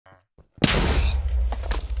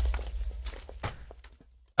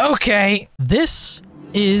Okay, this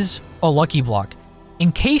is a lucky block.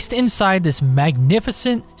 Encased inside this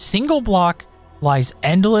magnificent single block lies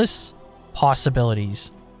endless possibilities.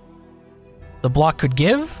 The block could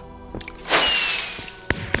give,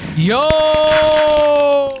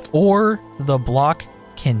 or the block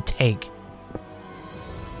can take.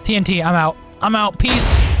 TNT, I'm out. I'm out.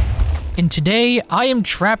 Peace. And today, I am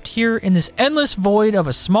trapped here in this endless void of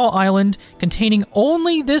a small island containing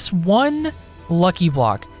only this one lucky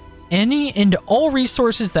block. Any and all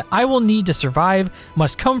resources that I will need to survive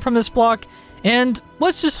must come from this block, and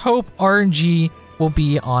let's just hope RNG will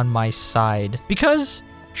be on my side. Because,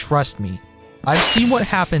 trust me, I've seen what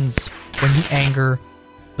happens when you anger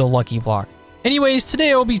the lucky block. Anyways,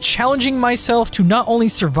 today I will be challenging myself to not only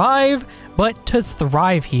survive, but to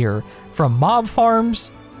thrive here. From mob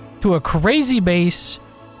farms, to a crazy base,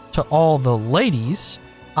 to all the ladies,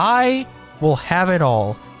 I will have it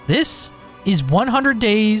all. This is 100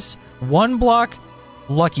 days, one block,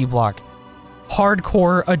 lucky block,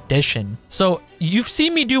 hardcore edition. So you've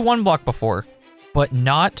seen me do one block before, but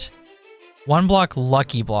not one block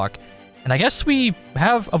lucky block. And I guess we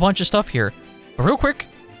have a bunch of stuff here. But real quick,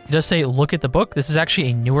 it does say look at the book. This is actually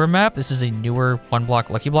a newer map. This is a newer one block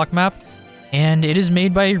lucky block map. And it is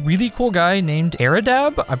made by a really cool guy named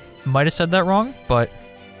Aradab. I might have said that wrong, but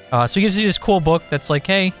so he gives you this cool book that's like,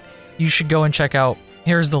 hey, you should go and check out.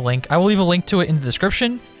 Here's the link. I will leave a link to it in the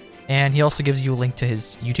description. And he also gives you a link to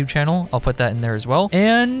his YouTube channel. I'll put that in there as well.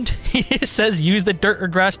 And he says use the dirt or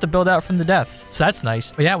grass to build out from the death. So that's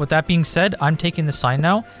nice. But yeah, with that being said, I'm taking the sign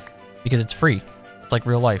now because it's free. It's like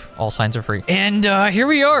real life. All signs are free. And here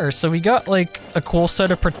we are. So we got like a cool set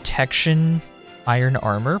of protection, iron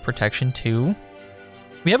armor, protection 2.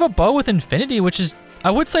 We have a bow with infinity, which is,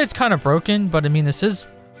 I would say it's kind of broken, but I mean, this is,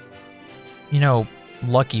 you know,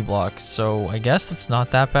 lucky blocks. So I guess it's not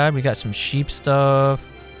that bad. We got some sheep stuff.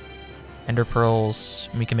 Ender pearls,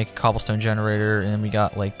 we can make a cobblestone generator, and we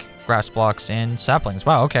got like grass blocks and saplings.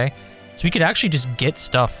 Wow, okay. So we could actually just get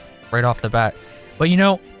stuff right off the bat. But you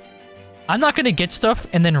know, I'm not gonna get stuff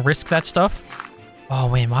and then risk that stuff. Oh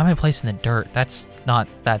wait, why am I placing the dirt? That's not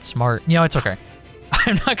that smart. You know, it's okay.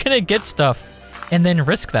 I'm not gonna get stuff and then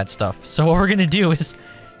risk that stuff. So what we're gonna do is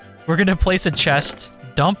we're gonna place a chest,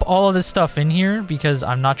 dump all of this stuff in here because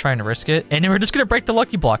I'm not trying to risk it. And then we're just gonna break the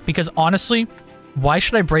lucky block because honestly, why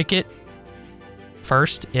should I break it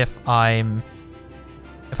first if I've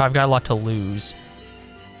got a lot to lose?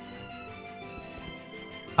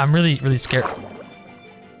 I'm really scared.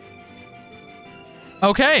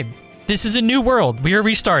 Okay, this is a new world. We are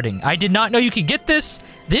restarting. I did not know you could get this.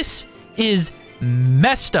 This is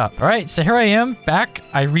messed up. All right, so here I am back.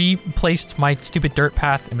 I replaced my stupid dirt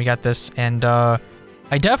path and we got this. And I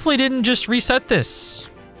definitely didn't just reset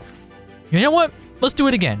this. You know what? Let's do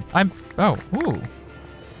it again. Oh, ooh.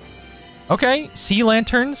 Okay, sea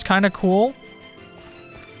lanterns, kind of cool.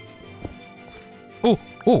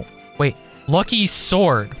 Ooh, wait. Lucky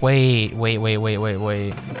sword. Wait.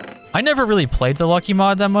 I never really played the lucky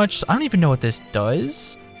mod that much, so I don't even know what this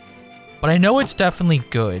does. But I know it's definitely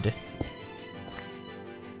good.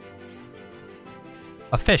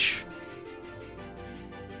 A fish.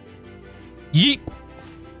 Yeet.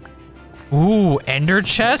 Ooh, ender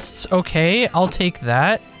chests? Okay, I'll take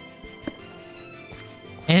that.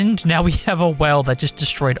 And now we have a well that just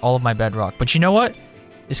destroyed all of my bedrock. But you know what?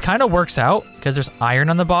 This kind of works out because there's iron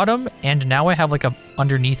on the bottom. And now I have like a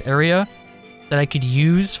underneath area that I could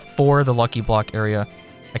use for the lucky block area.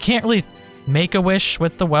 I can't really make a wish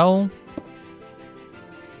with the well.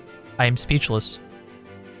 I am speechless.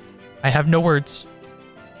 I have no words.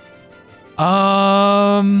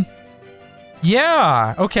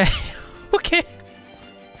 Yeah, okay. Okay.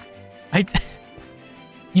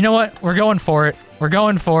 You know what? We're going for it. We're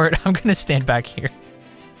going for it. I'm gonna stand back here.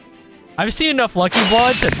 I've seen enough lucky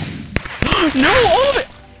blood to... No, all of it!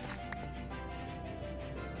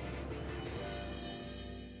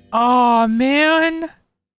 Oh man.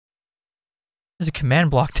 There's a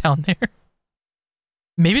command block down there.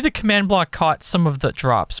 Maybe the command block caught some of the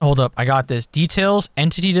drops. Hold up, I got this. Details,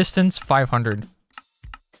 entity distance, 500.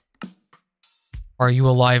 Are you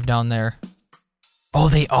alive down there? Oh,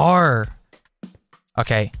 they are.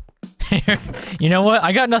 Okay. You know what?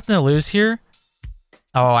 I got nothing to lose here.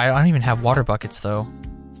 Oh, I don't even have water buckets, though.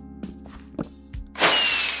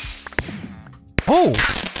 Oh!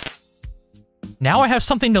 Now I have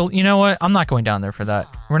something to... You know what? I'm not going down there for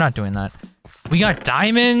that. We're not doing that. We got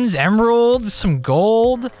diamonds, emeralds, some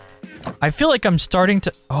gold. I feel like I'm starting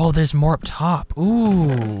to... Oh, there's more up top.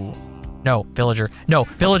 Ooh. No, villager. No,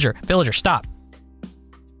 villager. Villager, stop.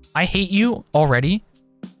 I hate you already.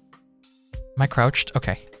 Am I crouched?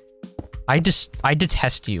 Okay. I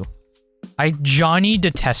detest you. I Johnny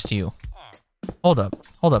detest you. Hold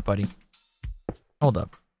up, buddy. Hold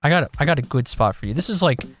up. I got a good spot for you. This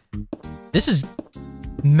is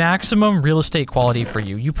maximum real estate quality for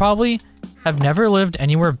you. You probably have never lived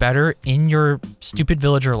anywhere better in your stupid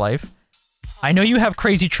villager life. I know you have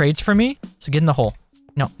crazy traits for me, so get in the hole.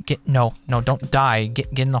 No, don't die.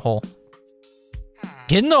 Get in the hole.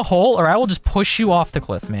 Get in the hole, or I will just push you off the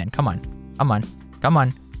cliff, man. Come on.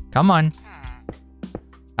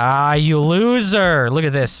 Ah, you loser. Look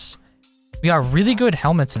at this. We got really good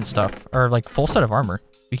helmets and stuff, or like full set of armor.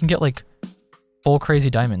 We can get like full crazy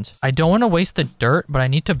diamonds. I don't want to waste the dirt, but I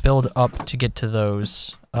need to build up to get to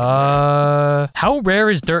those. How rare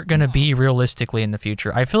is dirt gonna be realistically in the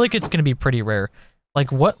future? I feel like it's gonna be pretty rare.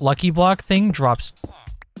 Like, what Lucky Block thing drops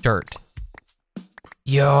dirt?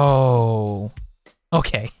 Yo.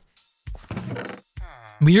 Okay.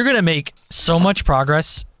 We are gonna make so much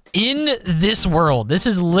progress in this world. This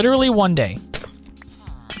is literally one day.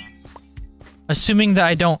 Assuming that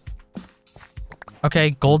I don't...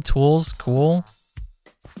 Okay, gold tools, cool.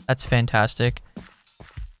 That's fantastic.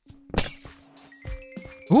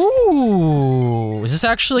 Ooh, is this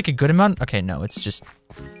actually like a good amount? Okay, no, it's just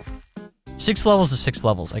 6 levels to 6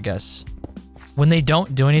 levels, I guess. When they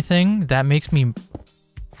don't do anything, that makes me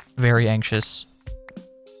very anxious.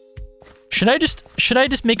 Should I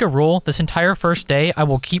just make a rule this entire first day? I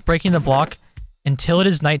will keep breaking the block until it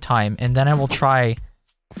is nighttime, and then I will try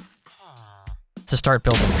to start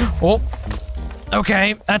building. Oh,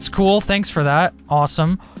 okay, that's cool. Thanks for that.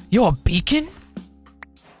 Awesome. Yo, a beacon?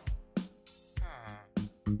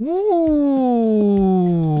 Ooh.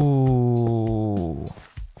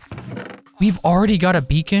 We've already got a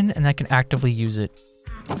beacon, and I can actively use it.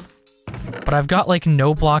 But I've got, like,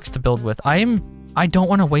 no blocks to build with. I don't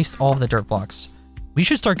want to waste all of the dirt blocks. We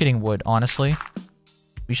should start getting wood, honestly.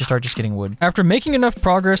 We should start just getting wood. After making enough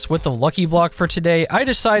progress with the Lucky Block for today, I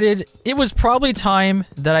decided it was probably time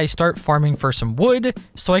that I start farming for some wood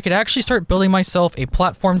so I could actually start building myself a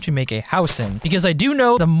platform to make a house in. Because I do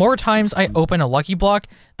know the more times I open a Lucky Block,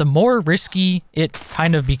 the more risky it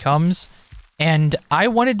kind of becomes. And I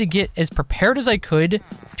wanted to get as prepared as I could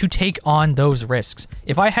to take on those risks.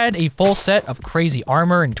 If I had a full set of crazy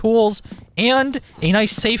armor and tools and a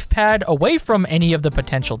nice safe pad away from any of the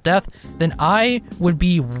potential death, then I would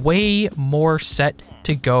be way more set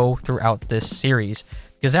to go throughout this series.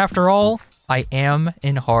 Because after all, I am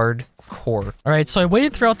in hardcore. All right, so I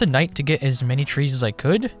waited throughout the night to get as many trees as I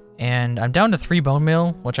could, and I'm down to 3 bone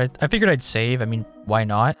meal, which I figured I'd save. I mean, why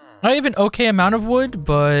not? I have an okay amount of wood,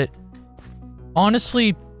 but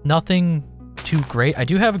honestly, nothing too great. I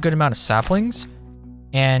do have a good amount of saplings,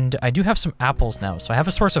 and I do have some apples now, so I have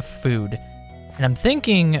a source of food. And I'm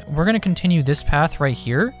thinking we're going to continue this path right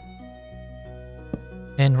here,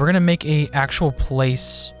 and we're going to make a actual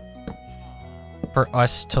place for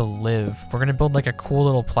us to live. We're going to build like a cool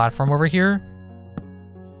little platform over here,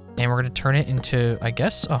 and we're going to turn it into, I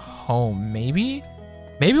guess, a home, maybe?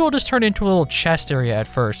 Maybe we'll just turn it into a little chest area at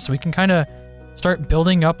first, so we can kind of start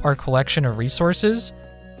building up our collection of resources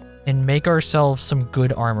and make ourselves some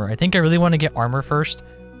good armor. I think I really want to get armor first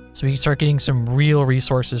so we can start getting some real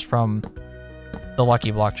resources from the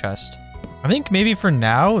Lucky Block chest. I think maybe for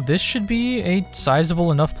now, this should be a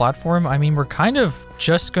sizable enough platform. I mean, we're kind of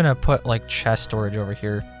just going to put like chest storage over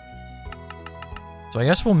here. So I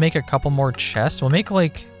guess we'll make a couple more chests. We'll make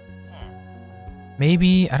like,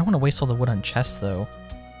 maybe, I don't want to waste all the wood on chests though.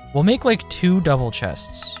 We'll make like 2 double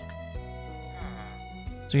chests.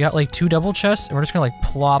 So we got like 2 double chests, and we're just gonna like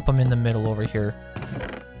plop them in the middle over here.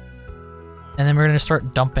 And then we're gonna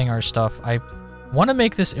start dumping our stuff. I want to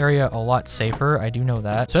make this area a lot safer, I do know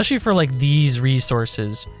that. Especially for like these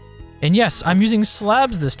resources. And yes, I'm using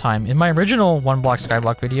slabs this time. In my original 1 block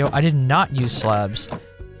skyblock video, I did not use slabs.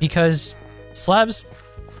 Because slabs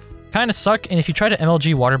kind of suck, and if you try to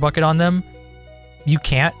MLG water bucket on them, you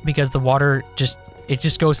can't, because the water just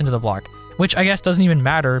goes into the block. Which I guess doesn't even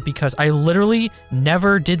matter because I literally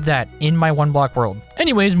never did that in my 1 block world.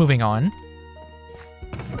 Anyways, moving on.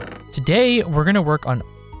 Today, we're going to work on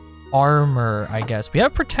armor, I guess. We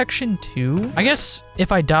have protection too. I guess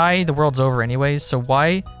if I die, the world's over anyways, so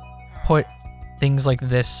why put things like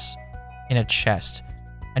this in a chest?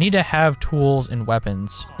 I need to have tools and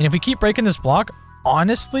weapons. And if we keep breaking this block,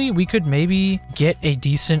 honestly, we could maybe get a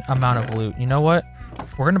decent amount of loot. You know what?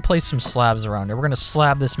 We're going to place some slabs around it. We're going to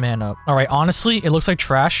slab this man up. All right, honestly, it looks like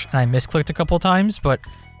trash, and I misclicked a couple times, but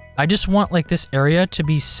I just want, like, this area to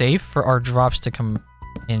be safe for our drops to come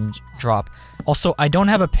and drop. Also, I don't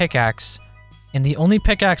have a pickaxe, and the only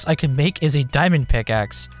pickaxe I can make is a diamond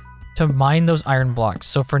pickaxe, to mine those iron blocks.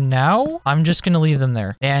 So for now, I'm just gonna leave them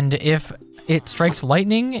there. And if it strikes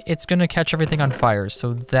lightning, it's gonna catch everything on fire.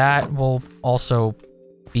 So that will also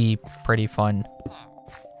be pretty fun.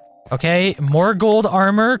 Okay, more gold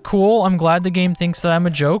armor. Cool. I'm glad the game thinks that I'm a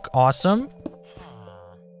joke. Awesome.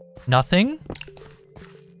 Nothing.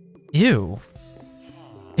 Ew.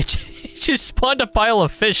 It just spawned a pile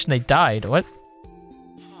of fish and they died. What?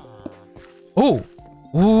 Ooh.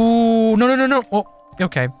 Ooh. No, no, no, no. Oh,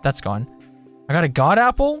 okay. That's gone. I got a god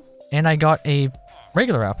apple and I got a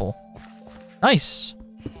regular apple. Nice.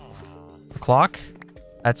 Clock.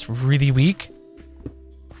 That's really weak.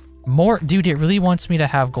 More. Dude, it really wants me to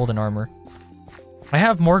have golden armor. I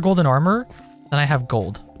have more golden armor than I have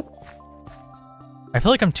gold. I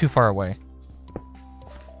feel like I'm too far away.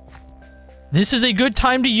 This is a good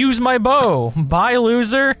time to use my bow. Bye,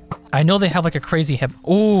 loser. I know they have like a crazy hip.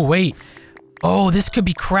 Oh, wait. Oh, this could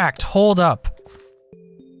be cracked. Hold up.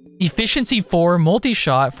 Efficiency 4,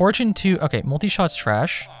 multi-shot, fortune 2. Okay, multi-shot's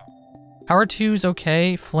trash. Power 2's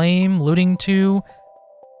okay. Flame, looting 2.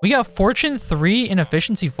 We got fortune 3 and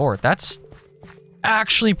efficiency 4. That's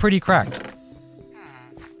actually pretty cracked.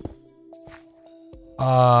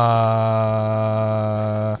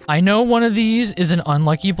 I know one of these is an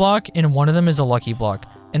unlucky block and one of them is a lucky block.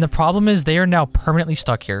 And the problem is they are now permanently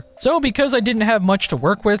stuck here. So because I didn't have much to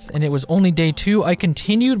work with and it was only day 2, I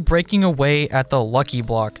continued breaking away at the lucky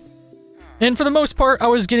block. And for the most part, I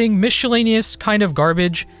was getting miscellaneous kind of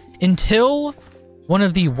garbage until one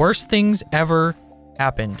of the worst things ever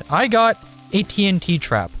happened. I got a TNT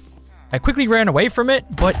trap. I quickly ran away from it,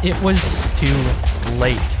 but it was too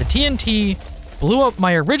late. The TNT blew up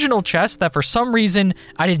my original chest that for some reason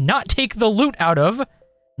I did not take the loot out of.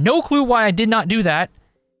 No clue why I did not do that.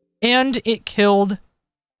 And it killed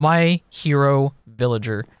my hero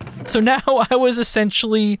villager. So now I was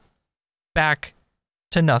essentially back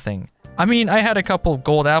to nothing. I mean, I had a couple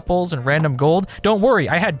gold apples and random gold. Don't worry,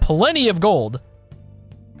 I had plenty of gold.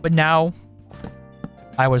 But now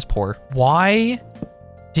I was poor. Why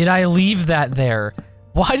did I leave that there?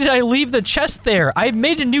 Why did I leave the chest there? I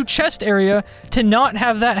made a new chest area to not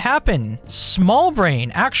have that happen. Small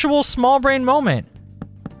brain, actual small brain moment.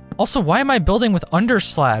 Also, why am I building with under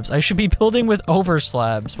slabs? I should be building with over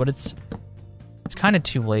slabs, but it's kind of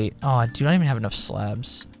too late. Oh, I do not even have enough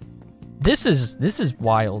slabs. This is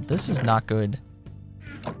wild. This is not good.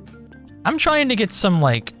 I'm trying to get some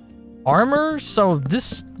like armor, so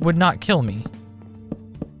this would not kill me.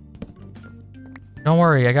 Don't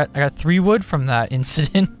worry, I got 3 wood from that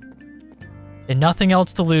incident. And nothing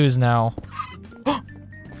else to lose now.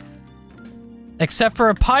 Except for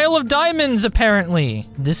a pile of diamonds, apparently.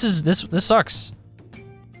 This sucks.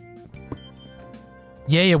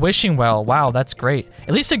 Yay, a wishing well. Wow, that's great.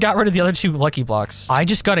 At least I got rid of the other 2 lucky blocks. I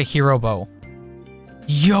just got a hero bow.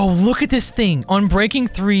 Yo, look at this thing.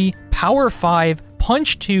 Unbreaking 3, power 5,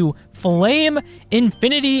 punch 2, flame,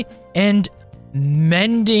 infinity, and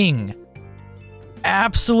mending.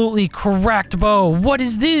 Absolutely cracked bow. What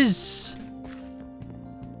is this?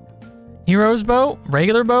 Hero's bow?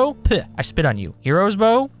 Regular bow? Puh, I spit on you. Hero's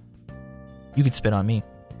bow? You could spit on me.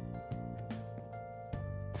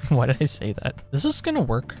 Why did I say that? Is this gonna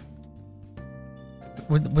work?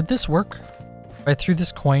 Would this work? If I threw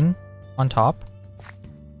this coin on top?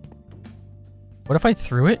 What if I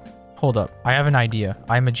threw it? Hold up. I have an idea.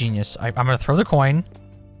 I'm a genius. I'm gonna throw the coin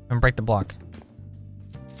and break the block.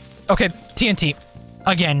 Okay, TNT.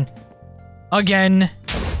 Again. Again.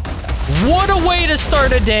 What a way to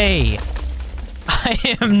start a day!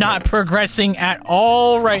 I am not progressing at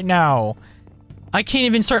all right now. I can't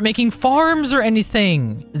even start making farms or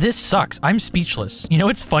anything. This sucks. I'm speechless. You know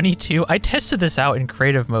what's funny too? I tested this out in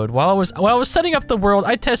creative mode. While I was setting up the world,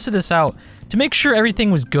 I tested this out to make sure everything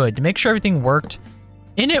was good, to make sure everything worked.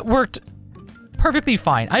 And it worked perfectly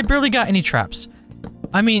fine. I barely got any traps.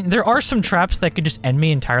 I mean, there are some traps that could just end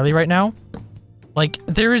me entirely right now. Like,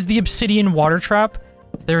 there is the obsidian water trap,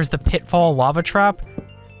 there's the pitfall lava trap,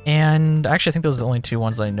 and actually I think those are the only 2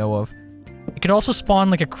 ones that I know of. It could also spawn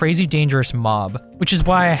like a crazy dangerous mob, which is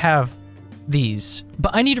why I have these.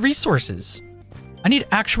 But I need resources. I need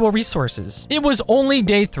actual resources. It was only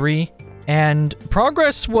day 3, and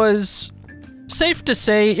progress was, safe to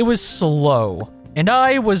say, it was slow. And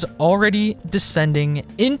I was already descending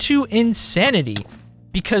into insanity.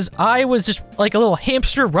 Because I was just like a little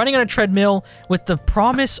hamster running on a treadmill with the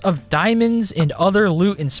promise of diamonds and other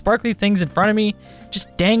loot and sparkly things in front of me,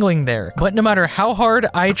 just dangling there. But no matter how hard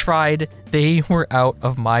I tried, they were out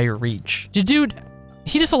of my reach. Dude,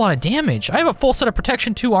 he does a lot of damage. I have a full set of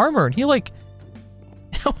protection 2 armor, and he like,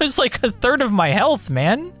 that was like a third of my health,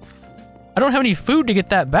 man. I don't have any food to get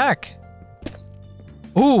that back.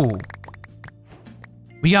 Ooh.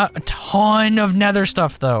 We got a ton of nether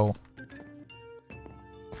stuff, though.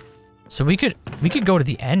 So we could go to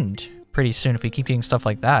the end pretty soon if we keep getting stuff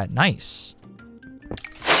like that. Nice.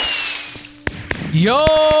 Yo!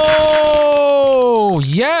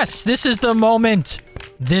 Yes, this is the moment.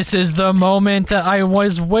 This is the moment that I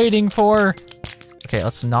was waiting for. Okay,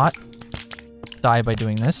 let's not die by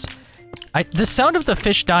doing this. The sound of the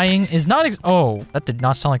fish dying is not oh, that did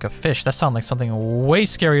not sound like a fish. That sounded like something way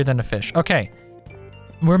scarier than a fish. Okay.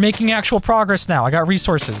 We're making actual progress now. I got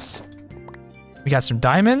resources. We got some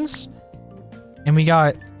diamonds. And we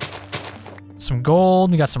got some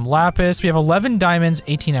gold. We got some lapis. We have 11 diamonds,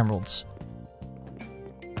 18 emeralds.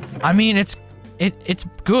 I mean, it's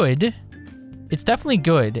good. It's definitely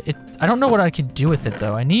good. I don't know what I could do with it,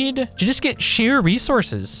 though. I need to just get sheer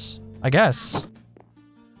resources, I guess.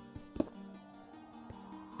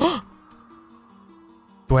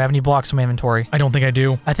 Do I have any blocks in my inventory? I don't think I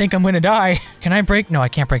do. I think I'm gonna die. Can I break? No, I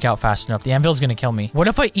can't break out fast enough. The anvil's gonna kill me. What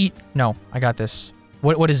if I eat? No, I got this.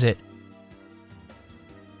 What is it?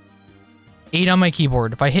 8 on my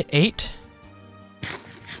keyboard. If I hit 8...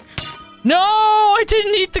 No! I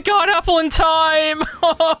didn't eat the god apple in time!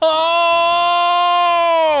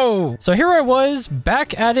 So here I was,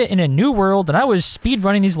 back at it in a new world, and I was speed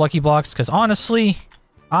running these lucky blocks, because honestly,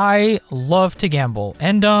 I love to gamble.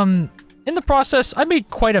 And, in the process, I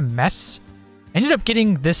made quite a mess. I ended up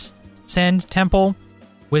getting this sand temple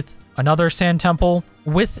with another sand temple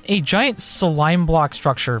with a giant slime block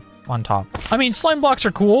structure on top. I mean, slime blocks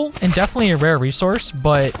are cool and definitely a rare resource,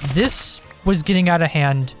 but this was getting out of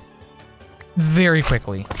hand very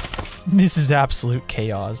quickly. This is absolute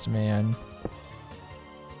chaos, man.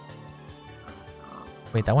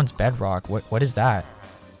 Wait, that one's bedrock. What is that?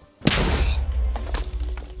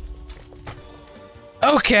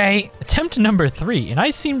 Okay, attempt number 3, and I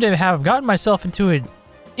seem to have gotten myself into an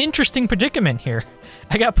interesting predicament here.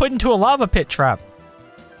 I got put into a lava pit trap,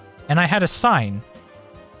 and I had a sign.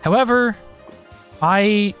 However,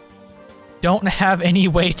 I don't have any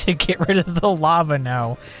way to get rid of the lava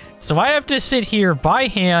now. So I have to sit here by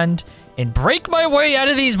hand and break my way out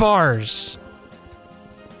of these bars.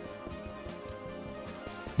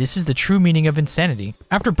 This is the true meaning of insanity.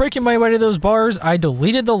 After breaking my way to those bars, I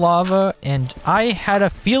deleted the lava, and I had a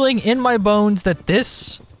feeling in my bones that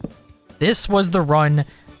this was the run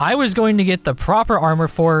I was going to get the proper armor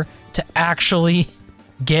for to actually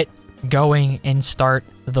get going and start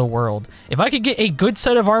the world. If I could get a good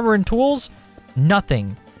set of armor and tools,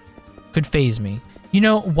 nothing could phase me. You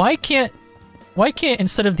know, why can't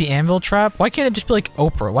instead of the anvil trap, why can't it just be like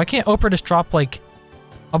Oprah? Why can't Oprah just drop like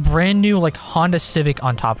a brand new like Honda Civic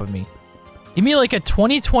on top of me? Give me like a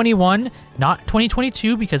 2021, not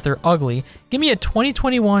 2022 because they're ugly. Give me a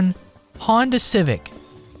 2021 Honda Civic.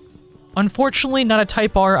 Unfortunately, not a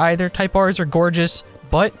Type R either. Type Rs are gorgeous,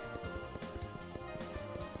 but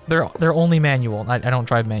they're only manual. I don't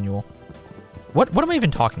drive manual. What am I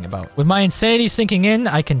even talking about? With my insanity sinking in,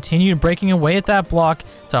 I continued breaking away at that block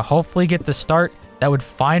to hopefully get the start that would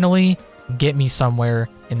finally get me somewhere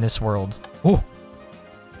in this world. Ooh.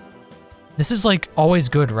 This is like always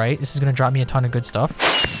good, right? This is gonna drop me a ton of good stuff.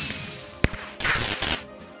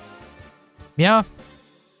 Yeah.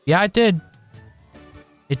 Yeah, it did.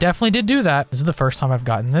 It definitely did do that. This is the first time I've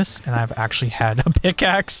gotten this, and I've actually had a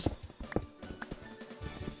pickaxe.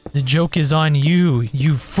 The joke is on you,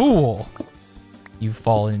 you fool. You've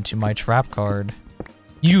fallen into my trap card.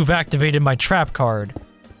 You've activated my trap card.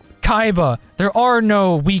 Kaiba, there are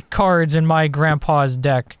no weak cards in my grandpa's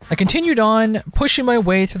deck. I continued on, pushing my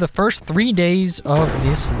way through the first 3 days of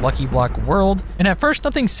this Lucky Block world, and at first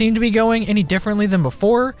nothing seemed to be going any differently than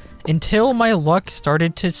before, until my luck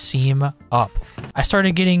started to seem up. I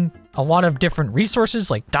started getting a lot of different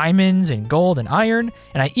resources like diamonds and gold and iron,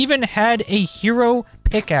 and I even had a hero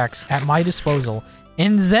pickaxe at my disposal.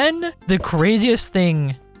 And then the craziest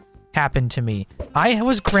thing happened to me. I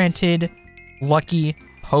was granted lucky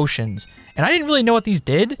potions. And I didn't really know what these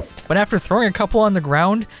did, but after throwing a couple on the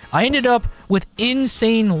ground, I ended up with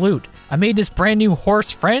insane loot. I made this brand new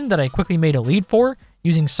horse friend that I quickly made a lead for,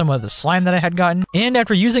 using some of the slime that I had gotten. And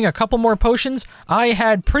after using a couple more potions, I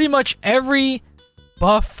had pretty much every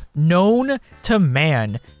buff known to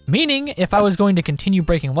man. Meaning, if I was going to continue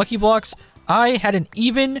breaking lucky blocks, I had an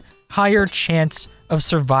even higher chance of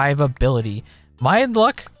survivability. My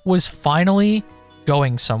luck was finally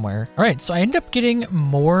going somewhere. All right, so I ended up getting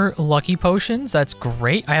more lucky potions. That's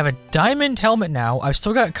great. I have a diamond helmet now. I've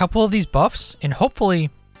still got a couple of these buffs, and hopefully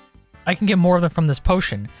I can get more of them from this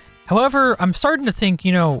potion. However, I'm starting to think,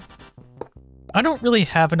 you know, I don't really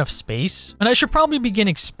have enough space, and I should probably begin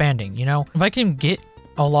expanding, you know? If I can get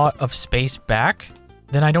a lot of space back,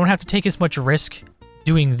 then I don't have to take as much risk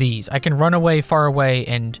doing these. I can run away far away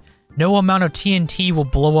and no amount of TNT will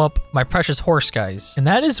blow up my precious horse, guys. And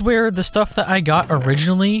that is where the stuff that I got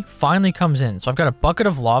originally finally comes in. So I've got a bucket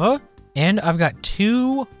of lava and I've got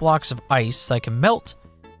 2 blocks of ice that I can melt,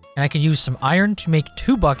 and I can use some iron to make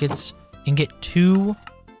 2 buckets and get 2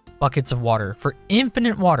 buckets of water for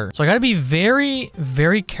infinite water. So I gotta be very,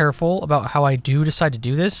 very careful about how I do decide to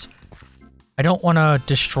do this. I don't want to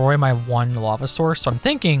destroy my one lava source. So I'm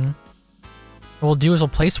thinking what we'll do is we'll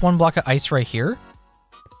place 1 block of ice right here.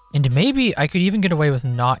 And maybe I could even get away with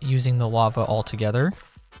not using the lava altogether,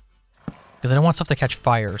 because I don't want stuff to catch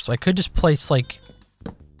fire. So I could just place like,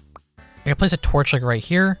 I can place a torch like right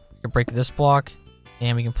here. I can break this block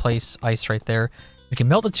and we can place ice right there. We can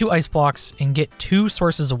melt the 2 ice blocks and get 2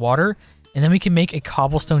 sources of water, and then we can make a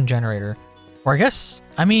cobblestone generator. Or I guess,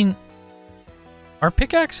 I mean, our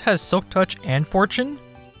pickaxe has silk touch and fortune.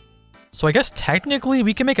 So I guess technically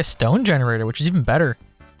we can make a stone generator, which is even better.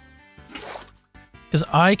 Because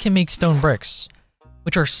I can make stone bricks,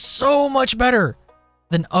 which are so much better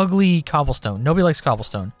than ugly cobblestone. Nobody likes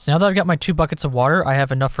cobblestone. So now that I've got my 2 buckets of water, I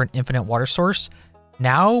have enough for an infinite water source.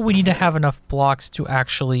 Now we need to have enough blocks to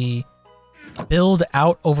actually build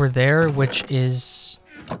out over there, which is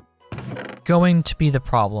going to be the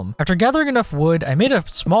problem. After gathering enough wood, I made a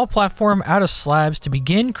small platform out of slabs to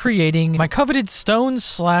begin creating my coveted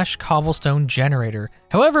stone/cobblestone generator.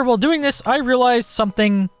 However, while doing this, I realized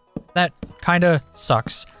something that kinda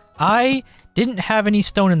sucks. I didn't have any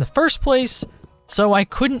stone in the first place, so I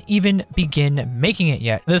couldn't even begin making it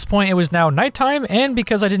yet. At this point, it was now nighttime, and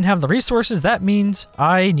because I didn't have the resources, that means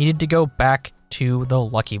I needed to go back to the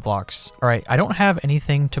lucky blocks. All right, I don't have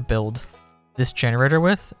anything to build this generator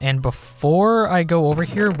with, and before I go over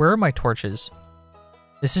here, where are my torches?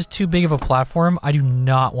 This is too big of a platform. I do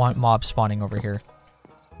not want mobs spawning over here.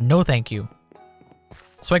 No thank you.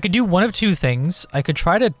 So I could do one of 2 things. I could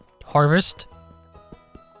try to harvest.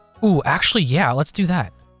 Ooh, actually, yeah, let's do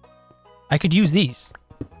that. I could use these.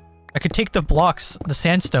 I could take the blocks, the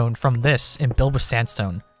sandstone from this, and build with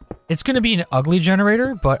sandstone. It's going to be an ugly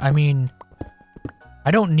generator, but I mean,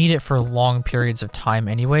 I don't need it for long periods of time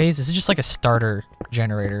anyways. This is just like a starter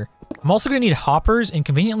generator. I'm also going to need hoppers, and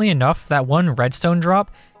conveniently enough, that 1 redstone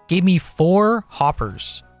drop gave me 4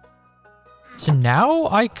 hoppers. So now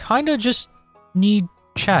I kind of just need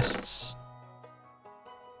chests,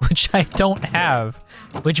 which I don't have,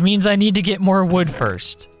 which means I need to get more wood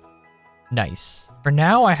first. Nice. For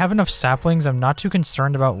now, I have enough saplings. I'm not too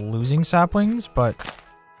concerned about losing saplings, but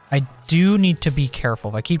I do need to be careful.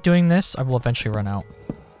 If I keep doing this, I will eventually run out.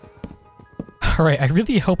 All right, I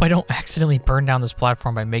really hope I don't accidentally burn down this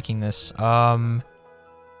platform by making this. I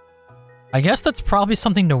guess that's probably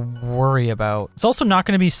something to worry about. It's also not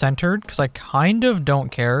going to be centered because I kind of don't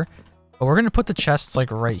care. But we're going to put the chests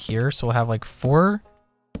like right here. So we'll have like 4.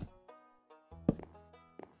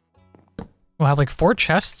 We'll have like 4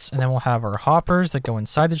 chests, and then we'll have our hoppers that go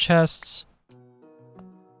inside the chests.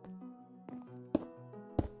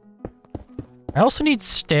 I also need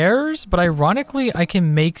stairs, but ironically, I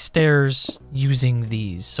can make stairs using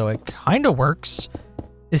these, so it kind of works.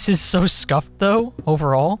 This is so scuffed, though,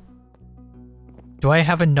 overall. Do I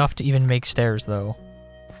have enough to even make stairs, though?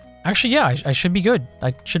 Actually, yeah, I should be good.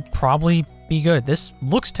 I should probably be good. This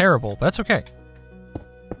looks terrible, but that's okay.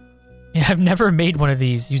 Yeah, I've never made one of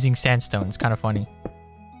these using sandstone. It's kind of funny.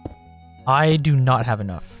 I do not have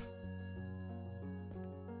enough.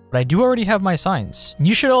 But I do already have my signs.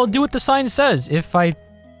 You should all do what the sign says if I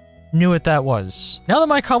knew what that was. Now that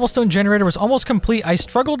my cobblestone generator was almost complete, I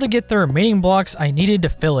struggled to get the remaining blocks I needed to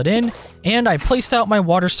fill it in, and I placed out my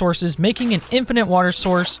water sources, making an infinite water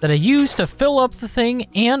source that I used to fill up the thing,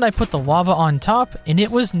 and I put the lava on top, and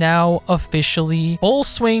it was now officially full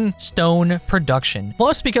swing stone production.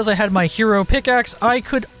 Plus, because I had my hero pickaxe, I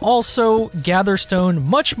could also gather stone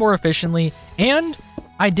much more efficiently, and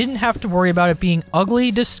I didn't have to worry about it being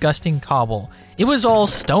ugly, disgusting cobble. It was all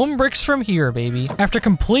stone bricks from here, baby. After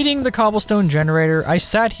completing the cobblestone generator, I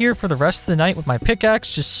sat here for the rest of the night with my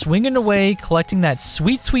pickaxe, just swinging away, collecting that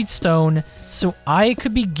sweet, sweet stone, so I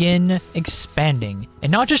could begin expanding.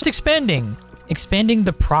 And not just expanding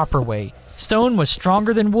the proper way. Stone was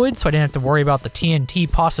stronger than wood, so I didn't have to worry about the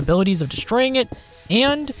TNT possibilities of destroying it,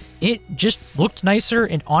 and it just looked nicer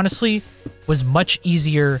and honestly was much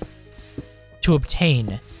easier to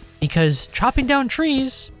obtain, because chopping down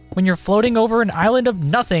trees when you're floating over an island of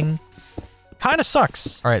nothing kind of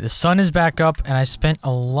sucks. All right, the sun is back up, and I spent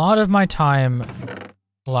a lot of my time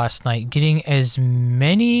last night getting as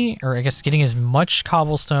many, or I guess getting as much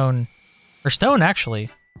cobblestone, or stone actually,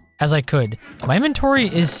 as I could. My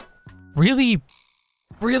inventory is really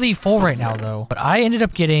really full right now, though. But I ended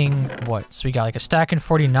up getting, what? So we got like a stack in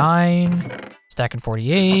 49, stack in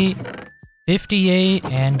 48, 58,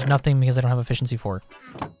 and nothing because I don't have efficiency 4.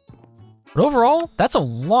 But overall, that's a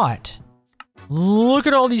lot. Look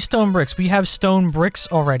at all these stone bricks. We have stone bricks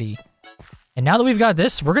already. And now that we've got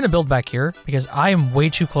this, we're going to build back here because I am way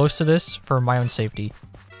too close to this for my own safety.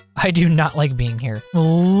 I do not like being here.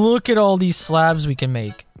 Look at all these slabs we can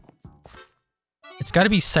make. It's got to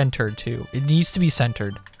be centered too. It needs to be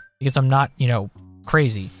centered because I'm not, you know,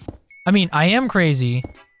 crazy. I mean, I am crazy,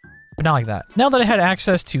 but not like that. Now that I had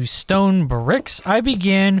access to stone bricks, I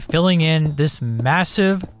began filling in this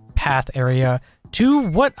massive path area to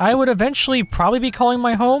what I would eventually probably be calling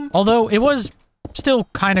my home. Although it was still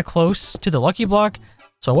kind of close to the Lucky Block,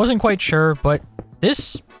 so I wasn't quite sure, but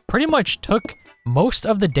this pretty much took most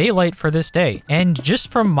of the daylight for this day. And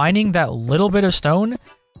just from mining that little bit of stone,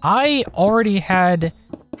 I already had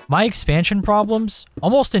my expansion problems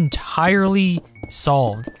almost entirely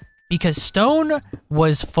solved because stone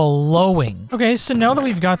was flowing. Okay, so now that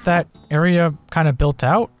we've got that area kind of built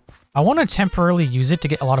out, I want to temporarily use it to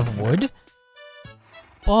get a lot of wood.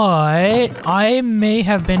 But I may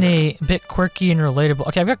have been a bit quirky and relatable.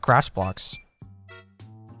 Okay, I've got grass blocks.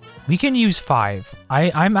 We can use 5.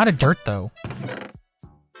 I'm out of dirt, though.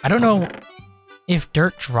 I don't know if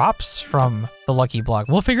dirt drops from the Lucky Block.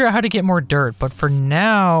 We'll figure out how to get more dirt, but for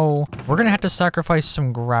now, we're gonna have to sacrifice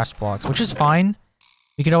some grass blocks, which is fine.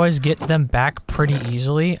 We could always get them back pretty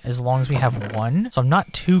easily as long as we have 1. So I'm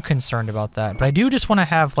not too concerned about that, but I do just want to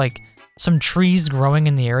have like some trees growing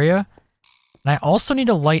in the area. And I also need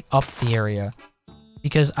to light up the area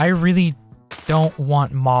because I really don't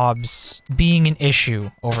want mobs being an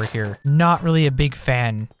issue over here. Not really a big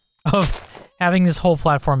fan of having this whole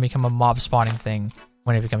platform become a mob spawning thing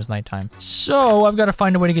when it becomes nighttime. So I've got to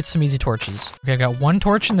find a way to get some easy torches. Okay, I got 1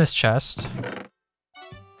 torch in this chest.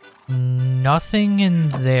 Nothing in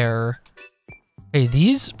there. Okay,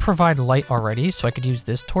 these provide light already, so I could use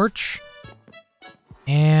this torch.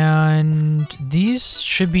 And these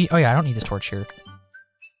should be... Oh yeah, I don't need this torch here.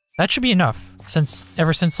 That should be enough.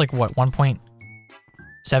 Ever since like, what,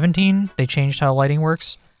 1.17, they changed how lighting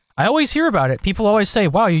works. I always hear about it. People always say,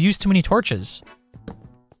 wow, you use too many torches.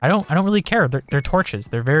 I don't really care. They're torches.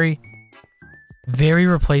 They're very, very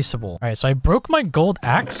replaceable. All right, so I broke my gold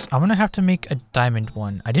axe. I'm gonna have to make a diamond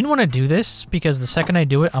one. I didn't want to do this because the second I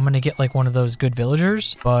do it, I'm gonna get like one of those good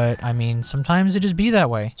villagers. But I mean, sometimes it just be that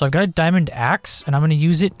way. So I've got a diamond axe and I'm gonna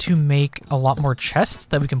use it to make a lot more chests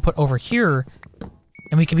that we can put over here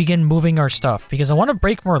and we can begin moving our stuff because I want to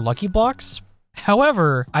break more lucky blocks.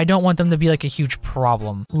 However, I don't want them to be like a huge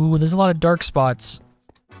problem. Ooh, there's a lot of dark spots.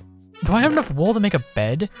 Do I have enough wool to make a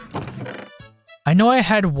bed? I know I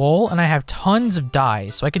had wool and I have tons of dye,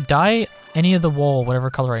 so I could dye any of the wool, whatever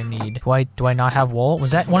color I need. Do I not have wool?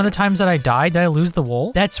 Was that one of the times that I died? Did I lose the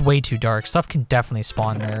wool? That's way too dark. Stuff can definitely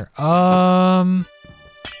spawn there.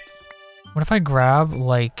 What if I grab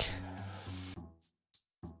like...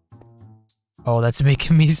 Oh, that's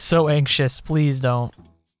making me so anxious. Please don't.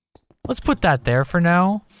 Let's put that there for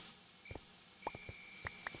now.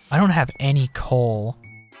 I don't have any coal.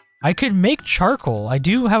 I could make charcoal. I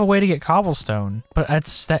do have a way to get cobblestone, but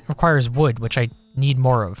that requires wood, which I need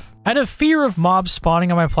more of. Out of fear of mobs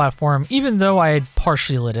spawning on my platform, even though I had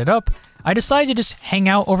partially lit it up, I decided to just hang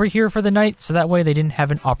out over here for the night so that way they didn't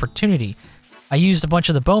have an opportunity. I used a bunch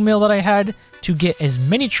of the bone meal that I had to get as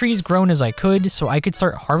many trees grown as I could so I could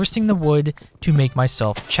start harvesting the wood to make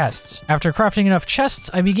myself chests. After crafting enough chests,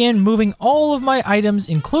 I began moving all of my items,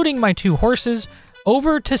 including my 2 horses,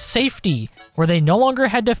 over to safety, where they no longer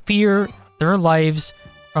had to fear their lives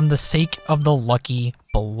from the sake of the lucky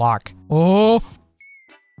block. Oh,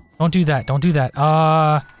 don't do that. Don't do that.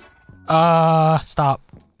 Stop.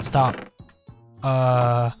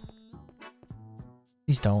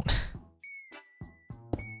 Please don't.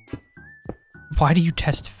 Why do you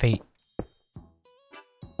test fate?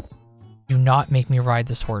 Do not make me ride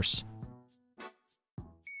this horse.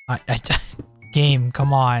 Game,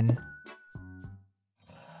 come on.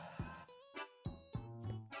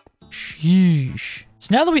 Sheesh.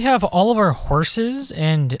 So now that we have all of our horses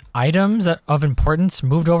and items of importance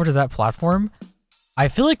moved over to that platform, I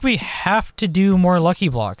feel like we have to do more lucky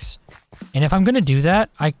blocks. And if I'm going to do that,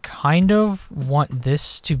 I kind of want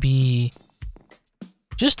this to be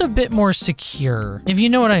just a bit more secure, if you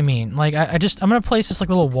know what I mean. Like, I'm gonna place this like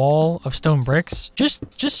little wall of stone bricks, just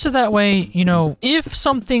so that way, you know, if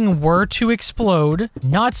something were to explode,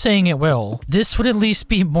 not saying it will, this would at least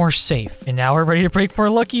be more safe. And now we're ready to break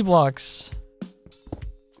more lucky blocks.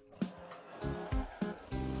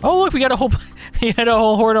 Oh look, we had a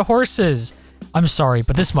whole horde of horses. I'm sorry,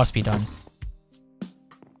 but this must be done.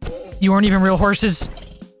 You aren't even real horses.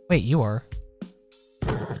 Wait, you are.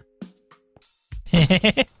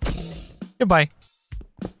 Goodbye.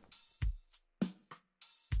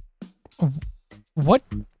 What?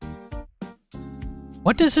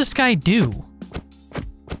 What does this guy do?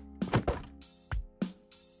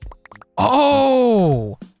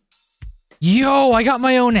 Oh! Yo, I got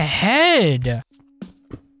my own head!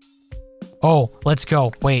 Oh, let's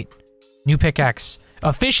go. Wait. New pickaxe.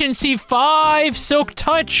 Efficiency 5! Silk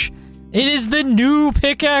Touch! It is the new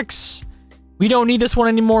pickaxe! We don't need this one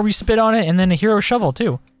anymore. We spit on it, and then a hero shovel,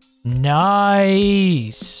 too.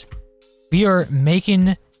 Nice! We are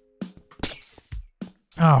making...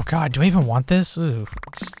 Oh, God. Do I even want this? Ooh,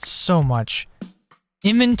 so much.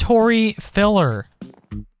 Inventory filler.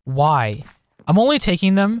 Why? I'm only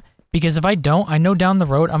taking them because if I don't, I know down the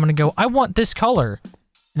road I'm gonna go, I want this color.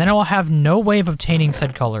 And then I will have no way of obtaining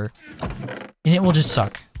said color. And it will just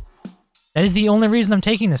suck. That is the only reason I'm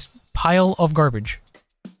taking this pile of garbage.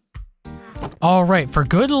 Alright, for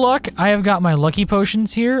good luck, I have got my lucky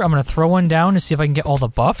potions here. I'm gonna throw one down to see if I can get all the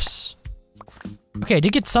buffs. Okay, I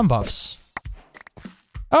did get some buffs.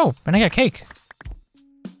 Oh, and I got cake.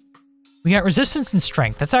 We got resistance and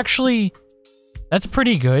strength. That's actually... That's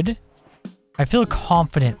pretty good. I feel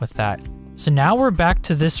confident with that. So now we're back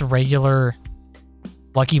to this regular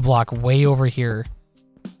lucky block way over here.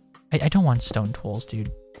 I don't want stone tools,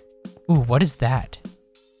 dude. Ooh, what is that?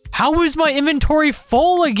 How is my inventory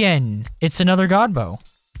full again? It's another god bow.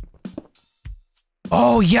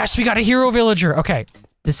 Oh, yes, we got a hero villager. Okay,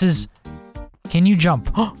 this is... Can you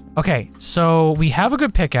jump? Okay, so we have a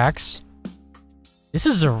good pickaxe. This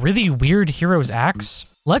is a really weird hero's axe.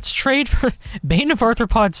 Let's trade for Bane of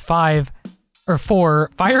Arthropods 5 or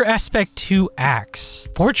 4 Fire Aspect 2 axe.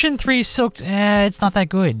 Fortune 3 Silk. It's not that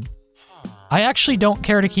good. I actually don't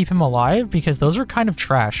care to keep him alive because those are kind of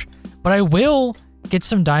trash. But I will get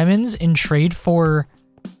some diamonds in trade for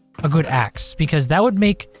a good axe because that would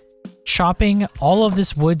make chopping all of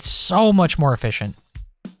this wood so much more efficient.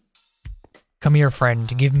 Come here, friend.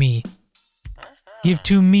 Give me. Give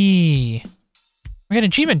to me. I got an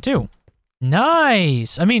achievement too.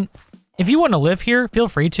 Nice. I mean, if you want to live here, feel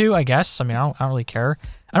free to, I guess. I mean, I don't really care.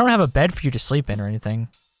 I don't have a bed for you to sleep in or anything.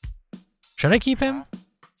 Should I keep him?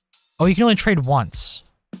 Oh, you can only trade once.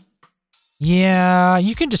 Yeah,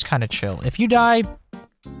 you can just kind of chill. If you die,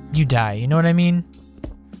 you die. You know what I mean?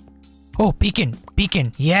 Oh, beacon.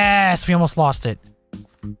 Beacon. Yes, we almost lost it.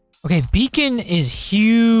 Okay, beacon is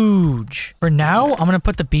huge. For now, I'm going to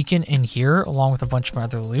put the beacon in here along with a bunch of my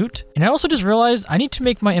other loot. And I also just realized I need to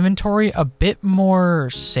make my inventory a bit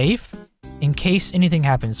more safe in case anything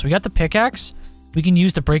happens. So we got the pickaxe we can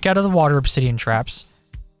use to break out of the water obsidian traps.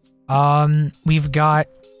 We've got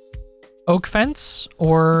oak fence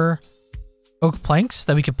or oak planks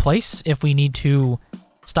that we could place if we need to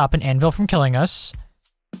stop an anvil from killing us.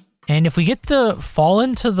 And if we get the fall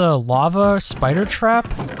into the lava spider trap,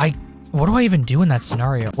 what do I even do in that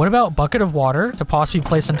scenario? What about bucket of water to possibly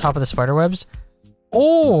place on top of the spider webs?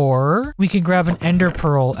 Or we could grab an ender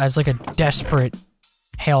pearl as like a desperate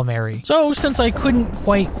Hail Mary. So since I couldn't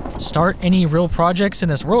quite start any real projects in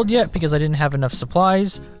this world yet because I didn't have enough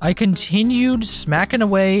supplies, I continued smacking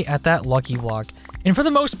away at that lucky block. And for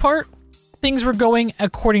the most part, things were going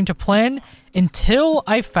according to plan until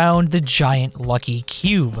I found the giant lucky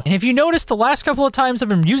cube. And if you notice, the last couple of times I've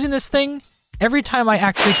been using this thing, every time I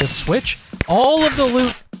activate the switch, all of the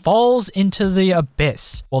loot falls into the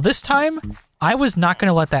abyss. Well, this time, I was not going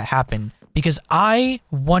to let that happen because I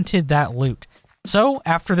wanted that loot. So,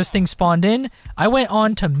 after this thing spawned in, I went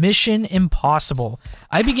on to Mission Impossible.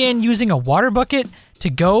 I began using a water bucket to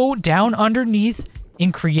go down underneath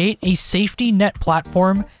and create a safety net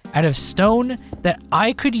platform out of stone that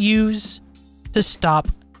I could use to stop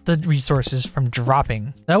the resources from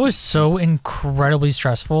dropping. That was so incredibly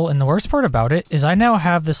stressful, and the worst part about it is I now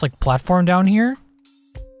have this like platform down here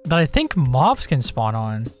that I think mobs can spawn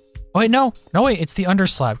on. Oh wait, no, wait, it's the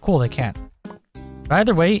underslab. Cool, they can't. But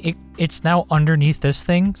either way, it's now underneath this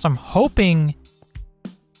thing, so I'm hoping...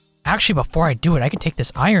 Actually, before I do it, I could take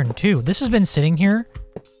this iron too. This has been sitting here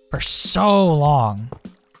for so long.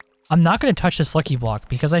 I'm not going to touch this lucky block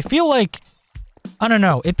because I feel like, I don't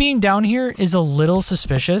know, it being down here is a little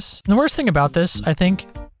suspicious. And the worst thing about this, I think,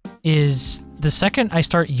 is the second I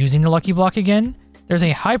start using the lucky block again, there's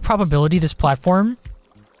a high probability this platform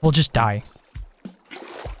will just die.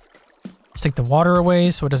 Let's take the water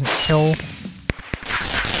away so it doesn't kill.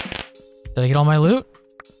 Did I get all my loot?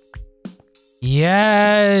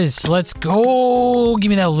 Yes, let's go. Give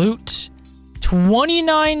me that loot.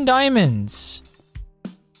 29 diamonds.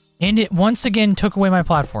 And it once again took away my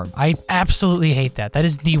platform. I absolutely hate that. That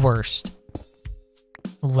is the worst.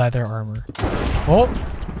 leather armor. Oh!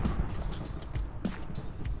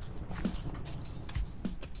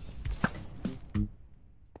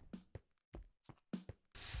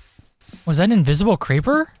 Was that an invisible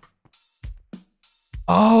creeper?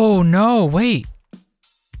 Oh, no, wait.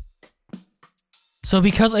 So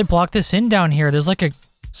because I blocked this in down here, there's like a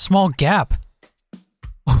small gap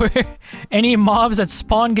where any mobs that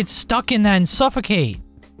spawn get stuck in that and suffocate.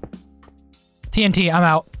 TNT, I'm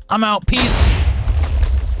out. I'm out. Peace.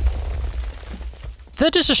 Did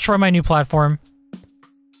that just destroy my new platform?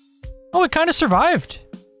 Oh, it kind of survived.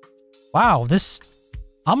 Wow, this...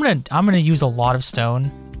 I'm gonna use a lot of stone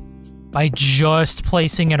by just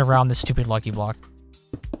placing it around this stupid lucky block.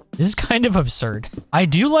 This is kind of absurd. I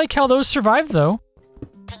do like how those survived, though.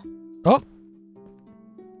 Oh.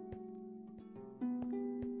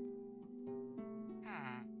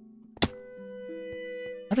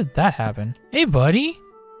 How did that happen? Hey, buddy.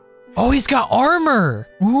 Oh, he's got armor.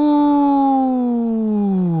 Ooh.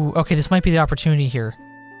 Okay, this might be the opportunity here.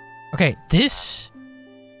 Okay, this...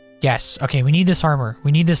 Yes, okay, we need this armor.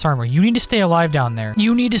 We need this armor. You need to stay alive down there.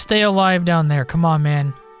 You need to stay alive down there. Come on,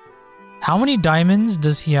 man. How many diamonds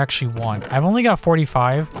does he actually want? I've only got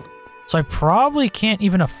 45, so I probably can't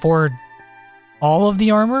even afford all of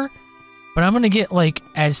the armor, but I'm gonna get, like,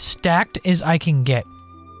 as stacked as I can get.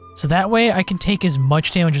 So that way I can take as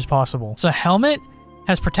much damage as possible. So helmet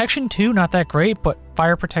has protection 2, not that great, but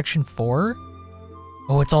fire protection 4.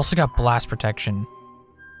 Oh, it's also got blast protection.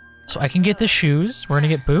 So I can get the shoes. We're gonna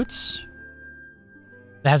get boots.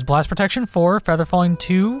 That has blast protection 4, feather falling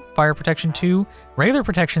 2, fire protection 2, regular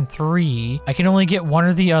protection 3. I can only get one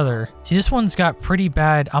or the other. See, this one's got pretty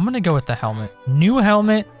bad. I'm gonna go with the helmet. New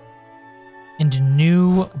helmet and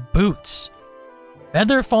new boots.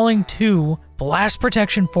 Feather falling 2, blast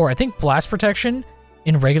protection 4. I think blast protection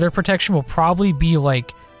and regular protection will probably be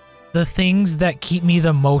like the things that keep me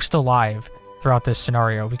the most alive throughout this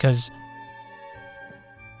scenario because...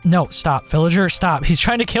 No, stop. Villager, stop. He's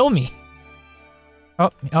trying to kill me. Oh,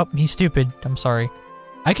 he's stupid. I'm sorry.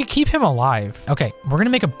 I could keep him alive. Okay, we're gonna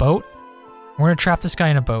make a boat. We're gonna trap this guy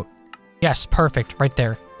in a boat. Yes, perfect. Right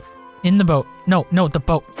there. In the boat. No, the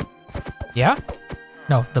boat. Yeah?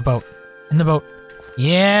 No, the boat. In the boat.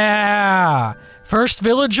 Yeah! First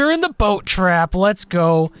villager in the boat trap. Let's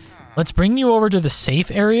go. Let's bring you over to the safe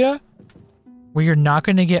area where you're not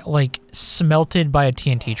gonna get, like, smelted by a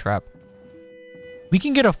TNT trap. We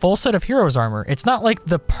can get a full set of heroes armor. It's not like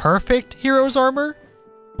the perfect heroes armor,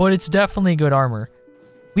 but it's definitely good armor.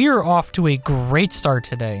 We are off to a great start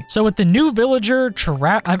today. So with the new villager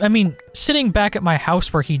sitting back at my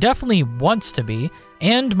house where he definitely wants to be,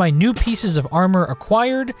 and my new pieces of armor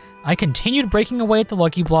acquired, I continued breaking away at the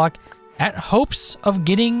Lucky Block at hopes of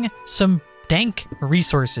getting some dank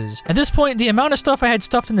resources. At this point, the amount of stuff I had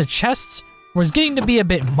stuffed in the chests was getting to be a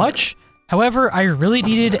bit much. However, I really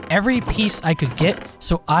needed every piece I could get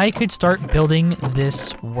so I could start building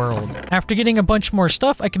this world. After getting a bunch more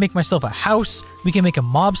stuff, I can make myself a house, we can make a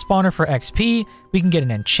mob spawner for XP, we can get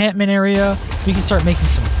an enchantment area, we can start making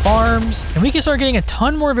some farms, and we can start getting a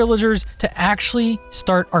ton more villagers to actually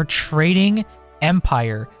start our trading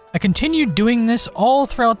empire. I continued doing this all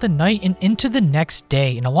throughout the night and into the next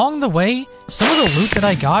day, and along the way, some of the loot that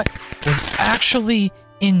I got was actually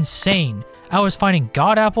insane. I was finding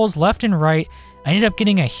god apples left and right. I ended up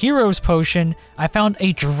getting a hero's potion. I found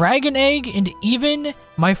a dragon egg and even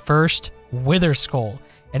my first wither skull.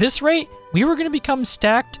 At this rate, we were going to become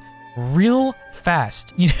stacked real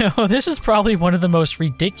fast. You know, this is probably one of the most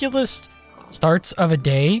ridiculous starts of a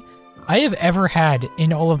day I have ever had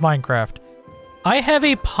in all of Minecraft. I have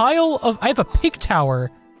a pig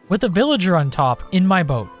tower with a villager on top in my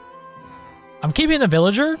boat. I'm keeping the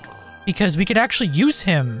villager because we could actually use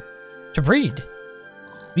him to breed.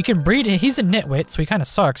 We can breed. He's a nitwit, so he kind of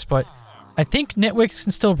sucks, but I think nitwits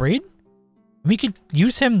can still breed. We could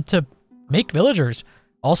use him to make villagers.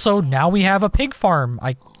 Also, now we have a pig farm.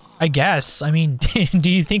 I guess. I mean, do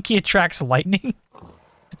you think he attracts lightning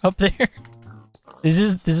up there? This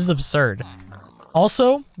is absurd.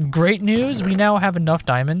 Also, great news. We now have enough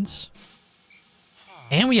diamonds.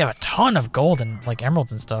 And we have a ton of gold and like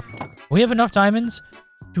emeralds and stuff. We have enough diamonds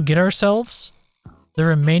to get ourselves the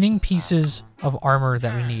remaining pieces of armor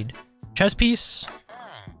that we need. Chest piece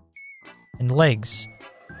and legs.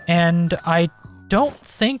 And I don't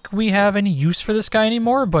think we have any use for this guy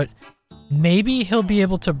anymore, but maybe he'll be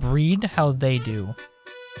able to breed how they do.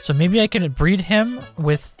 So maybe I can breed him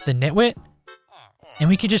with the nitwit and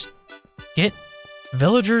we could just get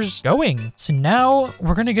villagers going. So now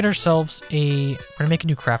we're gonna get ourselves we're gonna make a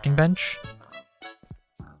new crafting bench.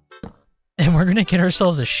 And we're gonna get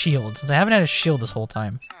ourselves a shield, since I haven't had a shield this whole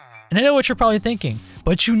time. And I know what you're probably thinking,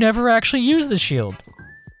 but you never actually use the shield.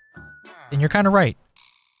 And you're kind of right.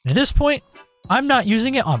 And at this point, I'm not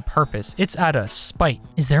using it on purpose. It's out of spite.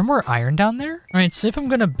 Is there more iron down there? All right, so if I'm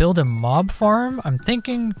gonna build a mob farm, I'm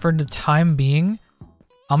thinking for the time being,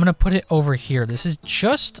 I'm gonna put it over here. This is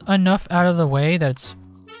just enough out of the way that it's...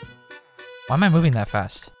 Why am I moving that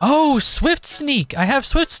fast? Oh, Swift Sneak. I have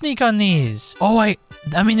Swift Sneak on these. Oh, I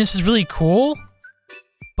mean, this is really cool.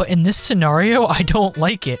 But in this scenario, I don't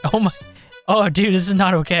like it. Oh my... Oh, dude, this is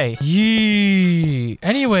not okay. Yee.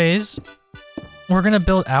 Anyways, we're gonna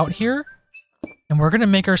build out here. And we're gonna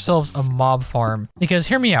make ourselves a mob farm. Because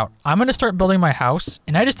hear me out. I'm gonna start building my house.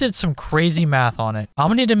 And I just did some crazy math on it. I'm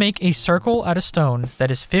gonna need to make a circle out of stone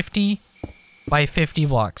that is 50 by 50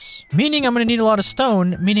 blocks. Meaning I'm gonna need a lot of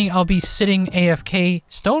stone. Meaning I'll be sitting AFK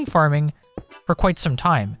stone farming for quite some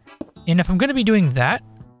time. And if I'm gonna be doing that,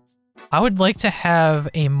 I would like to have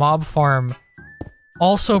a mob farm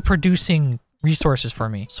also producing resources for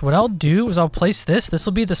me. So what I'll do is I'll place this. This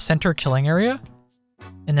will be the center killing area.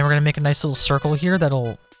 And then we're gonna make a nice little circle here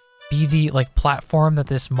that'll be the like platform that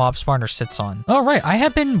this mob spawner sits on. All right, I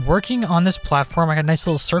have been working on this platform. I got a nice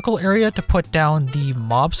little circle area to put down the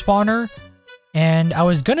mob spawner. And I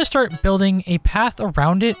was gonna start building a path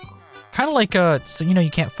around it. Kind of like a, so you know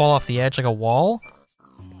you can't fall off the edge like a wall.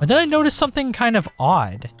 But then I noticed something kind of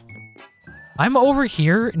odd. I'm over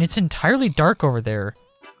here and it's entirely dark over there.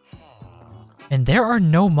 And there are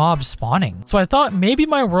no mobs spawning. So I thought maybe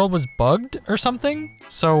my world was bugged or something.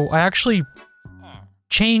 So I actually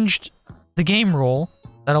changed the game rule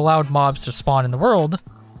that allowed mobs to spawn in the world.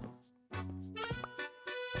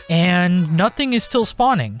 And nothing is still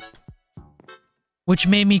spawning. Which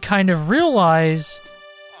made me kind of realize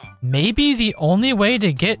maybe the only way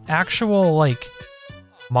to get actual, like,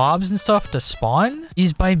 mobs and stuff to spawn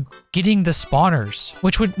is by getting the spawners,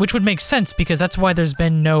 which would make sense because that's why there's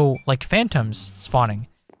been no like phantoms spawning.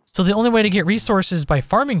 So the only way to get resources by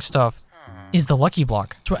farming stuff is the lucky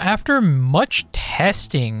block. So after much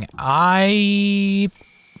testing, I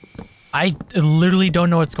literally don't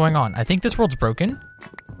know what's going on. I think this world's broken.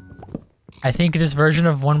 I think this version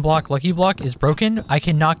of one block lucky block is broken. I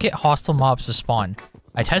cannot get hostile mobs to spawn.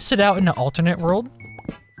 I tested out in an alternate world.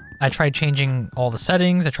 I tried changing all the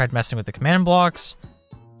settings. I tried messing with the command blocks.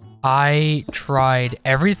 I tried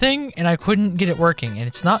everything and I couldn't get it working. And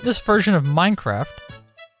it's not this version of Minecraft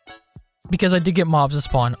because I did get mobs to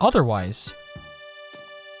spawn otherwise.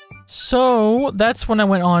 So that's when I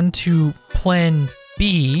went on to plan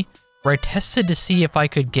B, where I tested to see if I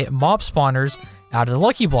could get mob spawners out of the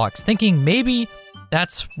lucky blocks, thinking maybe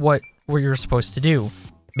that's what you're supposed to do.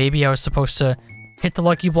 Maybe I was supposed to hit the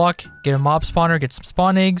lucky block, get a mob spawner, get some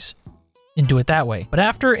spawn eggs, and do it that way. But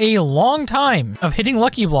after a long time of hitting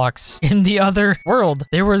lucky blocks in the other world,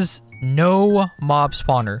 there was no mob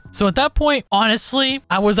spawner. So at that point, honestly,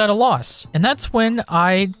 I was at a loss. And that's when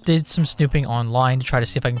I did some snooping online to try to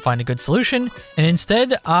see if I can find a good solution. And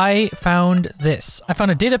instead, I found this. I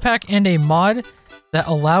found a data pack and a mod that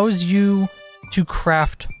allows you to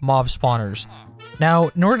craft mob spawners. Now,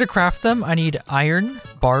 in order to craft them, I need iron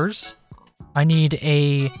bars, I need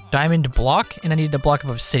a diamond block, and I need a block of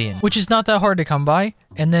obsidian, which is not that hard to come by.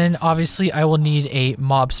 And then obviously I will need a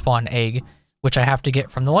mob spawn egg, which I have to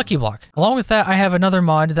get from the lucky block. Along with that, I have another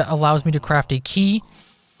mod that allows me to craft a key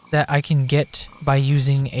that I can get by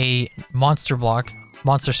using a monster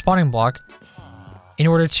spawning block, in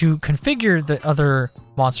order to configure the other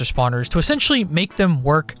monster spawners to essentially make them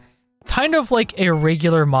work kind of like a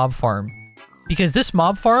regular mob farm. Because this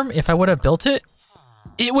mob farm, if I would have built it,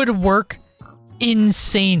 it would work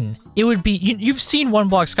insane. It would be, you've seen one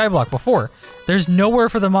block skyblock before. There's nowhere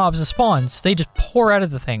for the mobs to spawn, so they just pour out of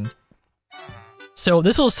the thing. So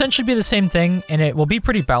this will essentially be the same thing, and it will be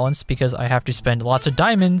pretty balanced because I have to spend lots of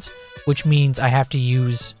diamonds, which means I have to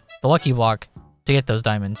use the lucky block to get those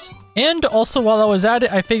diamonds. And also while I was at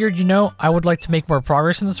it, I figured, you know, I would like to make more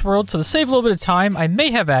progress in this world, so to save a little bit of time, I may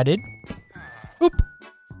have added... Oop!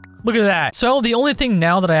 Look at that! So the only thing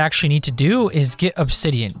now that I actually need to do is get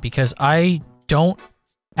obsidian, because I don't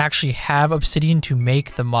actually have obsidian to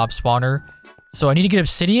make the mob spawner. So I need to get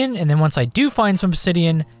obsidian, and then once I do find some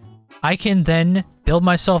obsidian, I can then build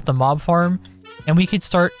myself the mob farm, and we could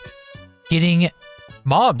start getting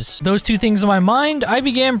mobs. Those two things in my mind, I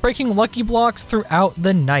began breaking lucky blocks throughout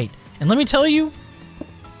the night. And let me tell you,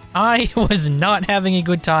 I was not having a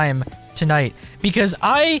good time tonight, because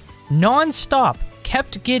I non-stop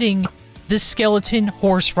kept getting this skeleton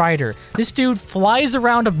horse rider. This dude flies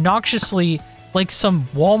around obnoxiously like some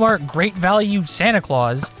Walmart Great Value Santa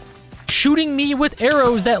Claus, shooting me with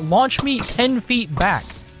arrows that launch me 10 feet back.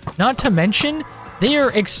 Not to mention, They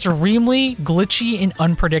are extremely glitchy and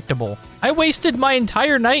unpredictable. I wasted my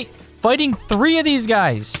entire night fighting 3 of these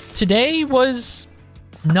guys. Today was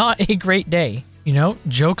not a great day. You know,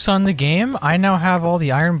 joke's on the game. I now have all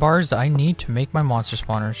the iron bars that I need to make my monster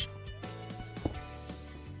spawners.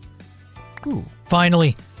 Ooh.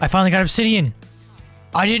 Finally, I finally got obsidian.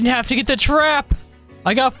 I didn't have to get the trap.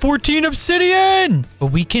 I got 14 obsidian. But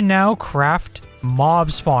we can now craft mob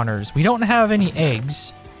spawners. We don't have any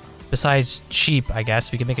eggs besides sheep, I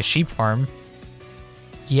guess. We can make a sheep farm.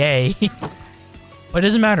 Yay. But it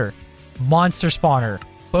doesn't matter. Monster spawner.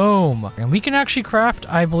 Boom. And we can actually craft,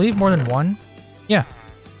 I believe, more than one. Yeah.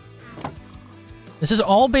 This is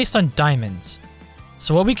all based on diamonds.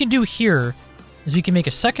 So what we can do here is we can make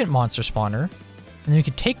a second monster spawner. And then we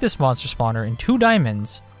can take this monster spawner and 2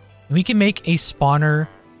 diamonds. And we can make a spawner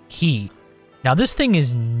key. Now this thing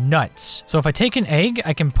is nuts. So if I take an egg,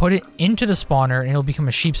 I can put it into the spawner and it'll become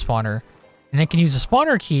a sheep spawner. And I can use the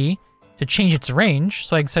spawner key to change its range.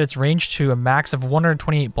 So I can set its range to a max of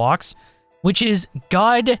 128 blocks, which is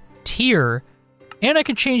god tier. And I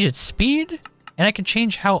can change its speed. And I can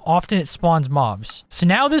change how often it spawns mobs. So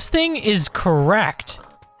now this thing is correct.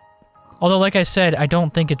 Although, like I said, I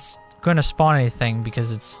don't think it's going to spawn anything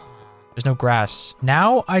because there's no grass.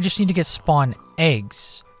 Now I just need to get spawn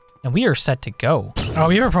eggs. And we are set to go. Oh,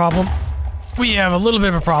 we have a problem. We have a little bit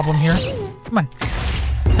of a problem here. Come on.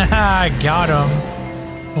 Haha, got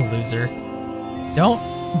him. Loser.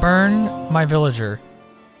 Don't burn my villager.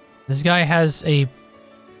 This guy has a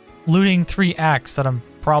looting 3 axe that I'm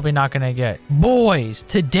probably not gonna get. Boys,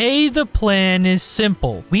 today the plan is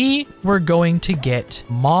simple. We were going to get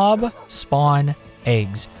mob spawn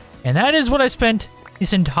eggs. And that is what I spent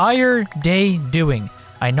this entire day doing.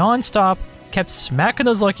 I non-stop kept smacking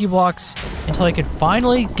those lucky blocks until I could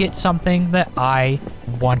finally get something that I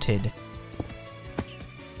wanted.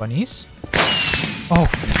 Bunnies? Oh,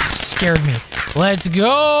 that scared me. Let's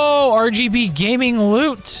go! RGB gaming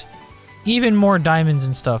loot! Even more diamonds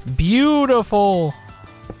and stuff. Beautiful!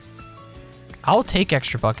 I'll take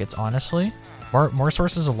extra buckets, honestly. More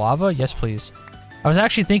sources of lava? Yes, please. I was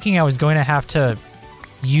actually thinking I was going to have to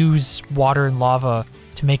use water and lava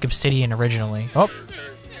to make obsidian originally. Oh.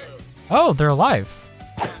 Oh, they're alive.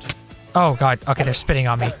 Oh, God. Okay, they're spitting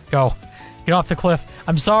on me. Go. Get off the cliff.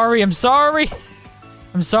 I'm sorry. I'm sorry.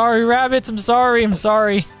 I'm sorry, rabbits. I'm sorry. I'm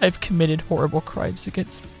sorry. I've committed horrible crimes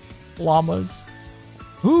against llamas.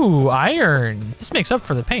 Ooh, iron. This makes up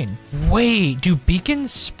for the pain. Wait, do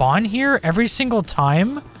beacons spawn here every single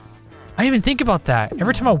time? I didn't even think about that.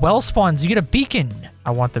 Every time a well spawns, you get a beacon.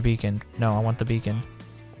 I want the beacon. No, I want the beacon.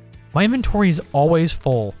 My inventory is always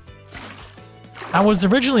full. I was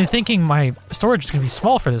originally thinking my storage is going to be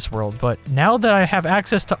small for this world, but now that I have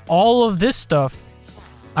access to all of this stuff,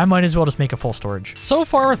 I might as well just make a full storage. So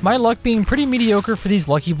far, with my luck being pretty mediocre for these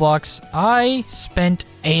lucky blocks, I spent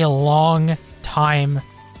a long time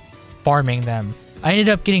farming them. I ended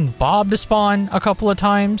up getting Bob to spawn a couple of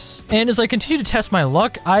times, and as I continued to test my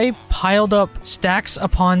luck, I piled up stacks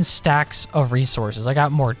upon stacks of resources. I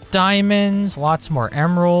got more diamonds, lots more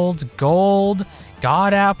emeralds, gold,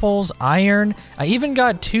 god apples, iron. I even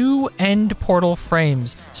got 2 end portal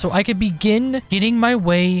frames, so I could begin getting my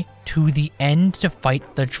way to the end to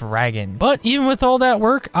fight the dragon. But even with all that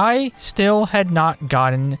work, I still had not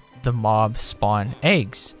gotten the mob spawn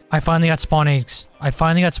eggs. I finally got spawn eggs.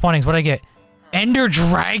 What'd I get? Ender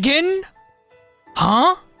dragon?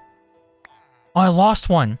 Huh? Oh, I lost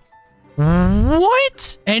one.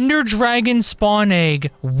 What? Ender dragon spawn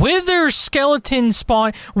egg. Wither skeleton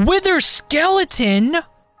spawn. Wither skeleton?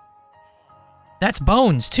 That's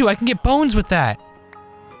bones, too. I can get bones with that.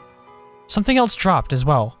 Something else dropped as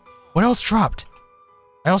well. What else dropped?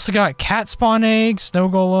 I also got cat spawn egg, snow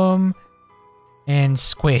golem, and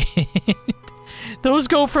squid. Those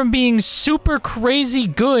go from being super crazy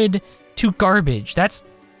good to garbage. That's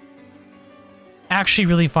actually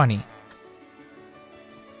really funny.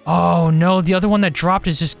 Oh no, the other one that dropped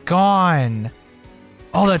is just gone.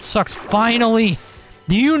 Oh, that sucks. Finally!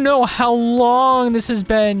 Do you know how long this has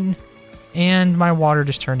been? And my water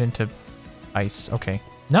just turned into ice. Okay.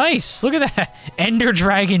 Nice! Look at that! Ender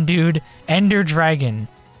dragon, dude. Ender dragon.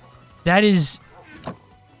 That is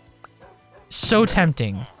so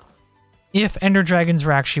tempting. If ender dragons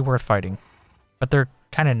were actually worth fighting. But they're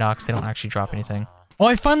kind of nuts. They don't actually drop anything. Oh,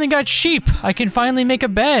 I finally got sheep. I can finally make a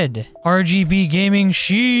bed. RGB gaming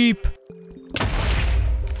sheep.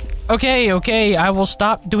 Okay. I will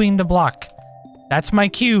stop doing the block. That's my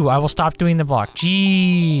cue. I will stop doing the block.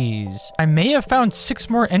 Jeez. I may have found 6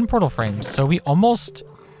 more end portal frames. So we've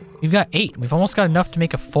got 8. We've almost got enough to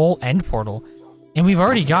make a full end portal. And we've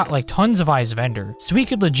already got like tons of eyes of ender. So we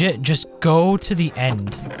could legit just go to the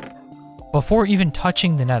end before even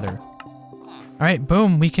touching the nether. Alright,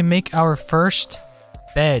 boom. We can make our first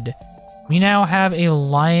bed. We now have a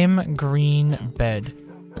lime green bed.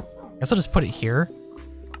 Guess I'll just put it here.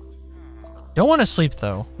 Don't want to sleep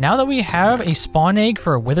though. Now that we have a spawn egg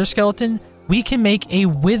for a wither skeleton, we can make a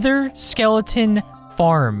wither skeleton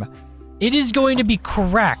farm. It is going to be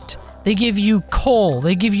cracked. They give you coal,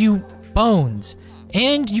 they give you bones,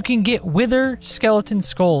 and you can get wither skeleton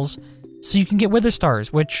skulls, so you can get wither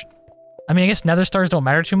stars, which, I mean, I guess nether stars don't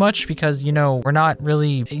matter too much because, you know, we're not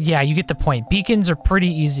really, yeah, you get the point. Beacons are pretty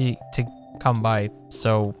easy to come by.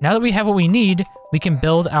 So now that we have what we need, we can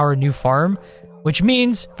build our new farm, which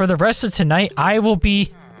means for the rest of tonight, I will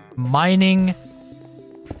be mining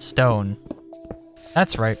stone.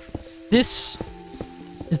 That's right. This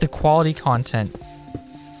is the quality content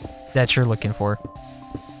that you're looking for.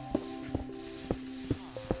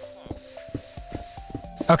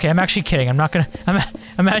 Okay, I'm actually kidding. I'm not gonna...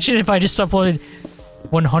 Imagine if I just uploaded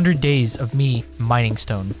 100 days of me mining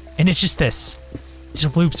stone. And it's just this. It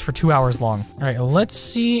just loops for 2 hours long. Alright, let's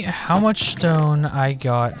see how much stone I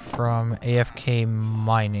got from AFK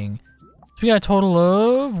mining. So we got a total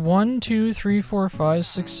of 1, 2, 3, 4, 5,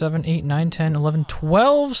 6, 7, 8, 9, 10, 11,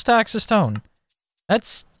 12 stacks of stone.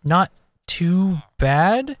 That's not too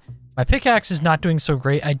bad. My pickaxe is not doing so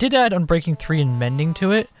great. I did add Unbreaking 3 and Mending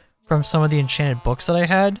to it from some of the enchanted books that I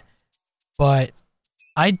had, but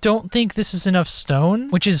I don't think this is enough stone,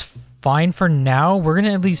 which is fine for now. We're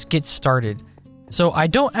gonna at least get started. So I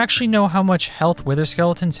don't actually know how much health wither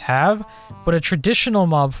skeletons have, but a traditional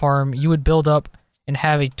mob farm, you would build up and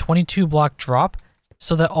have a 22 block drop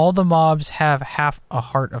so that all the mobs have half a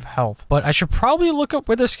heart of health. But I should probably look up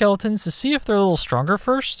wither skeletons to see if they're a little stronger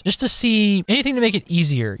first, just to see anything to make it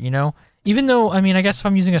easier, you know? Even though, I mean, I guess if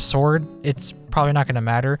I'm using a sword, it's probably not going to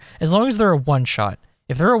matter, as long as they're a one-shot.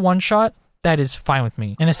 If they're a one-shot, that is fine with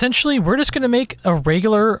me. And essentially, we're just going to make a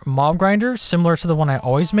regular mob grinder similar to the one I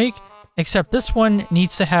always make, except this one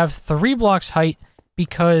needs to have 3 blocks height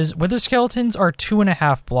because wither skeletons are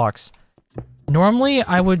 2.5 blocks. Normally,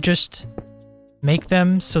 I would just make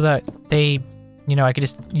them so that they, you know, I could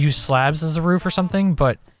just use slabs as a roof or something,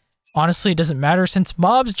 but honestly, it doesn't matter since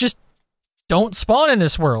mobs just don't spawn in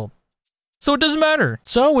this world. So it doesn't matter.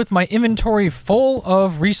 So with my inventory full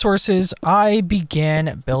of resources, I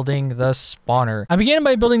began building the spawner. I began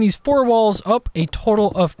by building these 4 walls up a total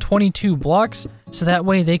of 22 blocks, so that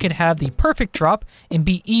way they could have the perfect drop and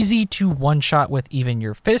be easy to one-shot with even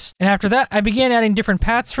your fist. And after that, I began adding different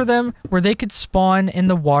paths for them where they could spawn and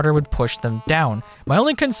the water would push them down. My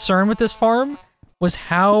only concern with this farm was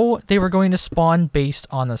how they were going to spawn based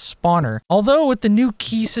on the spawner. Although with the new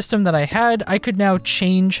key system that I had, I could now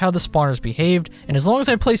change how the spawners behaved, and as long as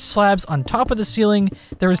I placed slabs on top of the ceiling,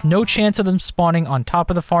 there was no chance of them spawning on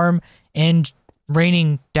top of the farm and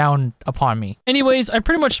raining down upon me. Anyways, I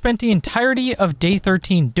pretty much spent the entirety of day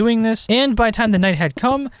 13 doing this, and by the time the night had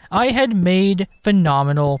come, I had made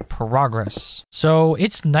phenomenal progress. So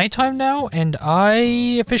it's nighttime now, and I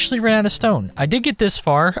officially ran out of stone. I did get this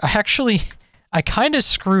far. I kind of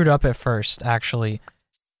screwed up at first, actually.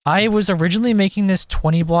 I was originally making this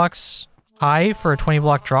 20 blocks high for a 20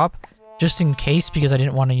 block drop, just in case, because I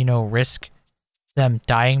didn't want to, you know, risk them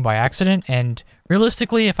dying by accident. And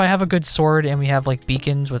realistically, if I have a good sword and we have, like,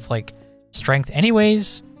 beacons with, like, strength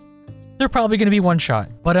anyways, they're probably going to be one shot.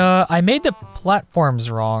 But, I made the platforms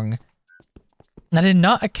wrong. And I did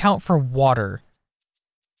not account for water.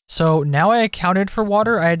 So now I accounted for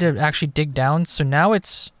water. I had to actually dig down. So now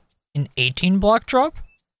it's an 18 block drop,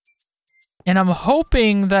 and I'm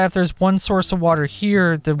hoping that if there's one source of water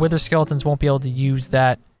here, the wither skeletons won't be able to use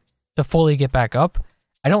that to fully get back up.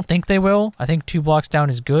 I don't think they will. I think 2 blocks down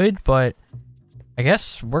is good, but I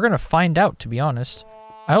guess we're gonna find out, to be honest.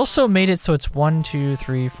 I also made it so it's 1, 2,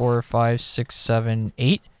 3, 4, 5, 6, 7,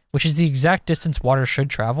 8, which is the exact distance water should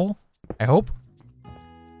travel. I hope.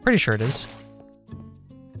 Pretty sure it is.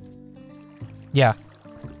 Yeah.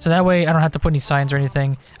 So that way I don't have to put any signs or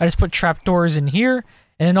anything. I just put trapdoors in here,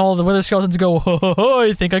 and then all the wither skeletons go, ho, ho, ho,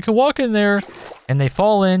 I think I can walk in there. And they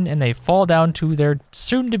fall in, and they fall down to their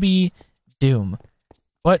soon-to-be doom.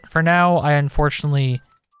 But for now, I unfortunately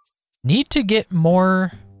need to get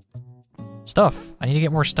more stuff. I need to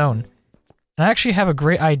get more stone. And I actually have a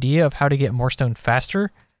great idea of how to get more stone faster,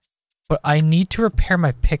 but I need to repair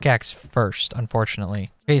my pickaxe first, unfortunately.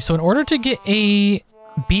 Okay, so in order to get a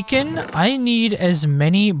beacon, I need as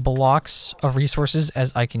many blocks of resources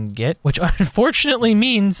as I can get, which unfortunately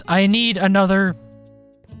means I need another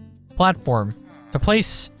platform to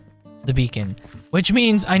place the beacon, which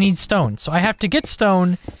means I need stone. So I have to get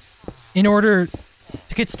stone in order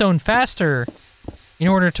to get stone faster, in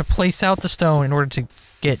order to place out the stone, in order to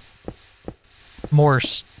get more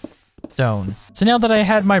stone. So now that I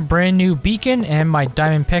had my brand new beacon and my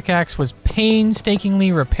diamond pickaxe was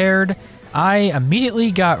painstakingly repaired, I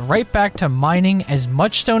immediately got right back to mining as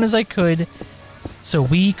much stone as I could so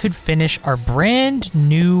we could finish our brand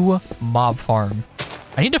new mob farm.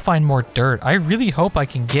 I need to find more dirt. I really hope I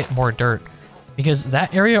can get more dirt because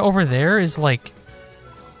that area over there is like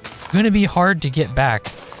going to be hard to get back.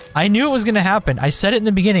 I knew it was going to happen. I said it in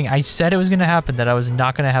the beginning. I said it was going to happen, that I was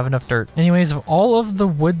not going to have enough dirt. Anyways, of all of the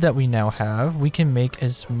wood that we now have, we can make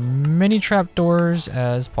as many trapdoors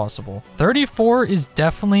as possible. 34 is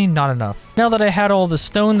definitely not enough. Now that I had all the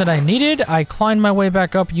stone that I needed, I climbed my way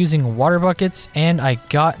back up using water buckets, and I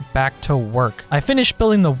got back to work. I finished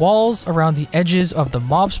building the walls around the edges of the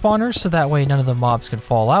mob spawners, so that way none of the mobs could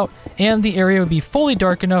fall out, and the area would be fully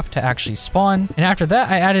dark enough to actually spawn. And after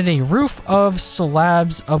that, I added a roof of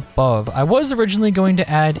slabs above. I was originally going to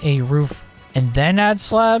add a roof and then add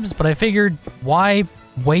slabs, but I figured why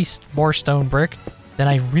waste more stone brick than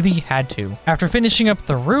I really had to. After finishing up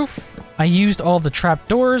the roof, I used all the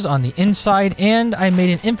trapdoors on the inside and I made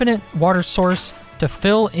an infinite water source to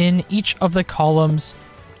fill in each of the columns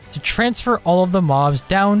to transfer all of the mobs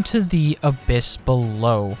down to the abyss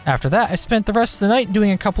below. After that, I spent the rest of the night doing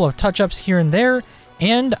a couple of touch-ups here and there,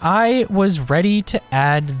 and I was ready to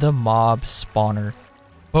add the mob spawner.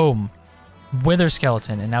 Boom. Wither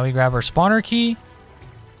skeleton. And now we grab our spawner key,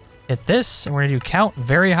 hit this, and we're gonna do count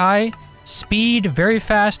very high, speed very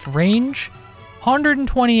fast, range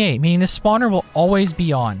 128, meaning this spawner will always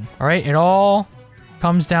be on. All right, it all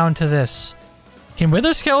comes down to this. Can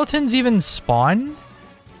wither skeletons even spawn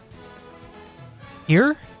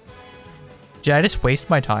here? Did I just waste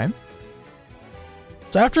my time?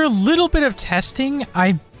 So after a little bit of testing,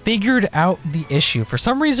 I figured out the issue. For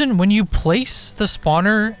some reason, when you place the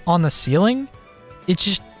spawner on the ceiling, it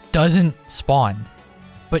just doesn't spawn.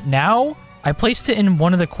 But now, I placed it in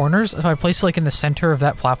one of the corners, so I placed it like in the center of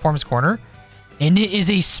that platform's corner, and it is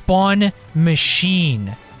a spawn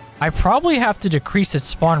machine. I probably have to decrease its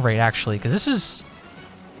spawn rate, actually, because this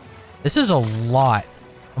is a lot.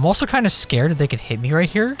 I'm also kind of scared that they could hit me right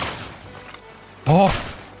here.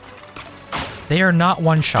 Oh! They are not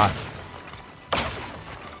one-shot.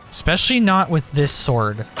 Especially not with this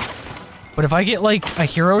sword. But if I get like a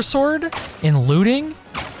hero sword in looting,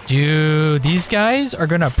 dude, these guys are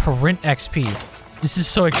gonna print XP. This is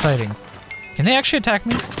so exciting. Can they actually attack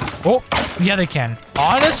me? Oh, yeah, they can.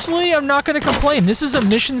 Honestly, I'm not gonna complain. This is a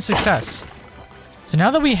mission success. So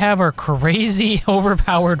now that we have our crazy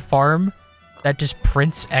overpowered farm that just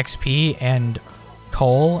prints XP and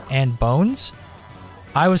coal and bones,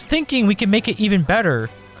 I was thinking we can make it even better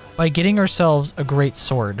by getting ourselves a great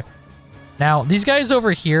sword. Now, these guys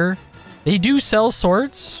over here, they do sell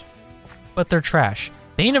swords, but they're trash.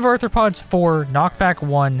 Bane of Arthropods 4, Knockback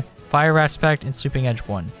 1, Fire Aspect, and Sweeping Edge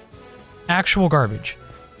 1. Actual garbage.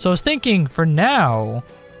 So I was thinking, for now,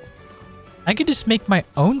 I could just make my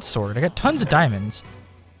own sword. I got tons of diamonds.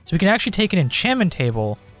 So we can actually take an enchantment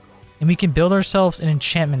table, and we can build ourselves an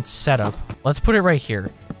enchantment setup. Let's put it right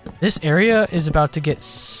here. This area is about to get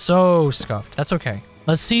so scuffed. That's okay.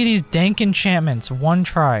 Let's see these dank enchantments. One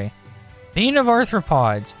try. Bane of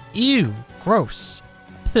Arthropods. Ew. Gross.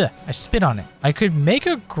 Ugh, I spit on it. I could make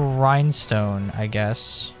a grindstone, I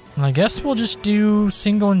guess. And I guess we'll just do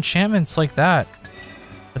single enchantments like that.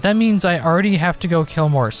 But that means I already have to go kill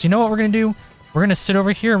more. So you know what we're going to do? We're going to sit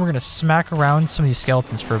over here and we're going to smack around some of these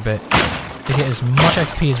skeletons for a bit to get as much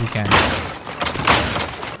XP as we can.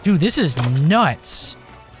 Dude, this is nuts.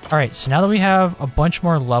 All right, so now that we have a bunch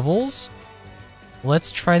more levels,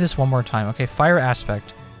 let's try this one more time. Okay, Fire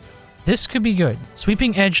Aspect. This could be good.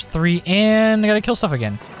 Sweeping Edge 3, and I gotta kill stuff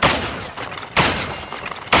again.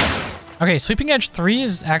 Okay, Sweeping Edge 3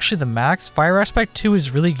 is actually the max. Fire Aspect 2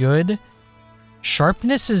 is really good.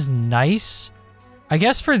 Sharpness is nice. I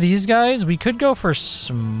guess for these guys, we could go for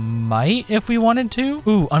Smite if we wanted to.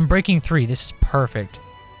 Ooh, Unbreaking 3. This is perfect.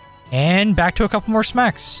 And back to a couple more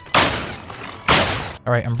smacks.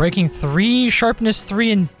 All right, Unbreaking 3, Sharpness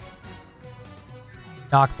 3, and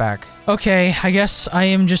Knockback. Okay, I guess I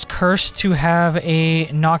am just cursed to have a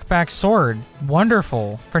knockback sword.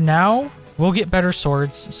 Wonderful. For now, we'll get better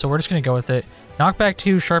swords, so we're just going to go with it. Knockback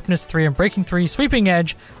 2, Sharpness 3, Unbreaking 3, Sweeping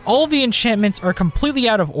Edge. All of the enchantments are completely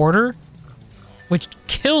out of order, which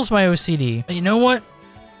kills my OCD. But you know what?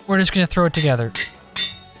 We're just going to throw it together.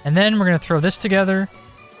 And then we're going to throw this together,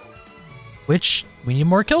 which we need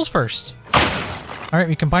more kills first. All right,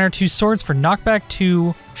 we combine our two swords for Knockback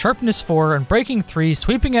 2, Sharpness 4, Unbreaking 3,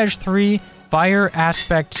 Sweeping Edge 3, Fire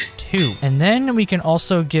Aspect 2. And then we can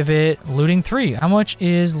also give it looting 3. How much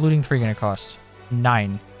is looting 3 gonna cost?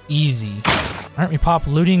 9. Easy. All right, we pop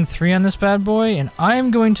looting 3 on this bad boy, and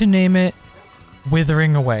I'm going to name it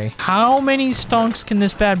Withering Away. How many stonks can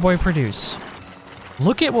this bad boy produce?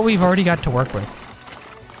 Look at what we've already got to work with.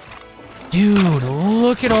 Dude,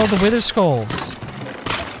 look at all the wither skulls.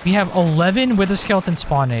 We have 11 wither skeleton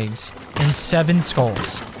spawn eggs and 7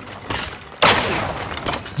 skulls.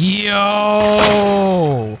 Yo!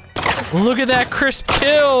 Look at that crisp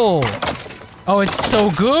kill! Oh, it's so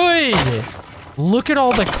good! Look at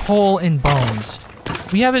all the coal and bones.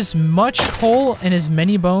 We have as much coal and as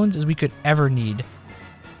many bones as we could ever need.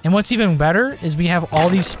 And what's even better is we have all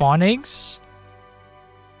these spawn eggs.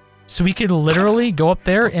 So we could literally go up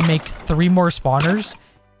there and make 3 more spawners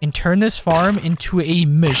and turn this farm into a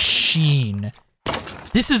machine.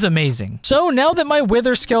 This is amazing. So now that my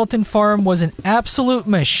wither skeleton farm was an absolute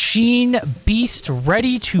machine beast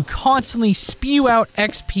ready to constantly spew out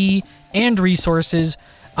XP and resources,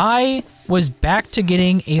 I was back to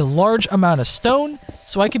getting a large amount of stone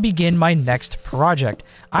so I could begin my next project.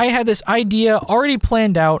 I had this idea already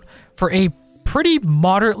planned out for a pretty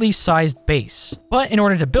moderately sized base, but in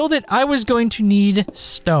order to build it, I was going to need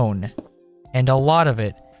stone, and a lot of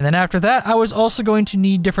it. And then after that, I was also going to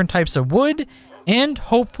need different types of wood and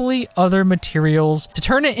hopefully other materials to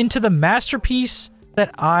turn it into the masterpiece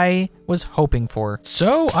that I was hoping for.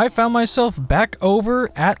 So I found myself back over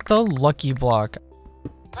at the Lucky Block.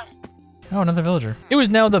 Oh, another villager. It was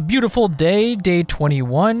now the beautiful day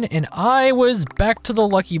 21, and I was back to the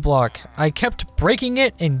Lucky Block. I kept breaking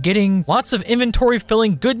it and getting lots of inventory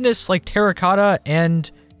filling goodness like terracotta and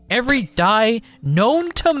every dye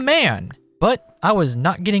known to man. But I was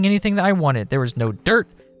not getting anything that I wanted. There was no dirt.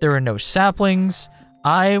 There were no saplings.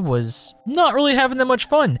 I was not really having that much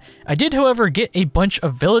fun. I did, however, get a bunch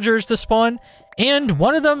of villagers to spawn, and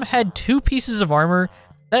one of them had 2 pieces of armor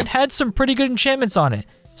that had some pretty good enchantments on it.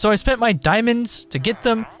 So I spent my diamonds to get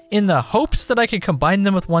them in the hopes that I could combine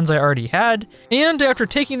them with ones I already had. And after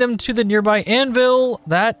taking them to the nearby anvil,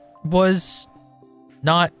 that was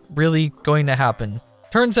not really going to happen.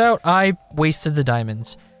 Turns out I wasted the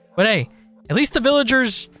diamonds. But hey, at least the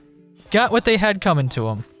villagers got what they had coming to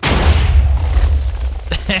them.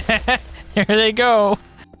 There they go.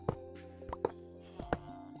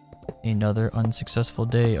 Another unsuccessful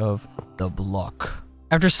day of the block.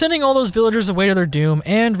 After sending all those villagers away to their doom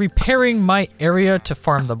and repairing my area to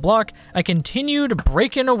farm the block, I continued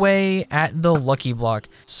breaking away at the Lucky Block.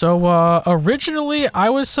 So, originally I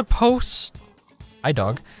was supposed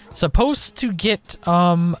to get,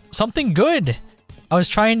 something good. I was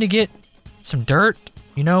trying to get some dirt,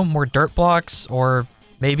 you know, more dirt blocks or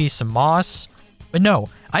maybe some moss. But no,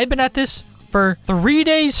 I've been at this for 3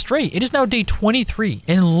 days straight. It is now day 23.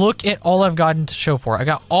 And look at all I've gotten to show for it. I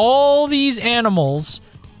got all these animals,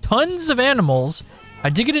 tons of animals. I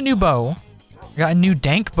did get a new bow. I got a new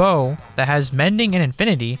dank bow that has mending and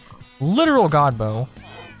infinity. Literal god bow.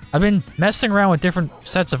 I've been messing around with different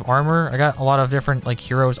sets of armor. I got a lot of different like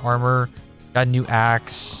heroes armor. Got a new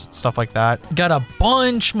axe, stuff like that. Got a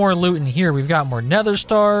bunch more loot in here. We've got more nether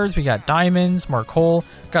stars, we got diamonds, more coal.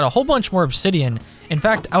 Got a whole bunch more obsidian. In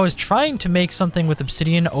fact, I was trying to make something with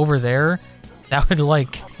obsidian over there that would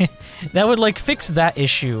like that would like fix that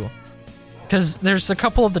issue. Because there's a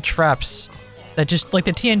couple of the traps that just like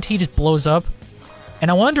the TNT just blows up.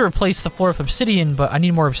 And I wanted to replace the floor with obsidian, but I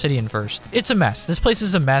need more obsidian first. It's a mess. This place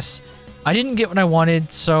is a mess. I didn't get what I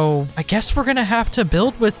wanted, so I guess we're gonna have to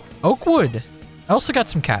build with oak wood. I also got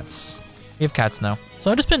some cats. We have cats now.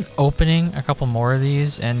 So I've just been opening a couple more of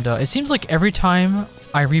these, and it seems like every time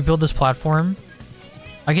I rebuild this platform,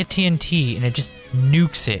 I get TNT, and it just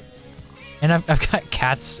nukes it. And I've got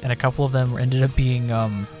cats, and a couple of them ended up being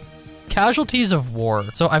casualties of war.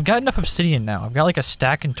 So I've got enough obsidian now. I've got like a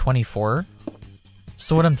stack in 24.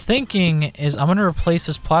 So what I'm thinking is I'm gonna replace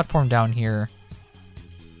this platform down here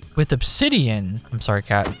with obsidian. I'm sorry,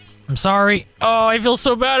 cat. I'm sorry. Oh, I feel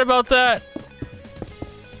so bad about that.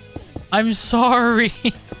 I'm sorry.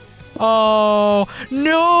 Oh,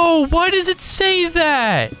 no. Why does it say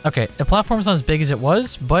that? Okay, the platform's not as big as it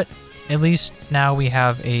was, but at least now we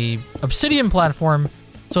have a obsidian platform.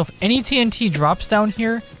 So if any TNT drops down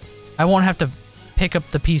here, I won't have to pick up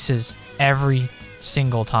the pieces every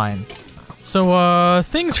single time. So,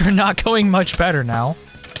 things are not going much better now.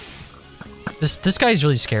 This guy's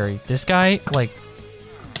really scary. This guy, like...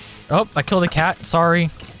 Oh, I killed a cat. Sorry.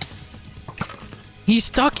 He's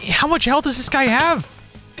stuck. How much health does this guy have?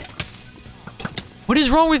 What is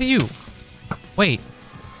wrong with you? Wait.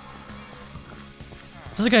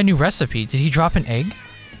 This is like a new recipe. Did he drop an egg?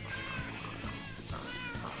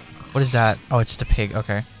 What is that? Oh, it's the pig.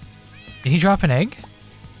 Okay. Did he drop an egg?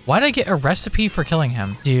 Why did I get a recipe for killing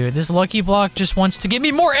him? Dude, this Lucky Block just wants to give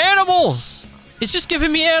me more animals! It's just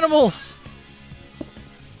giving me animals!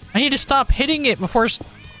 I need to stop hitting it before...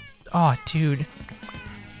 Oh, dude.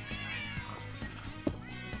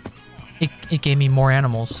 It gave me more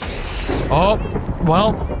animals. Oh,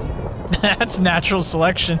 well, that's natural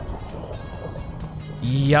selection.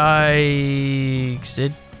 Yikes.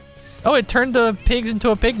 It turned the pigs into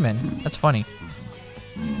a pigman. That's funny.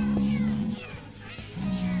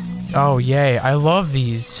 Oh, yay. I love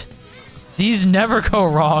these. These never go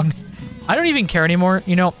wrong. I don't even care anymore.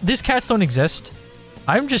 You know, these cats don't exist.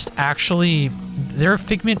 I'm just actually... They're a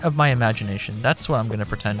figment of my imagination. That's what I'm going to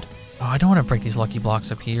pretend. Oh, I don't want to break these lucky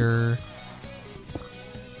blocks up here.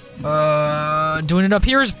 Doing it up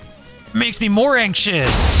here makes me more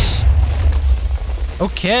anxious.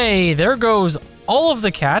 Okay, there goes all of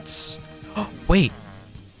the cats. Wait.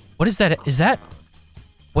 What is that? Is that...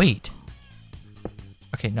 Wait.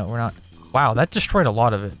 Okay, no, we're not. Wow, that destroyed a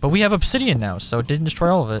lot of it. But we have obsidian now, so it didn't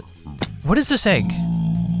destroy all of it. What is this egg?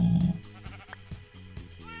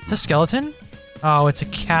 It's a skeleton? Oh, it's a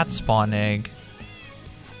cat spawn egg.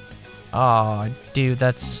 Oh, dude,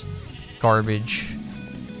 that's garbage.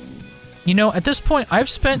 You know, at this point, I've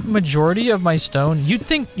spent majority of my stone. You'd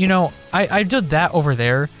think, you know, I did that over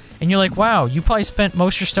there, and you're like, wow, you probably spent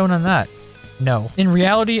most of your stone on that. No. In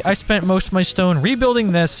reality, I spent most of my stone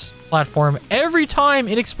rebuilding this platform every time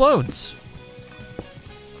it explodes.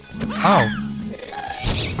 Oh.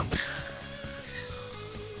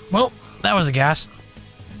 Well, that was a gas.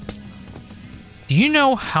 Do you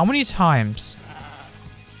know how many times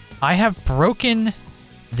I have broken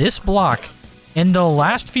this block in the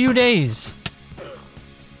last few days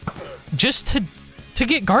just to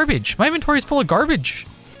get garbage? My inventory is full of garbage.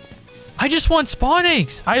 I just want spawn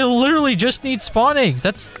eggs. I literally just need spawn eggs.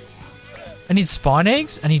 I need spawn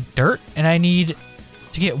eggs, I need dirt, and I need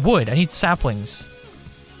to get wood. I need saplings.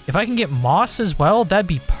 If I can get moss as well, that'd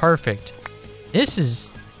be perfect. This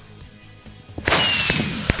is...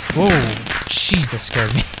 Whoa, jeez, that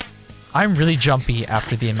scared me. I'm really jumpy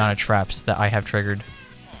after the amount of traps that I have triggered.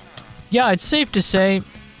 Yeah, it's safe to say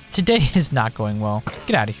today is not going well.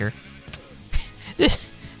 Get out of here.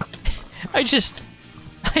 I just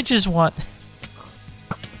want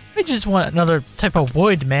another type of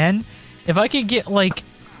wood, man. If I could get like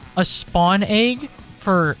a spawn egg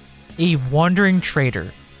for a wandering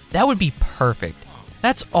trader, that would be perfect.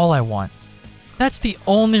 That's all I want. That's the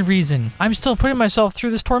only reason I'm still putting myself through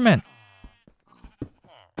this torment.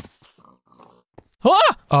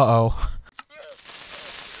 Ah! Uh-oh.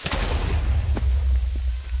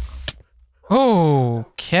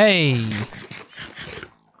 Okay.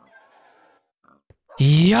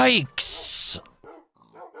 Yikes.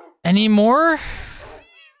 Any more?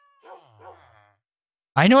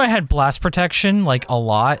 I know I had blast protection, like, a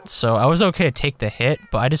lot, so I was okay to take the hit,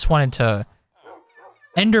 but I just wanted to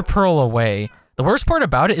ender pearl away. The worst part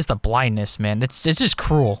about it is the blindness, man. It's just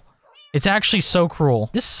cruel. It's actually so cruel.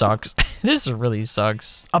 This sucks. This really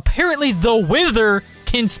sucks. Apparently, the wither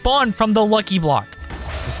can spawn from the lucky block.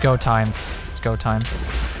 Let's go time. Let's go time.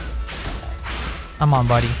 Come on,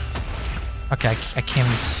 buddy. Okay, I can't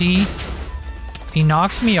even see. If he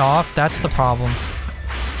knocks me off, that's the problem.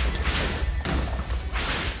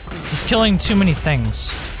 He's killing too many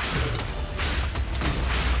things.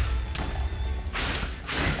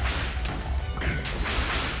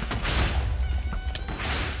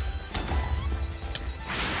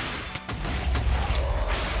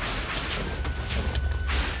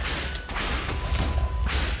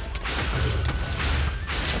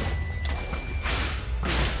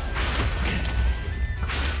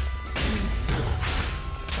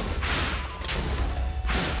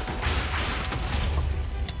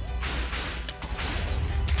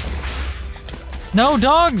 No,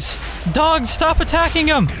 dogs! Dogs, stop attacking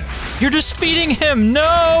him! You're just feeding him!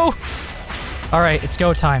 No! Alright, it's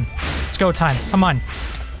go time. It's go time. Come on.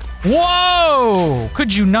 Whoa!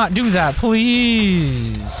 Could you not do that,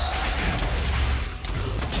 please?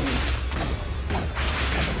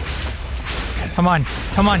 Come on.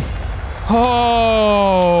 Come on. Oh!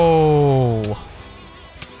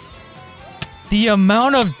 The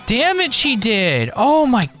amount of damage he did! Oh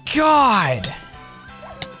my god!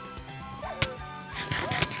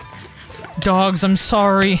 Dogs, I'm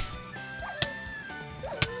sorry.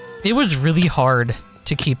 It was really hard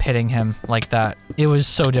to keep hitting him like that. It was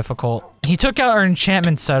so difficult. He took out our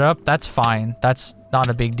enchantment setup. That's fine. That's not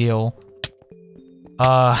a big deal.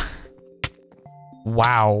 Wow.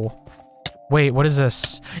 Wait, what is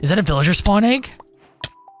this? Is that a villager spawn egg?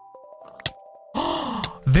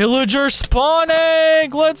 Villager spawn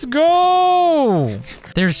egg! Let's go!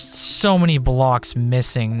 There's so many blocks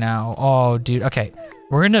missing now. Oh, dude. Okay.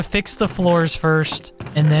 We're gonna fix the floors first,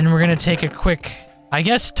 and then we're gonna take a quick, I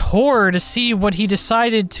guess, tour to see what he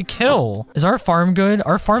decided to kill. Is our farm good?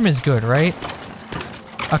 Our farm is good, right?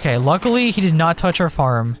 Okay, luckily he did not touch our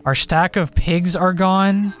farm. Our stack of pigs are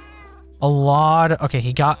gone. A lot. Okay,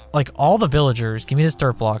 he got like all the villagers. Give me this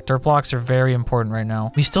dirt block. Dirt blocks are very important right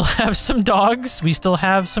now. We still have some dogs. We still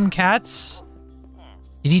have some cats.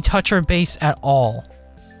 Did he touch our base at all?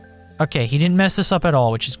 Okay, he didn't mess this up at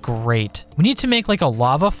all, which is great. We need to make like a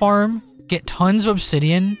lava farm, get tons of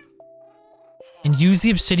obsidian, and use the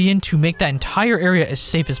obsidian to make that entire area as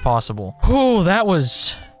safe as possible. Oh, that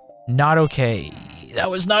was not okay. That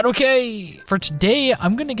was not okay. For today,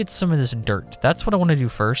 I'm gonna get some of this dirt. That's what I want to do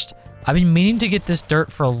first. I've been meaning to get this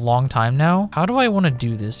dirt for a long time now. How do I want to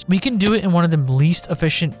do this? We can do it in one of the least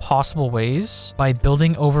efficient possible ways by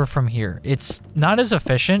building over from here. It's not as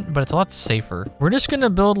efficient, but it's a lot safer. We're just going to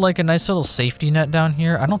build like a nice little safety net down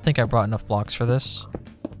here. I don't think I brought enough blocks for this.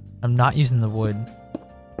 I'm not using the wood.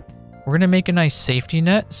 We're going to make a nice safety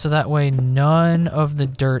net so that way none of the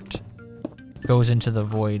dirt goes into the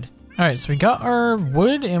void. All right, so we got our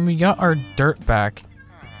wood and we got our dirt back.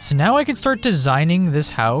 So now I can start designing this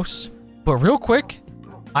house. But real quick,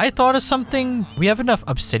 I thought of something. We have enough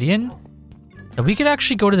obsidian that we could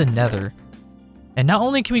actually go to the nether. And not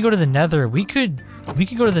only can we go to the nether, we could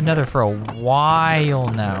go to the nether for a while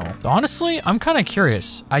now. Honestly, I'm kind of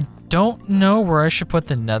curious. I don't know where I should put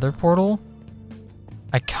the nether portal.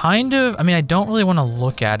 I don't really want to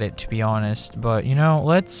look at it, to be honest. But, you know,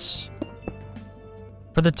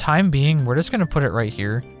 for the time being, we're just going to put it right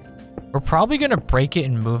here. We're probably going to break it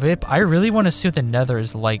and move it, but I really want to see what the nether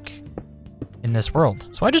is like in this world.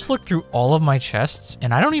 So I just looked through all of my chests,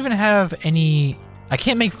 and I don't even have any... I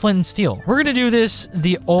can't make flint and steel. We're going to do this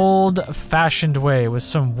the old-fashioned way with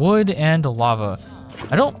some wood and lava.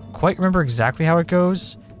 I don't quite remember exactly how it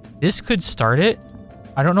goes. This could start it.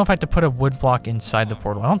 I don't know if I have to put a wood block inside the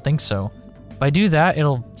portal. I don't think so. If I do that,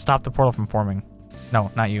 it'll stop the portal from forming.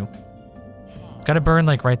 No, not you. It's got to burn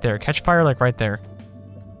like right there. Catch fire like right there.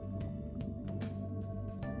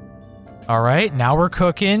 All right, now we're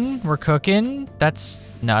cooking. We're cooking.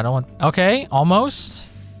 No, I don't want... Okay, almost.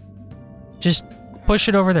 Just push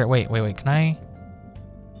it over there. Wait. Can I...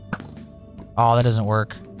 Oh, that doesn't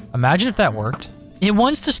work. Imagine if that worked. It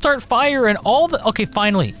wants to start fire and all the... Okay,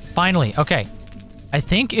 finally. Okay. I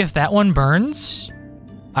think if that one burns,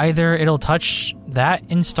 either it'll touch that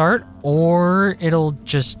and start, or it'll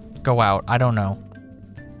just go out. I don't know.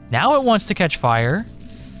 Now it wants to catch fire.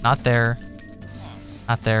 Not there.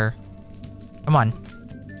 Not there. Come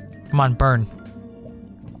on, burn.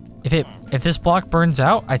 If this block burns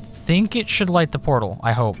out, I think it should light the portal.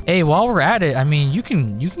 I hope. Hey, while we're at it, I mean, you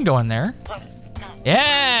can go in there.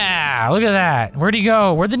 Yeah, look at that. Where'd he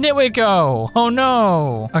go? Where'd the nitwit go? Oh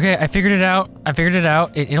no. Okay, I figured it out.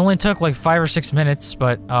 It only took like 5 or 6 minutes,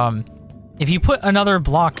 but if you put another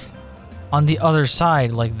block on the other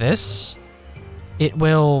side like this, it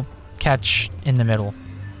will catch in the middle.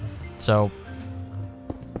 So,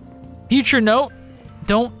 future note,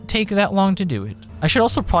 don't take that long to do it. I should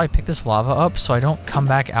also probably pick this lava up so I don't come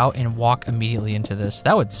back out and walk immediately into this.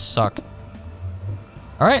 That would suck.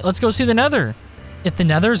 All right, let's go see the nether. If the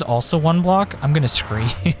nether is also 1 block, I'm gonna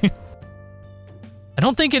scream. I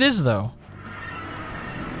don't think it is though.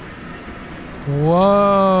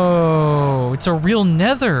 Whoa, it's a real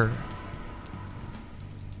nether.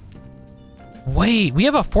 Wait, we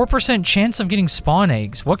have a 4% chance of getting spawn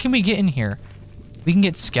eggs. What can we get in here? We can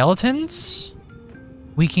get skeletons.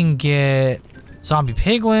 We can get zombie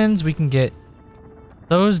piglins. We can get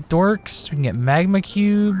those dorks. We can get magma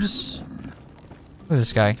cubes. Look at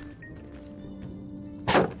this guy.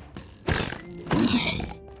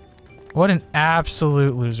 What an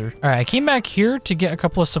absolute loser. All right, I came back here to get a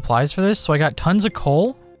couple of supplies for this. So I got tons of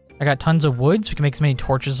coal. I got tons of wood, so we can make as many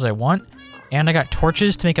torches as I want. And I got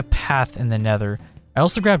torches to make a path in the nether. I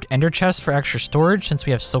also grabbed ender chests for extra storage since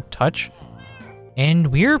we have silk touch. And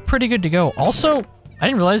we're pretty good to go. Also, I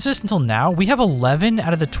didn't realize this until now. We have 11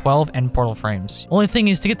 out of the 12 end portal frames. Only thing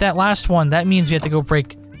is to get that last one, that means we have to go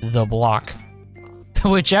break the block.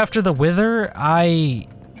 Which after the wither, I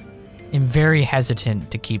am very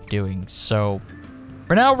hesitant to keep doing. So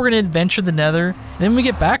for now, we're going to adventure the nether. And then when we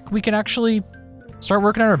get back, we can actually start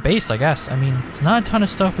working on our base, I guess. I mean, it's not a ton of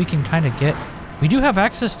stuff we can kind of get. We do have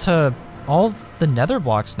access to all the nether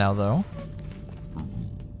blocks now, though.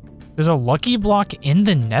 There's a lucky block in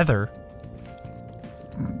the nether.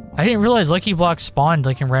 I didn't realize lucky blocks spawned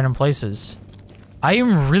like in random places. I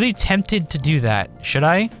am really tempted to do that. Should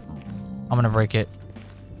I? I'm gonna break it.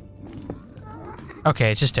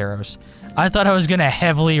 Okay, it's just arrows. I thought I was gonna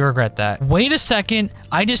heavily regret that. Wait a second.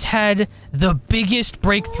 I just had the biggest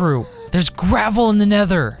breakthrough. There's gravel in the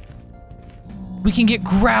nether. We can get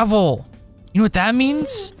gravel. You know what that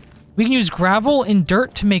means? We can use gravel and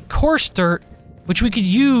dirt to make coarse dirt, which we could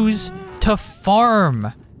use to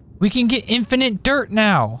farm. We can get infinite dirt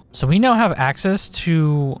now. So we now have access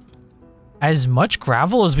to as much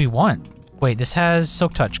gravel as we want. Wait, this has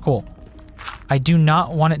Silk Touch. Cool. I do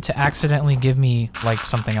not want it to accidentally give me, like,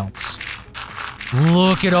 something else.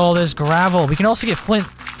 Look at all this gravel. We can also get flint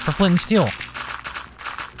for flint and steel.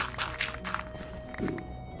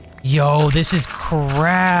 Yo, this is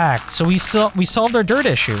cracked. So we solved our dirt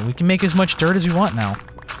issue. We can make as much dirt as we want now.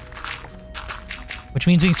 Which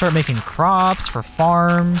means we can start making crops for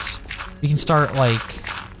farms. We can start, like,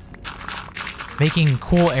 making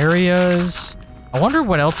cool areas. I wonder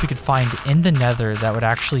what else we could find in the nether that would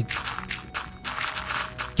actually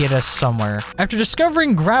get us somewhere. After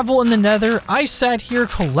discovering gravel in the nether, I sat here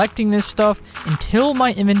collecting this stuff until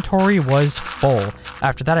my inventory was full.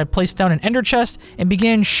 After that, I placed down an ender chest and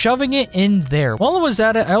began shoving it in there. While I was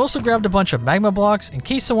at it, I also grabbed a bunch of magma blocks in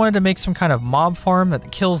case I wanted to make some kind of mob farm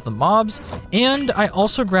that kills the mobs, and I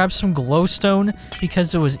also grabbed some glowstone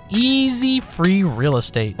because it was easy free real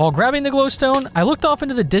estate. While grabbing the glowstone, I looked off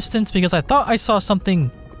into the distance because I thought I saw something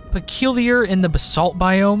peculiar in the basalt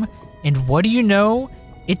biome, and what do you know?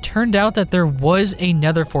 It turned out that there was a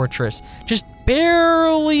nether fortress, just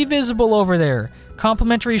barely visible over there.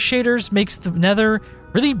 Complementary shaders makes the nether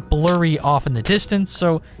really blurry off in the distance,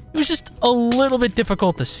 so it was just a little bit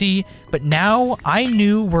difficult to see, but now I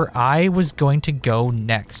knew where I was going to go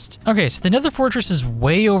next. Okay, so the nether fortress is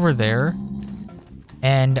way over there,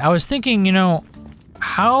 and I was thinking, you know,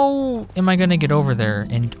 how am I gonna get over there,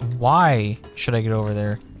 and why should I get over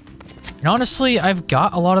there? And honestly, I've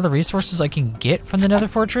got a lot of the resources I can get from the nether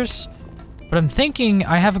fortress, but I'm thinking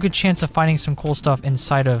I have a good chance of finding some cool stuff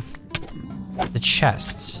inside of the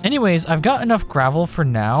chests. Anyways, I've got enough gravel for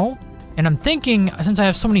now, and I'm thinking, since I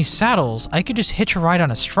have so many saddles, I could just hitch a ride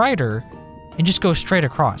on a strider and just go straight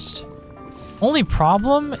across. Only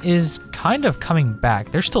problem is kind of coming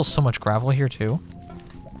back. There's still so much gravel here too.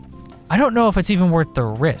 I don't know if it's even worth the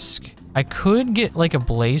risk. I could get like a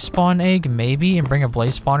blaze spawn egg maybe and bring a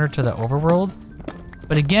blaze spawner to the overworld,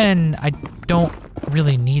 but again, I don't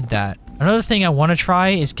really need that. Another thing I want to try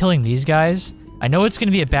is killing these guys. I know it's going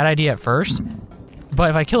to be a bad idea at first, but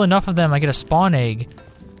if I kill enough of them, I get a spawn egg.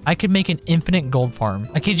 I could make an infinite gold farm.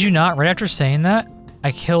 I kid you not, right after saying that,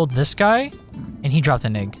 I killed this guy and he dropped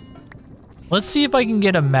an egg. Let's see if I can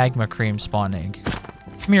get a magma cream spawn egg.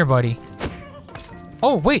 Come here, buddy.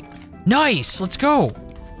 Oh, wait. Nice. Let's go.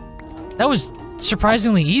 That was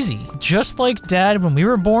surprisingly easy. Just like Dad when we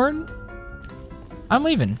were born, I'm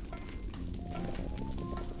leaving.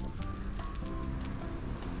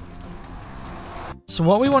 So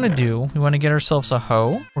what we want to do, we want to get ourselves a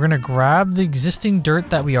hoe. We're going to grab the existing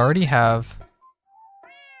dirt that we already have.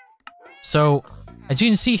 So as you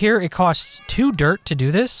can see here, it costs 2 dirt to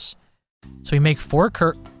do this. So we make 4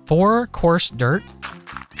 coarse dirt,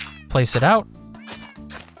 place it out.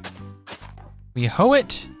 We hoe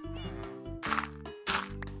it.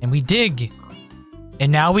 And we dig.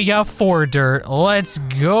 And now we got 4 dirt. Let's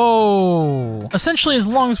go. Essentially, as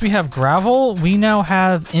long as we have gravel, we now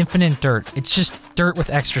have infinite dirt. It's just dirt with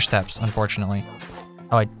extra steps, unfortunately.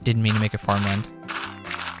 Oh, I didn't mean to make it farmland.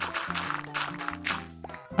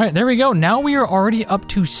 All right, there we go. Now we are already up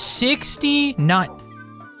to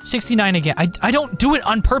 69 again. I don't do it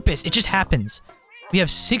on purpose. It just happens. We have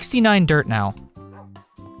 69 dirt now.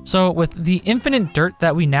 So with the infinite dirt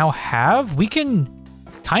that we now have, we can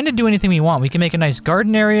kind of do anything we want. We can make a nice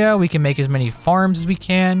garden area. We can make as many farms as we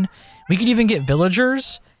can. We could even get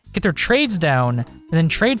villagers, get their trades down, and then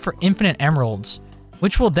trade for infinite emeralds,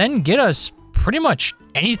 which will then get us pretty much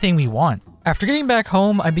anything we want. After getting back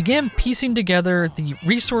home, I began piecing together the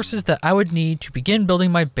resources that I would need to begin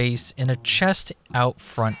building my base in a chest out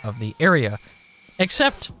front of the area.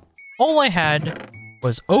 Except, all I had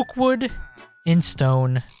was oak wood and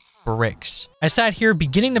stone bricks. I sat here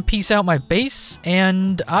beginning to piece out my base,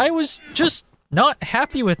 and I was just not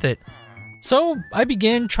happy with it. So I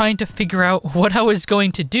began trying to figure out what I was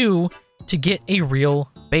going to do to get a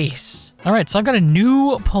real base. All right, so I've got a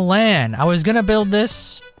new plan. I was gonna build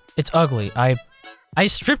this. It's ugly. I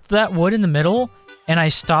stripped that wood in the middle, and I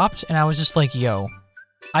stopped, and I was just like, yo,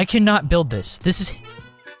 I cannot build this.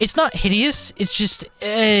 It's not hideous. It's just, no.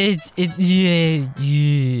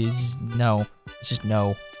 It's just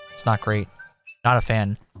no. It's not great. Not a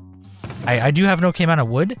fan. I do have an okay amount of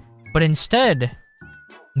wood, but instead,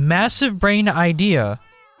 massive brain idea,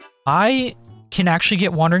 I can actually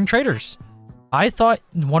get wandering traders. I thought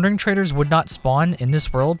wandering traders would not spawn in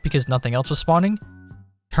this world because nothing else was spawning.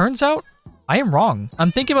 Turns out, I am wrong.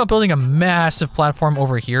 I'm thinking about building a massive platform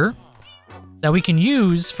over here that we can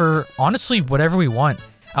use for, honestly, whatever we want.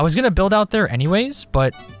 I was going to build out there anyways,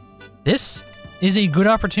 but this is a good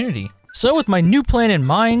opportunity. So with my new plan in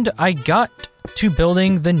mind, I got to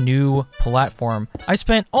building the new platform. I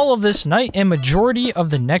spent all of this night and majority of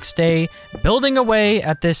the next day building away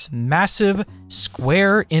at this massive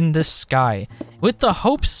square in the sky with the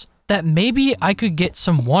hopes that maybe I could get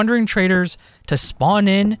some wandering traders to spawn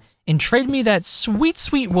in and trade me that sweet,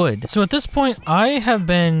 sweet wood. So at this point, I have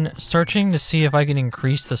been searching to see if I can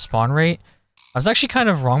increase the spawn rate. I was actually kind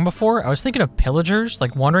of wrong before. I was thinking of pillagers,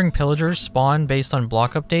 like wandering pillagers spawn based on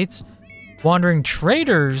block updates. Wandering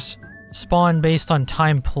traders spawn based on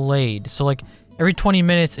time played. So like every 20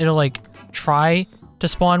 minutes, it'll like try to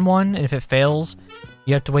spawn one. And if it fails,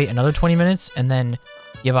 you have to wait another 20 minutes. And then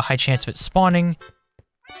you have a high chance of it spawning,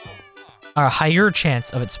 or a higher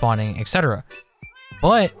chance of it spawning, etc.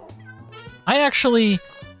 But I actually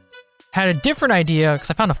had a different idea because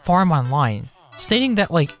I found a farm online stating that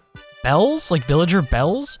like bells, like villager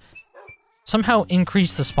bells, somehow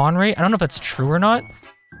increase the spawn rate. I don't know if that's true or not.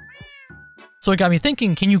 So it got me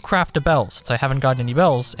thinking, can you craft a bell? Since I haven't gotten any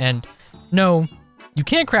bells, and no, you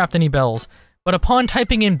can't craft any bells. But upon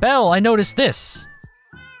typing in bell, I noticed this.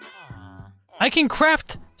 I can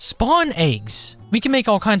craft spawn eggs. We can make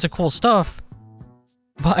all kinds of cool stuff.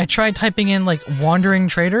 But I tried typing in like wandering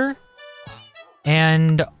trader,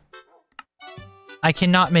 and I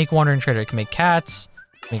cannot make wandering trader. I can make cats,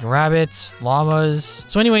 make rabbits, llamas.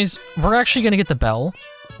 So anyways, we're actually gonna get the bell.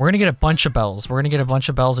 We're gonna get a bunch of bells. We're gonna get a bunch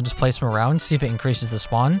of bells and just place them around, see if it increases the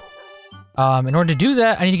spawn. In order to do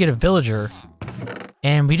that, I need to get a villager.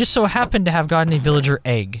 And we just so happen to have gotten a villager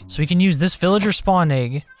egg. So we can use this villager spawn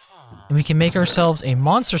egg, and we can make ourselves a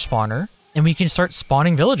monster spawner, and we can start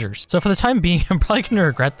spawning villagers. So for the time being, I'm probably gonna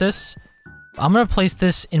regret this. I'm gonna place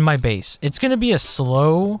this in my base. It's gonna be a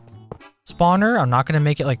slow spawner. I'm not gonna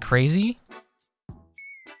make it like crazy.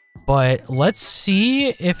 But let's see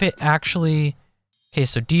if it actually... Okay,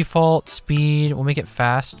 so default, speed, we'll make it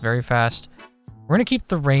fast, very fast. We're gonna keep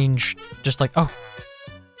the range just like, oh.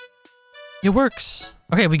 It works.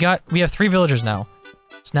 Okay, we have 3 villagers now.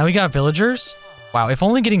 So now we got villagers. Wow, if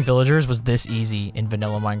only getting villagers was this easy in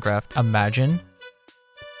vanilla Minecraft. Imagine.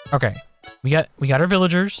 Okay, we got our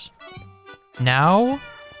villagers. Now,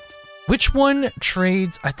 which one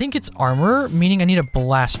trades? I think it's armor, meaning I need a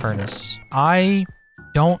blast furnace. I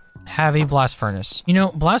don't have a blast furnace. You know,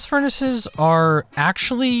 blast furnaces are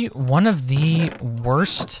actually one of the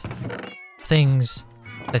worst things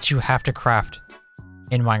that you have to craft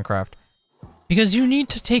in Minecraft. Because you need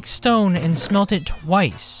to take stone and smelt it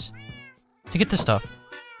twice to get the stuff.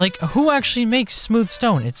 Like, who actually makes smooth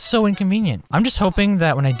stone? It's so inconvenient. I'm just hoping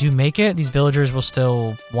that when I do make it, these villagers will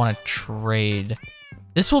still want to trade.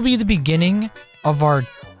 This will be the beginning of our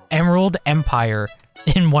Emerald Empire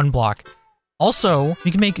in one block. Also,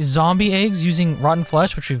 we can make zombie eggs using rotten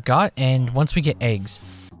flesh, which we've got, and once we get eggs,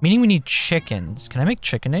 meaning we need chickens. Can I make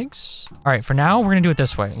chicken eggs? All right, for now, we're gonna do it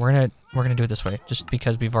this way. We're gonna do it this way, just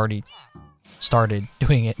because we've already started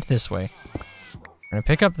doing it this way. We're gonna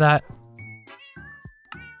pick up that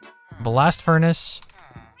blast furnace,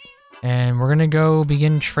 and we're gonna go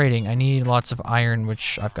begin trading. I need lots of iron,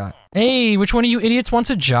 which I've got. Hey, which one of you idiots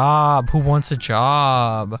wants a job? Who wants a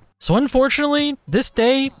job? So unfortunately, this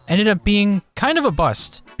day ended up being kind of a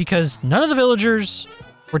bust because none of the villagers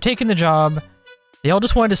were taking the job. They all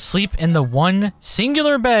just wanted to sleep in the one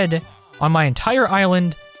singular bed on my entire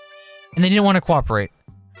island, and they didn't want to cooperate.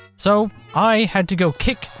 So I had to go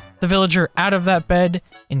kick the villager out of that bed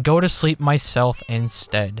and go to sleep myself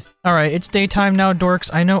instead. All right, it's daytime now,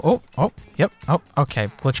 dorks. I know. Yep. Oh, okay.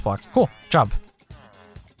 Glitch block. Cool. Job.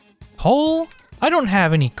 Coal? I don't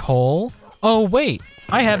have any coal. Oh, wait.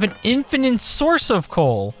 I have an infinite source of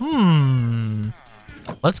coal.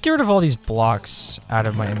 Let's get rid of all these blocks out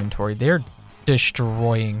of my inventory. They're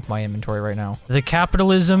destroying my inventory right now. The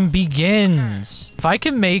capitalism begins. If I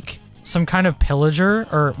can make some kind of pillager,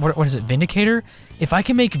 or what is it, vindicator? If I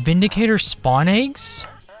can make vindicator spawn eggs,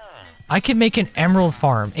 I can make an emerald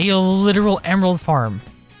farm, a literal emerald farm.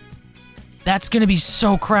 That's gonna be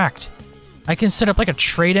so cracked. I can set up like a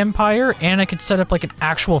trade empire, and I can set up like an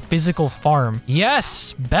actual physical farm.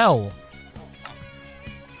 Yes, bell.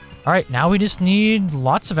 All right, now we just need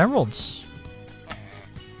lots of emeralds.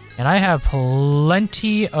 And I have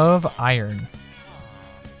plenty of iron.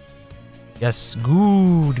 Yes,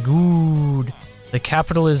 good. The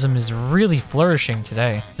capitalism is really flourishing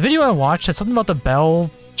today. The video I watched said something about the bell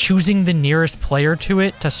choosing the nearest player to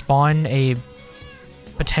it to spawn a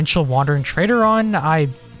potential wandering trader on? I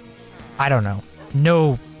don't know.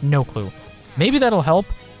 No clue. Maybe that'll help.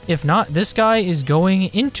 If not, this guy is going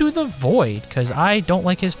into the void because I don't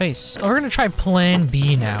like his face. We're going to try plan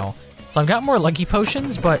B now. So I've got more lucky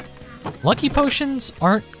potions, but lucky potions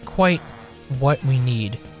aren't quite what we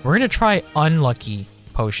need. We're going to try unlucky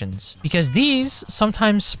potions because these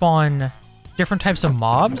sometimes spawn different types of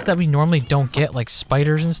mobs that we normally don't get, like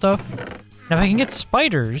spiders and stuff. Now, if I can get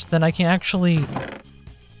spiders, then I can actually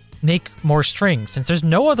make more string, since there's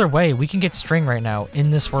no other way we can get string right now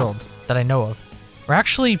in this world that I know of. We're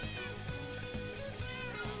actually...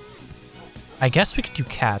 I guess we could do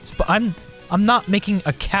cats, but I'm not making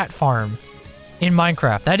a cat farm in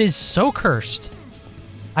Minecraft. That is so cursed.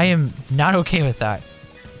 I am not okay with that.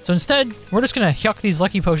 So instead, we're just gonna yuck these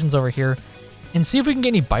lucky potions over here and see if we can get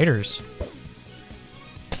any biters.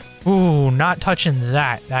 Ooh, not touching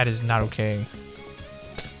that. That is not okay.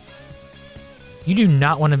 You do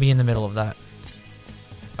not want to be in the middle of that.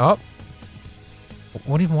 Oh.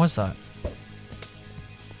 What even was that?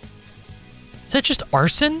 Is that just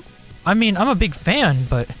arson? I mean, I'm a big fan,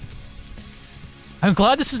 but... I'm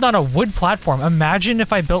glad this is not a wood platform. Imagine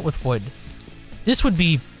if I built with wood. This would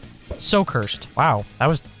be so cursed. Wow, that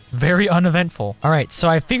was very uneventful. All right, so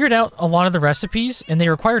I figured out a lot of the recipes, and they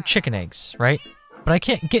require chicken eggs, right? But I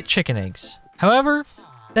can't get chicken eggs. However,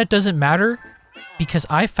 that doesn't matter because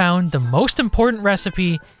I found the most important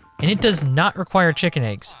recipe and it does not require chicken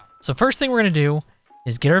eggs. So first thing we're gonna do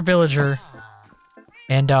is get our villager,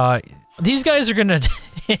 and these guys are gonna,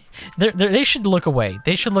 they should look away.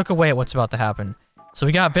 They should look away at what's about to happen. So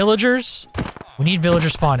we got villagers. We need villager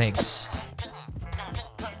spawn eggs.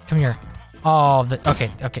 Come here. Oh,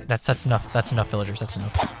 okay, that's enough. That's enough villagers. That's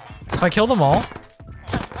enough. If I kill them all,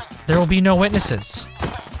 there will be no witnesses.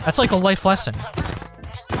 That's like a life lesson.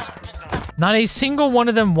 Not a single one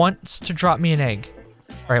of them wants to drop me an egg.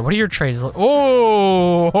 All right, what are your trades?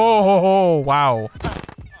 Oh, wow.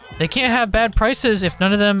 They can't have bad prices if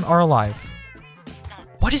none of them are alive.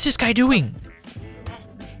 What is this guy doing?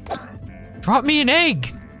 Drop me an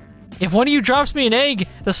egg. If one of you drops me an egg,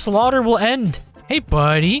 the slaughter will end. Hey,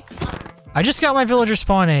 buddy. I just got my villager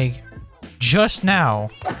spawn egg just now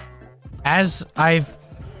as I've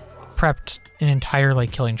prepped an entire,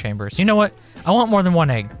 like, killing chamber. So you know what? I want more than one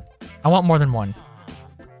egg. I want more than one.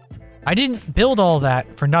 I didn't build all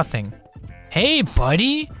that for nothing. Hey,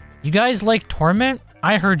 buddy. You guys like Torment?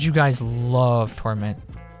 I heard you guys love Torment.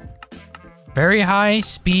 Very high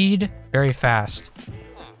speed, very fast.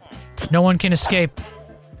 No one can escape.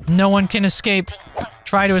 No one can escape.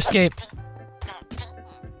 Try to escape.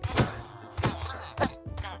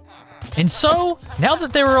 And so, now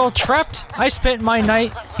that they were all trapped, I spent my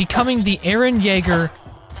night becoming the Aaron Yeager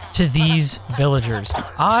to these villagers.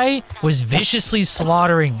 I was viciously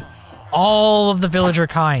slaughtering all of the villager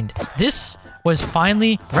kind. This was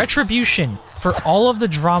finally retribution for all of the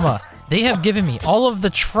drama they have given me, all of the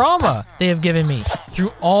trauma they have given me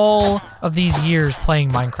through all of these years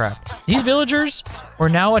playing Minecraft. These villagers were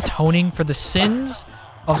now atoning for the sins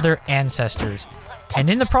of their ancestors. And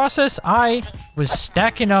in the process, I was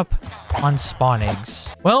stacking up on spawn eggs.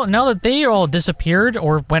 Well, now that they all disappeared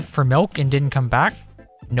or went for milk and didn't come back,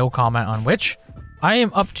 no comment on which, I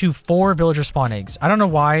am up to 4 villager spawn eggs. I don't know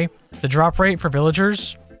why. The drop rate for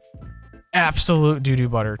villagers, absolute doo-doo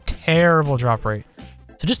butter. Terrible drop rate.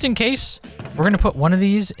 So just in case, we're going to put one of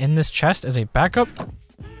these in this chest as a backup.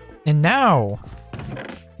 And now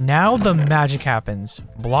the magic happens.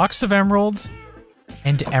 Blocks of emerald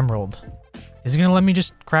and emerald. Is it going to let me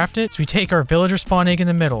just craft it? So we take our villager spawn egg in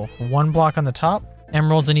the middle, 1 block on the top,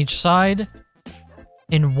 emeralds on each side,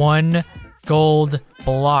 and 1 gold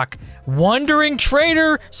block. Wandering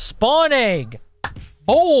trader spawn egg.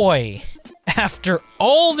 Boy, after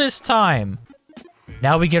all this time,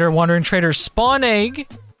 now we get our wandering trader spawn egg.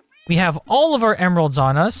 We have all of our emeralds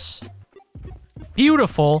on us.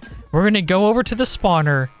 Beautiful. We're going to go over to the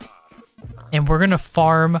spawner and we're going to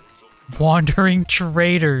farm wandering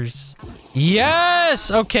traders. Yes!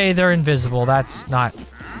 Okay, they're invisible. That's not...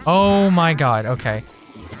 Oh my god, okay.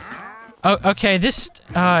 Oh, okay, this...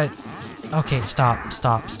 Okay,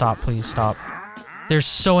 stop, please stop. They're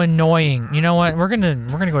so annoying. You know what? We're gonna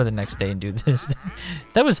go to the next day and do this.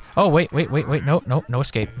 That was... Oh, wait. No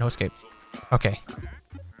escape. Okay.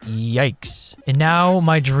 Yikes. And now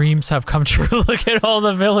my dreams have come true. Look at all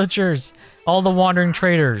the villagers. All the wandering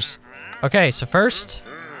traders. Okay, so first,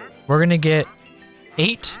 we're gonna get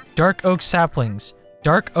 8 dark oak saplings.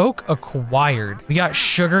 Dark oak acquired. We got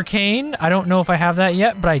sugarcane. I don't know if I have that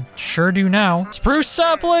yet, but I sure do now. Spruce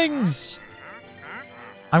saplings!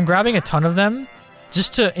 I'm grabbing a ton of them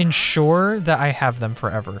just to ensure that I have them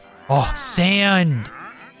forever. Oh, sand!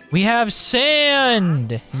 We have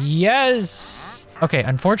sand! Yes! Okay,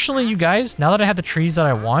 unfortunately, you guys, now that I have the trees that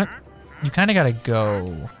I want, you kind of gotta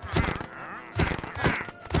go.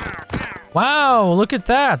 Wow, look at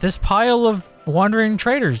that. This pile of wandering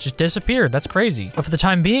traders just disappeared. That's crazy. But for the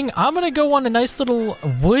time being, I'm gonna go on a nice little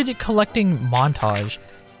wood collecting montage.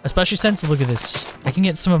 Especially since, look at this. I can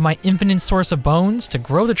get some of my infinite source of bones to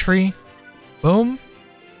grow the tree. Boom.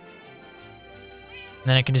 And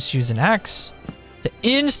then I can just use an axe to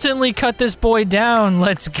instantly cut this boy down.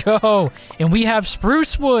 Let's go. And we have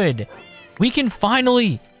spruce wood. We can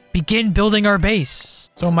finally begin building our base.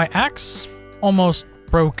 So my axe almost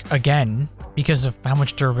broke again because of how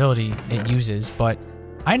much durability it uses, but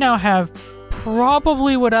I now have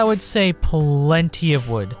probably what I would say plenty of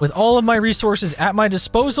wood. With all of my resources at my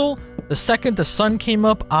disposal, the second the sun came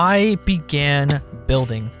up, I began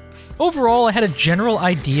building. Overall, I had a general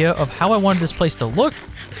idea of how I wanted this place to look,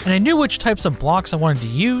 and I knew which types of blocks I wanted to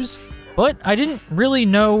use, but I didn't really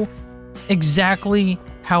know exactly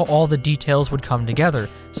how all the details would come together.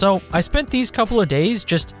 So I spent these couple of days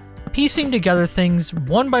just piecing together things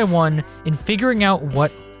one by one and figuring out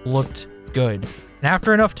what looked good. And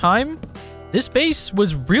after enough time, this base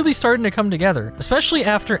was really starting to come together, especially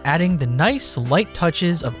after adding the nice light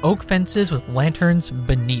touches of oak fences with lanterns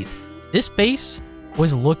beneath. This base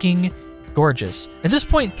was looking gorgeous. At this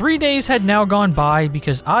point, 3 days had now gone by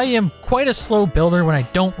because I am quite a slow builder when I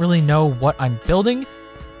don't really know what I'm building,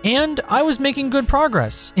 and I was making good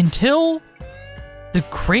progress until the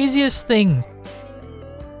craziest thing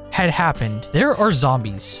had happened. There are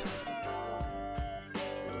zombies.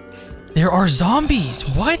 There are zombies!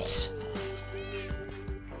 What?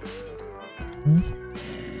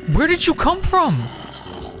 Where did you come from?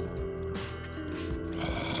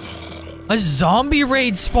 A zombie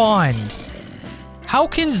raid spawned. How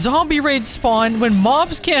can zombie raids spawn when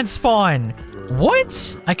mobs can't spawn?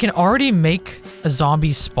 What? I can already make a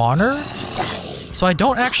zombie spawner, so I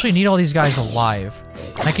don't actually need all these guys alive.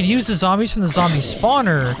 I could use the zombies from the zombie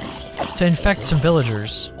spawner to infect some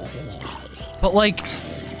villagers. But like,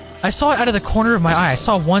 I saw it out of the corner of my eye. I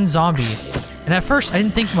saw one zombie. And at first, I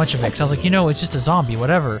didn't think much of it, because I was like, you know, it's just a zombie,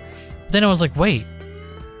 whatever. But then I was like, wait,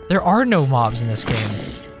 there are no mobs in this game.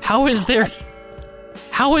 How is there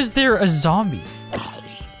a zombie?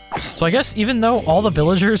 So I guess even though all the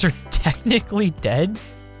villagers are technically dead,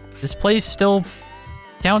 this place still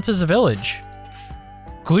counts as a village.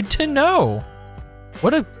 Good to know.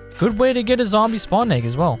 What a good way to get a zombie spawn egg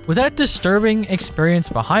as well. With that disturbing experience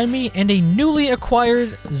behind me and a newly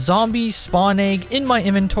acquired zombie spawn egg in my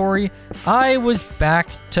inventory, I was back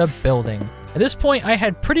to building. At this point, I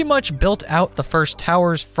had pretty much built out the first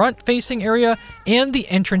tower's front-facing area and the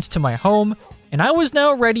entrance to my home, and I was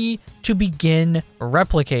now ready to begin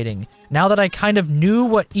replicating. Now that I kind of knew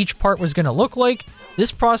what each part was going to look like,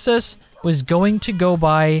 this process was going to go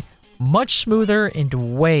by much smoother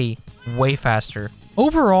and way faster.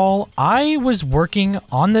 Overall, I was working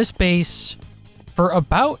on this base for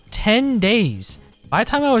about 10 days. By the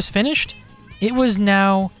time I was finished, it was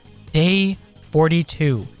now day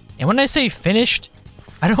 42. And when I say finished,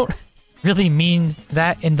 I don't really mean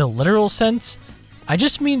that in the literal sense. I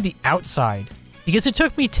just mean the outside. Because it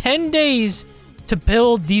took me 10 days to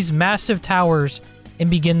build these massive towers and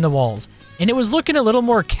begin the walls. And it was looking a little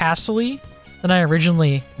more castle-y than I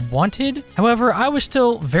originally wanted. However, I was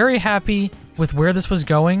still very happy with where this was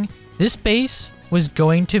going. This base was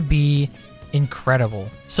going to be incredible.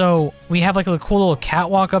 So we have like a cool little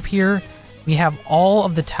catwalk up here. We have all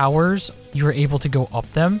of the towers. You were able to go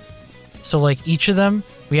up them. So like each of them,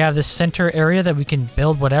 we have this center area that we can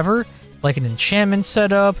build whatever, like an enchantment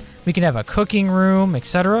setup. We can have a cooking room,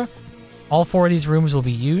 etc. All 4 of these rooms will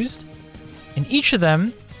be used. And each of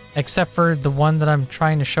them, except for the one that I'm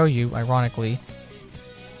trying to show you, ironically,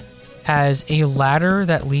 has a ladder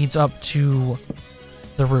that leads up to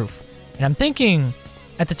the roof. And I'm thinking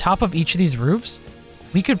at the top of each of these roofs,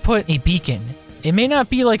 we could put a beacon. It may not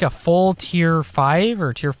be like a full tier 5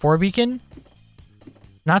 or tier 4 beacon.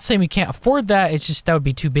 Not saying we can't afford that, it's just that would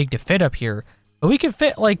be too big to fit up here. But we could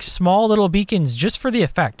fit like small little beacons just for the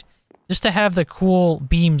effect. Just to have the cool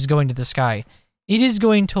beams going to the sky. It is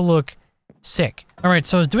going to look sick. Alright,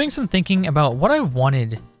 so I was doing some thinking about what I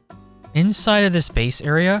wanted inside of this base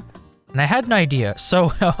area. And I had an idea.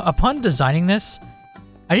 So upon designing this,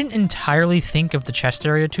 I didn't entirely think of the chest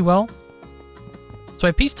area too well. So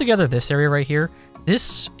I pieced together this area right here.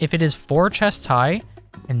 This, if it is 4 chests high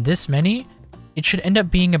and this many, it should end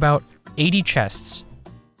up being about 80 chests.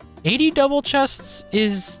 80 double chests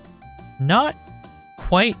is not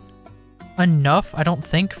quite enough, I don't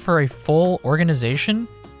think, for a full organization.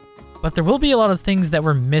 But there will be a lot of things that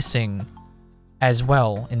we're missing as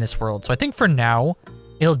well in this world. So I think for now,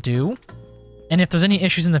 it'll do. And if there's any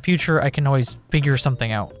issues in the future, I can always figure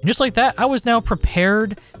something out. And just like that, I was now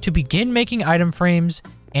prepared to begin making item frames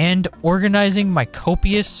and organizing my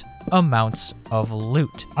copious amounts of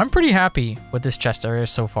loot. I'm pretty happy with this chest area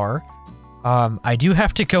so far. I do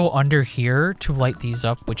have to go under here to light these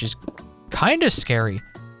up, which is kind of scary.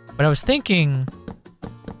 But I was thinking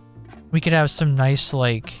we could have some nice,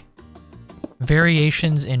 like,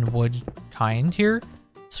 variations in wood kind here.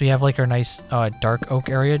 So we have, like, our nice dark oak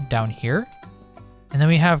area down here. And then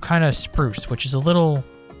we have kind of spruce, which is a little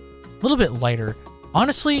bit lighter.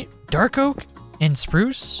 Honestly, dark oak and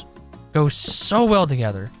spruce go so well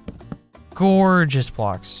together. Gorgeous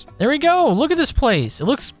blocks. There we go. Look at this place. It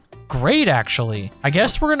looks great, actually. I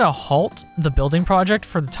guess we're going to halt the building project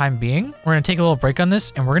for the time being. We're going to take a little break on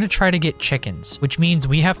this, and we're going to try to get chickens, which means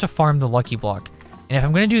we have to farm the lucky block. And if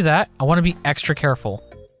I'm going to do that, I want to be extra careful.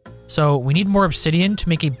 So we need more obsidian to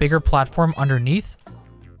make a bigger platform underneath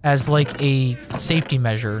as like a safety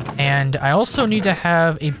measure. And I also need to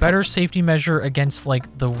have a better safety measure against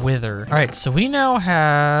like the wither. All right, so we now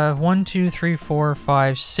have 1, 2, 3, 4,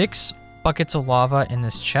 5, 6 buckets of lava in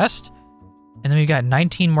this chest. And then we got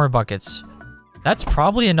 19 more buckets. That's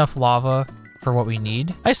probably enough lava for what we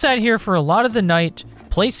need. I sat here for a lot of the night,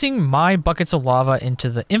 placing my buckets of lava into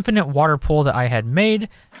the infinite water pool that I had made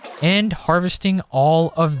and harvesting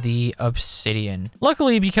all of the obsidian.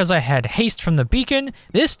 Luckily, because I had haste from the beacon,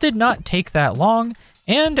 this did not take that long,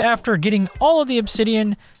 and after getting all of the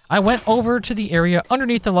obsidian, I went over to the area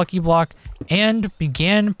underneath the lucky block and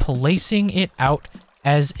began placing it out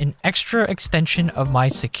as an extra extension of my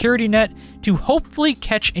security net to hopefully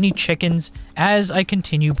catch any chickens as I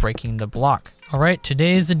continue breaking the block. All right,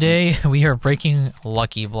 today is the day we are breaking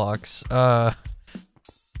lucky blocks.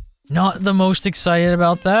 Not the most excited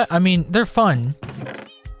about that. I mean, they're fun.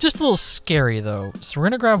 Just a little scary, though. So we're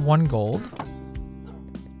going to grab 1 gold.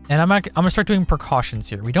 And I'm going to start doing precautions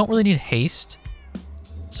here. We don't really need haste.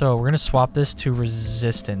 So we're going to swap this to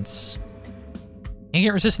resistance. Can't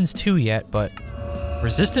get resistance 2 yet, but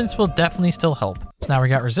resistance will definitely still help. So now we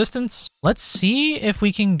got resistance. Let's see if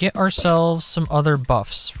we can get ourselves some other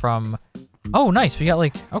buffs from... Oh, nice. We got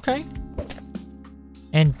like... Okay.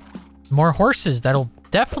 And more horses. That'll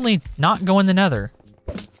definitely not go in the nether.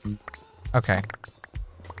 Okay.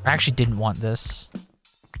 I actually didn't want this.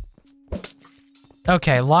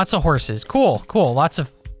 Okay, lots of horses. Cool, cool. Lots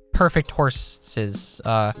of perfect horses.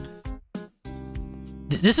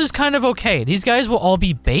 This is kind of okay. These guys will all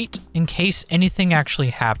be bait in case anything actually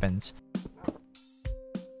happens.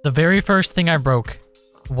 The very first thing I broke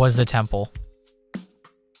was the temple.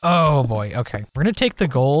 Oh boy, okay. We're gonna take the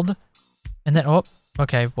gold, and then, oh,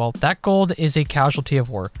 okay, well, that gold is a casualty of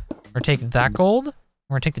war. We're gonna take that gold,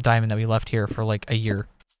 we're gonna take the diamond that we left here for like a year.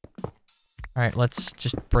 All right, let's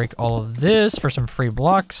just break all of this for some free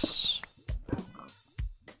blocks.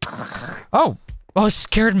 Oh, oh, it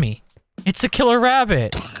scared me. It's a killer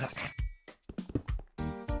rabbit.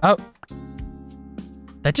 Oh,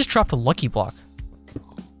 that just dropped a lucky block.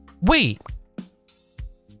 Wait.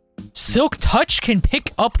 Silk Touch can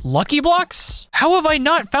pick up lucky blocks? How have I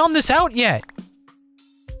not found this out yet?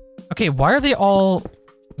 Okay, why are they all...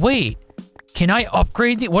 Wait, can I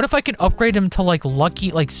upgrade the... What if I could upgrade them to like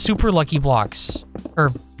lucky, like super lucky blocks?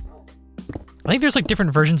 Or... I think there's like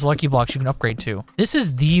different versions of lucky blocks you can upgrade to. This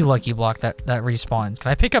is the lucky block that respawns.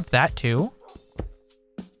 Can I pick up that too?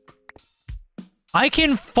 I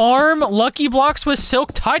can farm lucky blocks with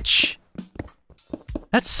Silk Touch?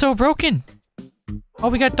 That's so broken. Oh,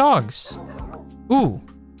 we got dogs. Ooh.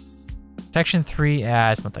 Protection 3.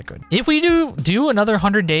 Ah, it's not that good. If we do another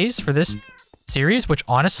 100 days for this series, which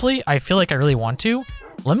honestly, I feel like I really want to,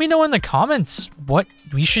 let me know in the comments what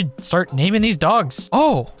we should start naming these dogs.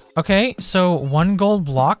 Oh, okay. So 1 gold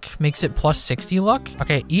block makes it plus 60 luck.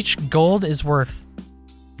 Okay, each gold is worth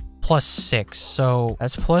plus 6. So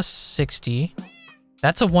that's plus 60.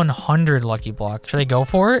 That's a 100 lucky block. Should I go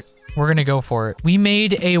for it? We're gonna go for it. We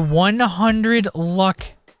made a 100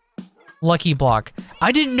 lucky block.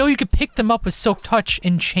 I didn't know you could pick them up with Silk Touch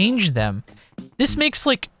and change them. This makes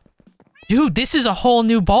like... Dude, this is a whole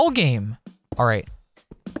new ball game. All right.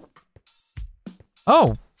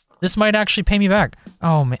 Oh, this might actually pay me back.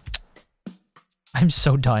 Oh, man. I'm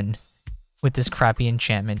so done with this crappy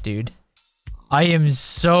enchantment, dude. I am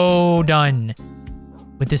so done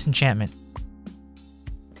with this enchantment.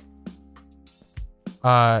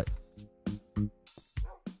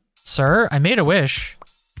 Sir, I made a wish.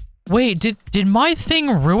 Wait, did my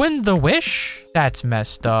thing ruin the wish? That's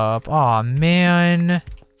messed up. Aw, man.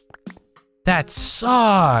 That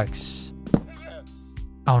sucks.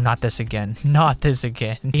 Oh, not this again. Not this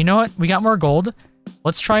again. You know what? We got more gold.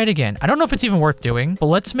 Let's try it again. I don't know if it's even worth doing, but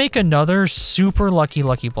let's make another super lucky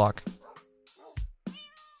block.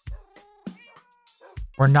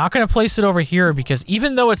 We're not going to place it over here because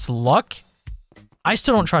even though it's luck, I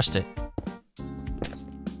still don't trust it.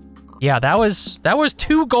 Yeah, that was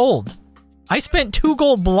 2 gold. I spent 2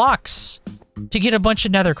 gold blocks to get a bunch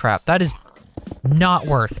of nether crap. That is not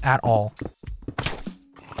worth at all.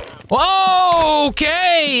 Whoa,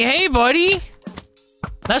 okay. Hey, buddy.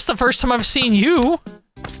 That's the first time I've seen you.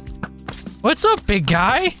 What's up, big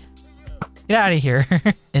guy? Get out of here.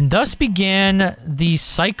 And thus began the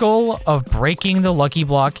cycle of breaking the lucky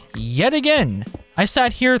block yet again. I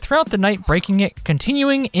sat here throughout the night breaking it,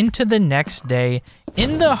 continuing into the next day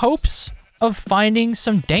in the hopes of finding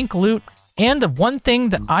some dank loot and the one thing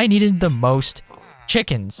that I needed the most,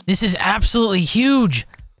 chickens. This is absolutely huge.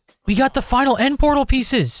 We got the final end portal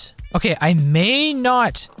pieces. Okay, I may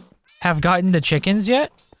not have gotten the chickens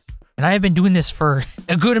yet, and I have been doing this for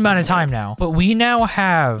a good amount of time now, but we now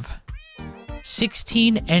have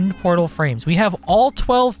 16 end portal frames. We have all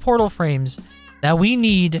 12 portal frames that we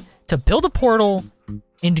need to build a portal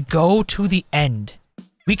and go to the end.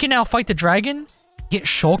 We can now fight the dragon, get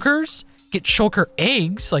shulkers, get shulker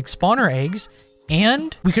eggs, like spawner eggs,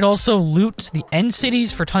 and we could also loot the end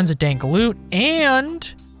cities for tons of dank loot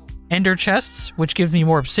and ender chests, which gives me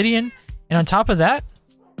more obsidian. And on top of that,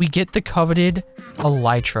 we get the coveted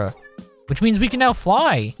elytra, which means we can now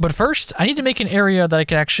fly. But first, I need to make an area that I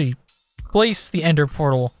can actually place the ender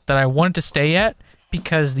portal that I wanted to stay at,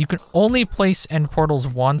 because you can only place end portals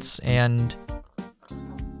once and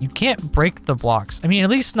you can't break the blocks. I mean, at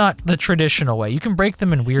least not the traditional way. You can break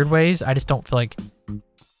them in weird ways. I just don't feel like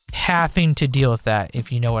having to deal with that,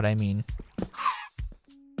 if you know what I mean.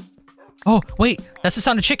 Oh, wait, that's the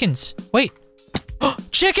sound of chickens. Wait.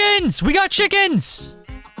 Chickens! We got chickens!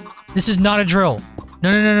 This is not a drill.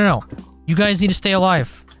 No. You guys need to stay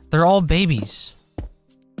alive. They're all babies.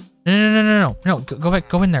 No. Go back.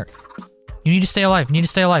 Go in there. You need to stay alive. You need to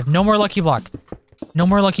stay alive. No more lucky block. No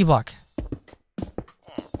more lucky block.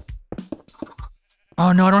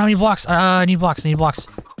 Oh, no, I don't have any blocks. I need blocks. I need blocks.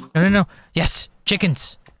 No. Yes,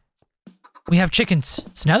 chickens. We have chickens.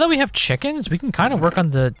 So now that we have chickens, we can kind of work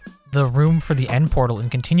on the room for the end portal and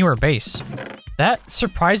continue our base. That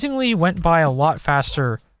surprisingly went by a lot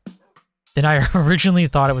faster than I originally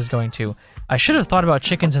thought it was going to. I should have thought about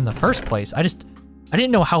chickens in the first place. I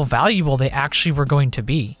didn't know how valuable they actually were going to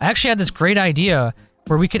be. I actually had this great idea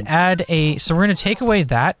where we could add so we're going to take away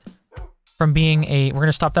that from being we're going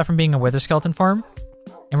to stop that from being a wither skeleton farm.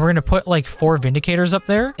 And we're going to put like 4 vindicators up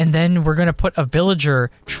there. And then we're going to put a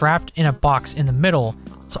villager trapped in a box in the middle.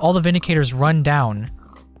 So all the vindicators run down.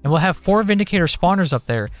 And we'll have 4 vindicator spawners up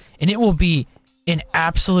there. And it will be an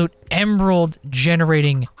absolute emerald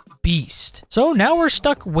generating beast. So now we're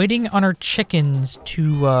stuck waiting on our chickens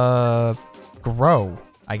to grow,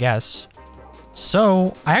 I guess.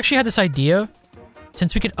 So I actually had this idea.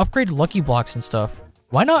 Since we could upgrade lucky blocks and stuff,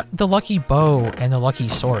 why not the lucky bow and the lucky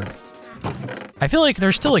sword? I feel like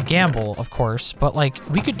there's still a gamble, of course, but like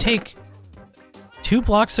we could take 2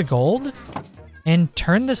 blocks of gold and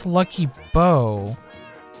turn this lucky bow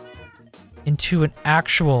into an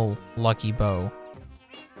actual lucky bow.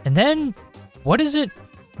 And then what does it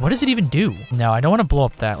even do? No, I don't want to blow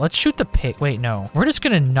up that. Let's shoot the pig. Wait, no. We're just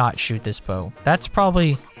gonna not shoot this bow. That's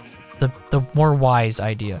probably the more wise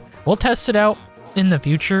idea. We'll test it out in the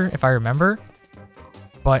future if I remember.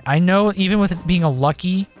 But I know even with it being a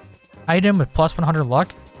lucky item with plus 100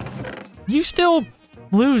 luck, you still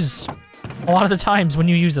lose a lot of the times when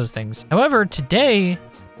you use those things. However, today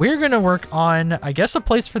we're gonna work on, I guess, a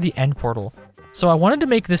place for the end portal. So I wanted to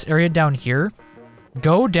make this area down here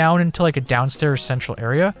go down into like a downstairs central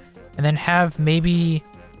area, and then have maybe,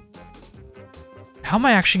 how am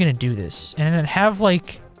I actually gonna do this? And then have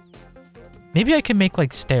like, maybe I could make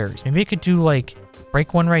like stairs. Maybe I could do like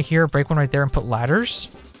break one right here, break one right there, and put ladders.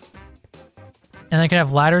 And I could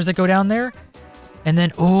have ladders that go down there. And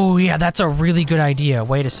then, oh yeah, that's a really good idea.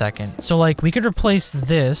 Wait a second. So like we could replace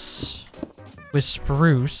this with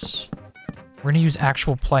spruce. We're gonna use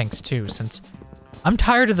actual planks too, since I'm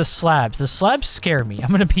tired of the slabs. The slabs scare me,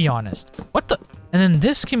 I'm gonna be honest. What the? And then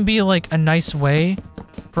this can be like a nice way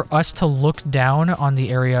for us to look down on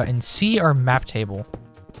the area and see our map table.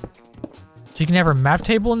 So you can have our map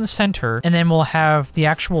table in the center, and then we'll have the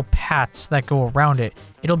actual paths that go around it.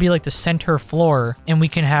 It'll be like the center floor, and we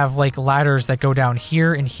can have like ladders that go down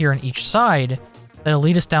here and here on each side that'll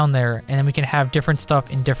lead us down there, and then we can have different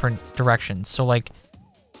stuff in different directions. So like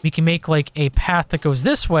we can make like a path that goes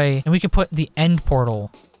this way, and we can put the end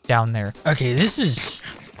portal down there. Okay, this is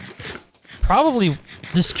probably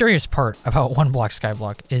the scariest part about one block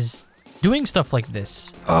skyblock is doing stuff like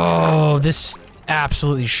this. Oh, this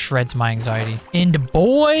absolutely shreds my anxiety. And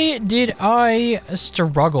boy, did I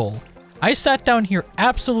struggle. I sat down here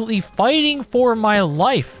absolutely fighting for my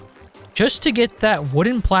life just to get that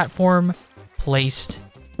wooden platform placed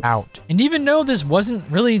out. And even though this wasn't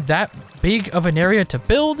really that big of an area to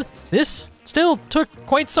build, this still took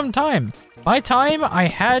quite some time. By the time I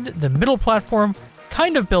had the middle platform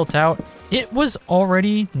kind of built out, it was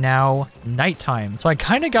already now nighttime. So I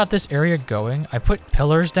kind of got this area going. I put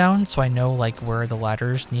pillars down so I know like where the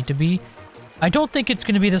ladders need to be. I don't think it's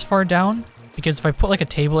going to be this far down because if I put like a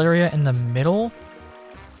table area in the middle,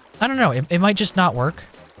 I don't know, it might just not work.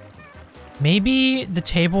 Maybe the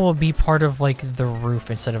table will be part of like the roof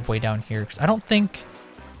instead of way down here because I don't think,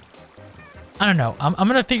 I don't know. I'm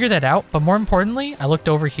going to figure that out. But more importantly, I looked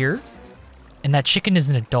over here and that chicken is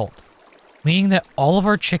an adult. Meaning that all of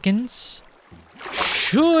our chickens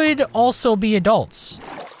should also be adults.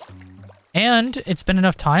 And it's been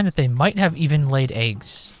enough time that they might have even laid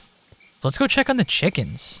eggs. So let's go check on the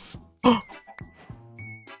chickens.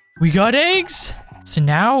 We got eggs! So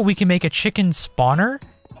now we can make a chicken spawner,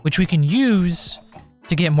 which we can use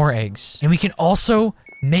to get more eggs. And we can also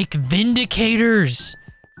make vindicators.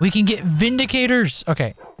 We can get vindicators.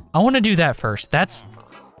 Okay, I want to do that first. That's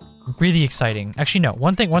really exciting. Actually, no,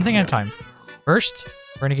 one thing at a time. First,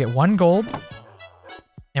 we're gonna get 1 gold,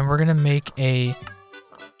 and we're gonna make a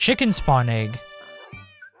chicken spawn egg.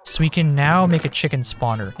 So we can now make a chicken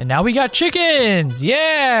spawner. And now we got chickens!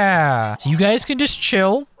 Yeah! So you guys can just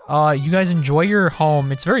chill. You guys enjoy your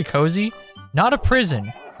home. It's very cozy. Not a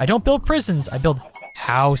prison. I don't build prisons. I build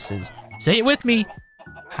houses. Say it with me.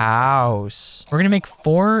 House. We're gonna make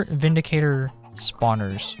 4 vindicator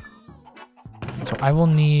spawners. So I will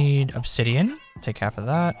need obsidian. Take half of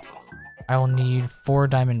that. I will need 4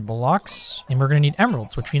 diamond blocks. And we're gonna need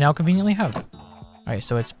emeralds, which we now conveniently have. Alright,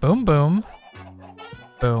 so it's boom, boom.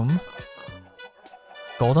 Boom.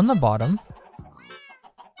 Gold on the bottom.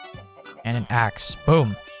 And an axe.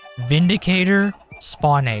 Boom. Vindicator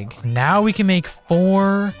spawn egg. Now we can make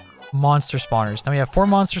 4 monster spawners. Now we have 4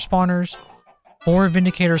 monster spawners, 4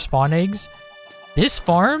 vindicator spawn eggs. This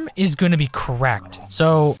farm is going to be cracked.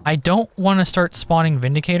 So I don't want to start spawning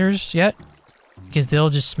vindicators yet because they'll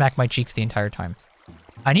just smack my cheeks the entire time.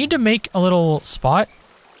 I need to make a little spot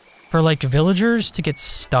for like villagers to get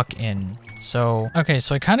stuck in. So, okay,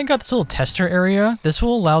 so I kind of got this little tester area. This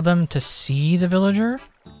will allow them to see the villager.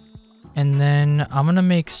 And then I'm going to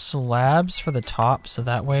make slabs for the top so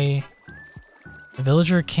that way the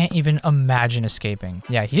villager can't even imagine escaping.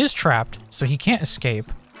 Yeah, he is trapped, so he can't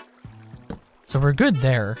escape. So we're good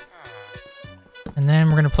there. And then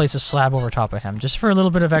we're going to place a slab over top of him just for a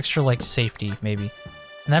little bit of extra like safety maybe.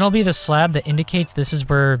 And that'll be the slab that indicates this is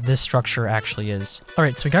where this structure actually is. All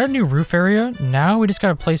right, so we got a new roof area. Now we just got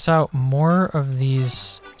to place out more of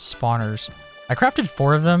these spawners. I crafted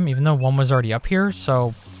 4 of them even though 1 was already up here.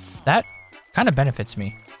 So that kind of benefits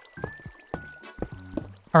me.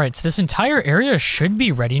 All right, so this entire area should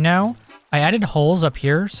be ready now. I added holes up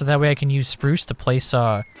here so that way I can use spruce to place,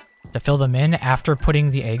 to fill them in after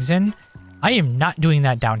putting the eggs in. I am not doing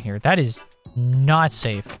that down here. That is not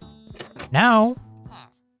safe. Now,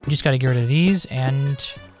 we just got to get rid of these and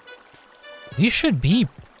we should be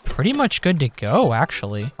pretty much good to go,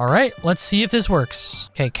 actually. All right, let's see if this works.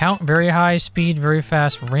 Okay, count very high, speed very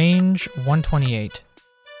fast, range 128.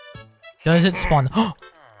 Does it spawn?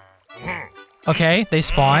 Okay, they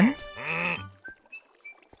spawn.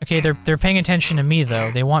 Okay, they're paying attention to me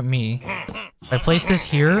though. They want me. If I place this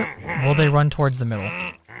here, will they run towards the middle?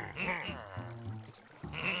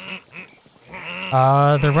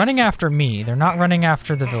 They're running after me. They're not running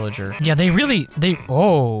after the villager. Yeah,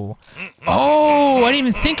 oh. Oh, I didn't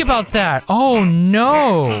even think about that. Oh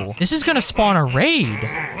no. This is gonna spawn a raid.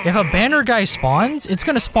 If a banner guy spawns, it's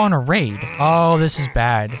gonna spawn a raid. Oh, this is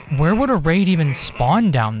bad. Where would a raid even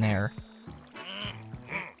spawn down there?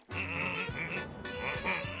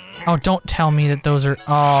 Oh, don't tell me that those are...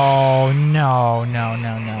 Oh, no, no,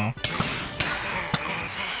 no, no.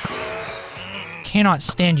 Cannot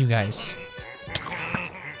stand you guys.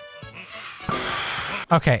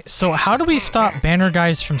 Okay, so how do we stop banner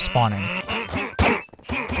guys from spawning?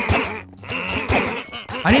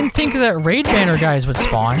 I didn't think that raid banner guys would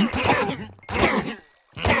spawn.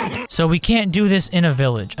 So we can't do this in a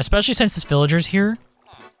village. Especially since this villager's here.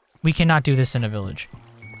 We cannot do this in a village.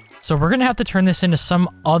 So we're gonna have to turn this into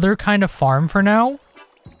some other kind of farm for now.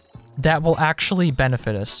 that will actually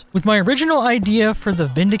benefit us. With my original idea for the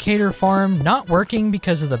Vindicator farm not working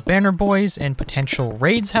because of the Banner Boys and potential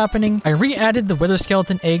raids happening, I re-added the Wither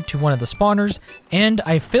Skeleton egg to one of the spawners, and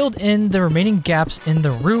I filled in the remaining gaps in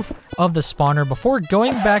the roof of the spawner before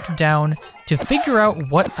going back down to figure out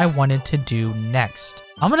what I wanted to do next.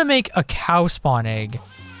 I'm gonna make a cow spawn egg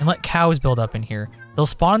and let cows build up in here. They'll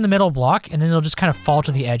spawn in the middle block, and then they'll just kind of fall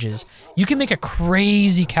to the edges. You can make a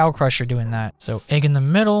crazy cow crusher doing that. So egg in the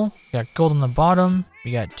middle, we got gold on the bottom,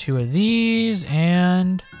 we got 2 of these,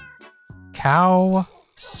 and cow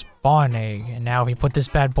spawn egg. And now if we put this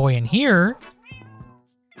bad boy in here,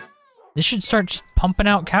 this should start just pumping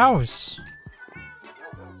out cows.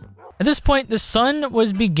 At this point, the sun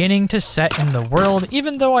was beginning to set in the world,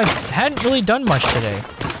 even though I hadn't really done much today.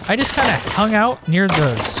 I just kind of hung out near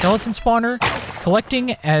the skeleton spawner,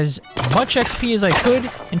 collecting as much XP as I could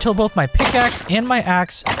until both my pickaxe and my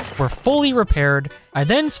axe were fully repaired. I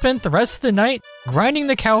then spent the rest of the night grinding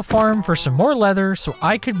the cow farm for some more leather so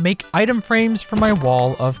I could make item frames for my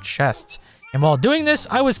wall of chests. And while doing this,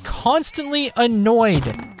 I was constantly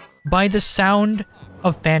annoyed by the sound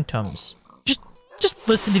of phantoms. Just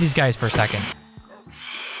listen to these guys for a second.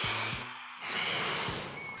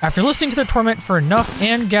 After listening to their torment for enough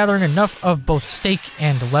and gathering enough of both steak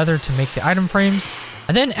and leather to make the item frames,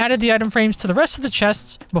 I then added the item frames to the rest of the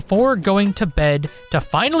chests before going to bed to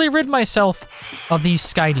finally rid myself of these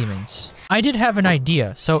sky demons. I did have an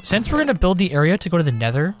idea. So since we're going to build the area to go to the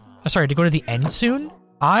nether, to go to the end soon,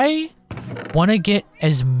 I want to get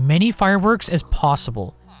as many fireworks as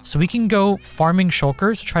possible so we can go farming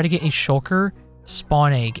shulkers to try to get a shulker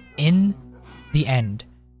spawn egg in the end.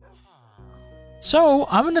 So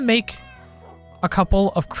I'm gonna make a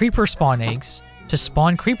couple of creeper spawn eggs to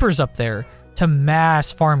spawn creepers up there to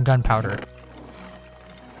mass farm gunpowder.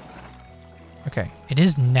 Okay, it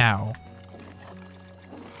is now.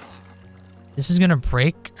 This is gonna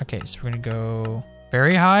break. Okay, so we're gonna go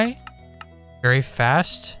very high, very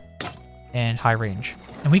fast, and high range.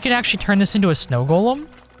 And we can actually turn this into a snow golem,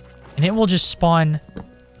 and it will just spawn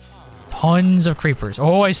tons of creepers.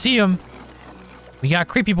 Oh, I see them. We got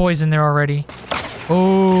creepy boys in there already.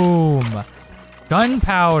 Boom.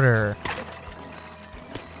 Gunpowder.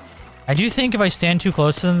 I do think if I stand too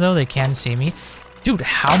close to them, though, they can see me. Dude,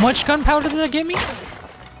 how much gunpowder did that give me?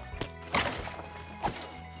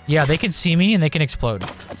 Yeah, they can see me and they can explode.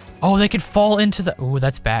 Oh, they could fall into the... Ooh,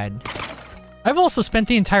 that's bad. I've also spent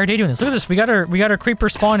the entire day doing this. Look at this. We got our creeper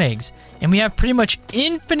spawn eggs, and we have pretty much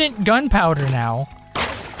infinite gunpowder now.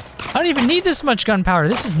 I don't even need this much gunpowder.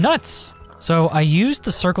 This is nuts. So I used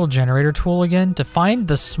the circle generator tool again to find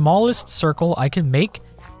the smallest circle I could make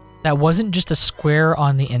that wasn't just a square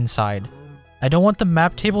on the inside. I don't want the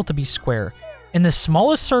map table to be square. And the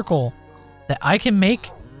smallest circle that I can make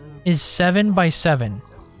is 7 by 7.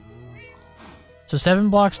 So 7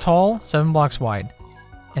 blocks tall, 7 blocks wide.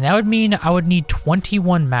 And that would mean I would need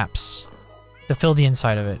 21 maps to fill the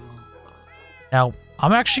inside of it. Now,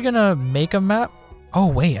 I'm actually gonna make a map. Oh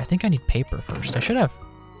wait, I think I need paper first. I should have...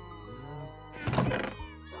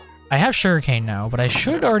 I have sugarcane now, but I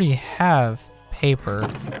should already have paper.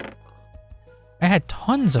 I had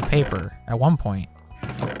tons of paper at one point.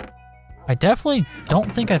 I definitely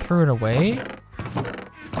don't think I threw it away.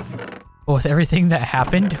 But with everything that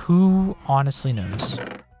happened, who honestly knows?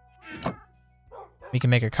 We can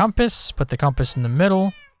make a compass, put the compass in the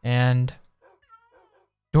middle, and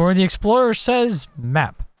Dora the Explorer says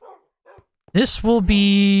map. This will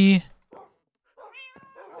be...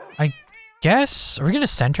 I guess... Are we going to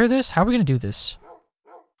center this? How are we going to do this?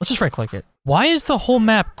 Let's just right-click it. Why is the whole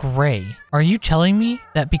map gray? Are you telling me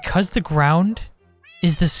that because the ground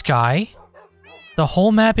is the sky, the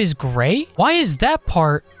whole map is gray? Why is that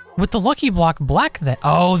part with the Lucky Block black then?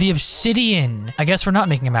 Oh, the obsidian. I guess we're not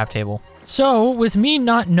making a map table. So, with me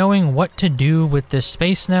not knowing what to do with this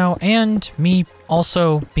space now, and me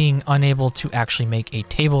also being unable to actually make a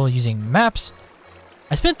table using maps,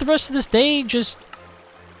 I spent the rest of this day just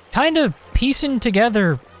kind of piecing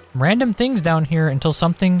together random things down here until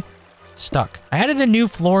something stuck. I added a new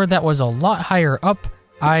floor that was a lot higher up.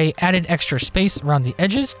 I added extra space around the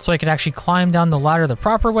edges so I could actually climb down the ladder the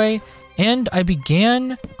proper way, and I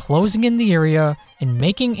began closing in the area and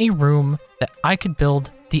making a room that I could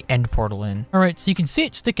build the end portal in. Alright, so you can see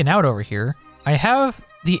it sticking out over here. I have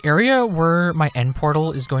the area where my end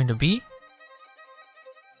portal is going to be.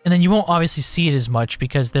 And then you won't obviously see it as much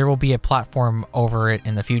because there will be a platform over it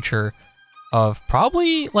in the future of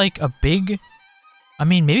probably like a big, I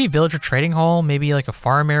mean, maybe villager trading hall, maybe like a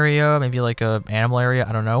farm area, maybe like a animal area,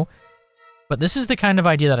 I don't know. But this is the kind of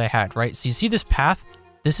idea that I had, right? So you see this path?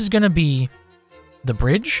 This is going to be the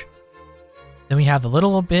bridge. Then we have the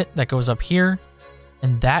little bit that goes up here,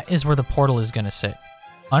 and that is where the portal is going to sit.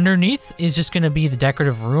 Underneath is just going to be the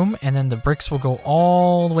decorative room, and then the bricks will go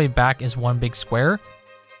all the way back as one big square.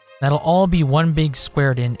 That'll all be one big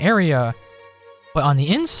squared in area, but on the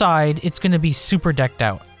inside, it's going to be super decked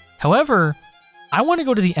out. However, I want to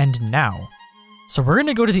go to the end now. So we're going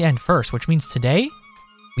to go to the end first, which means today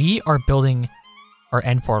we are building our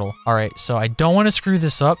end portal. All right, so I don't want to screw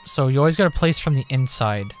this up, so you always got to place from the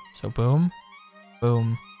inside. So boom,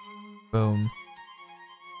 boom, boom,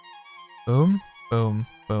 boom, boom,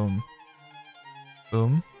 boom,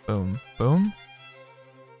 boom, boom, boom,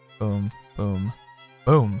 boom, boom,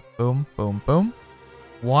 boom, boom, boom, boom.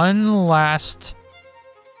 One last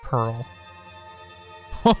pearl.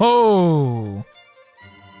 Ho-ho!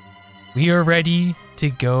 We are ready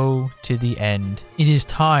to go to the end. It is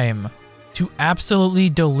time to absolutely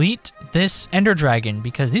delete this Ender Dragon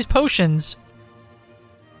because these potions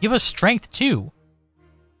give us strength too.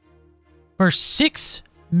 For 6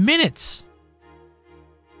 minutes.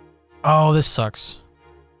 Oh, this sucks.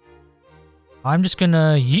 I'm just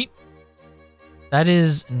gonna yeet. That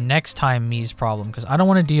is next time me's problem because I don't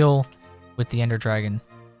want to deal with the Ender Dragon.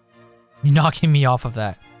 You're knocking me off of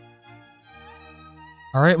that.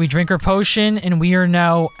 All right, we drink our potion and we are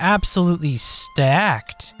now absolutely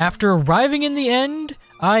stacked. After arriving in the end,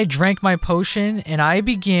 I drank my potion and I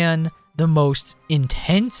began the most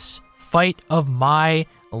intense fight of my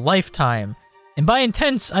lifetime. And by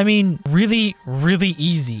intense, I mean really, really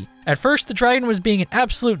easy. At first, the dragon was being an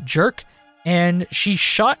absolute jerk and she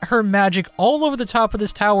shot her magic all over the top of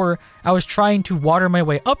this tower I was trying to water my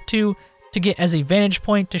way up to get as a vantage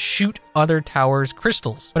point to shoot other towers'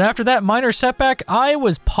 crystals. But after that minor setback, I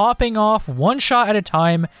was popping off one shot at a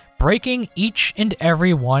time, breaking each and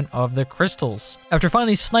every one of the crystals. After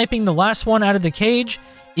finally sniping the last one out of the cage,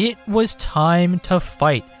 it was time to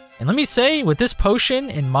fight. And let me say, with this potion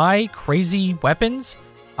and my crazy weapons,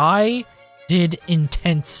 I did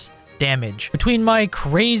intense damage. Between my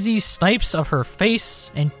crazy snipes of her face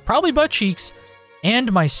and probably butt cheeks,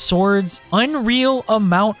 and my sword's unreal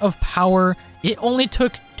amount of power, it only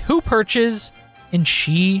took 2 perches, and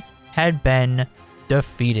she had been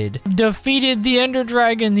defeated. Defeated the Ender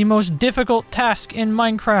Dragon, the most difficult task in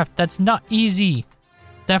Minecraft. That's not easy.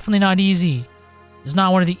 Definitely not easy. It's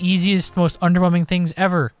not one of the easiest, most underwhelming things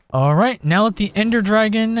ever. Alright, now that the Ender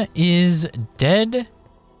Dragon is dead,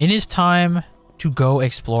 it is time to go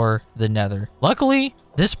explore the Nether. Luckily,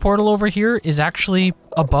 this portal over here is actually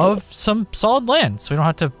above some solid land, so we don't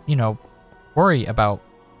have to, you know, worry about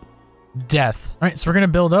death. All right, so we're going to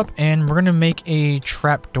build up, and we're going to make a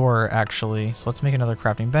trapdoor, actually. So let's make another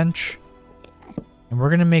crafting bench. And we're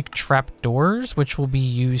going to make trapdoors, which will be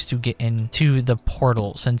used to get into the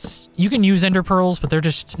portal, since you can use ender pearls, but they're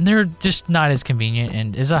just not as convenient,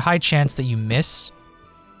 and there's a high chance that you miss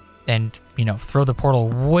and, you know, throw the portal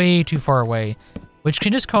way too far away, which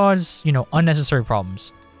can just cause, you know, unnecessary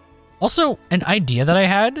problems. Also, an idea that I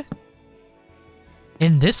had,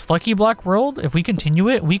 in this Lucky Block world, if we continue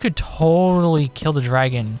it, we could totally kill the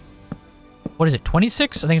dragon. What is it,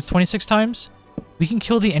 26? I think it's 26 times. We can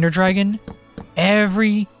kill the Ender Dragon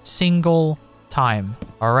every single time.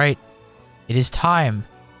 All right, it is time.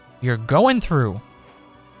 You're going through.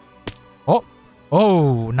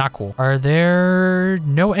 Oh, not cool. Are there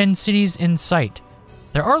no end cities in sight?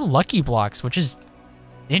 There are lucky blocks, which is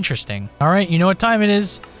interesting. All right, you know what time it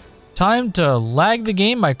is? Time to lag the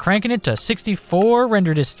game by cranking it to 64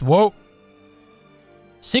 render distance. Whoa.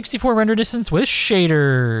 64 render distance with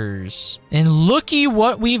shaders. And looky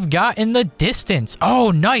what we've got in the distance.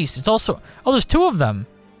 Oh, nice. It's also... Oh, there's 2 of them.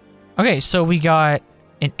 Okay, so we got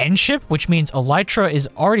an end ship, which means Elytra is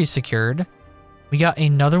already secured. We got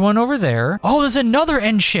another one over there. Oh, there's another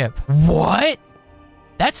end ship. What?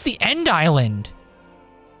 That's the end island.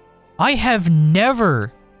 I have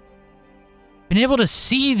never been able to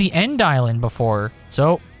see the end island before.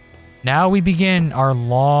 So now we begin our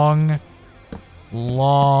long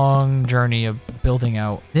journey of building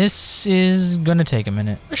out. This is gonna take a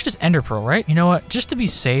minute. I should just ender pearl, right? You know what? Just to be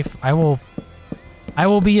safe, I will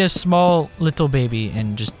be a small little baby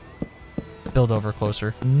and just build over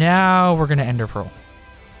closer. Now we're gonna ender pearl.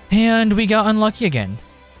 And we got unlucky again.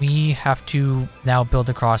 We have to now build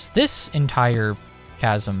across this entire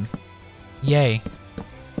chasm. Yay.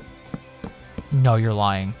 No, you're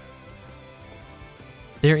lying.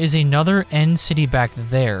 There is another end city back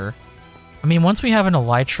there. I mean, once we have an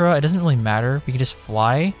Elytra, it doesn't really matter. We can just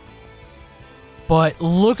fly. But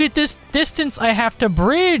look at this distance I have to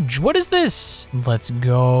bridge. What is this? Let's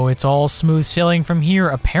go. It's all smooth sailing from here.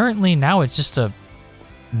 Apparently now it's just a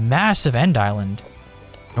massive end island.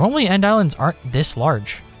 Normally end islands aren't this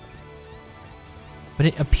large. but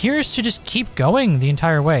it appears to just keep going the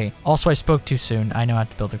entire way. Also, I spoke too soon. I know I have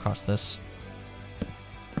to build across this.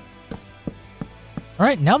 All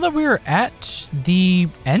right, now that we're at the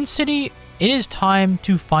end city, it is time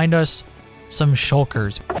to find us some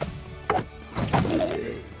shulkers.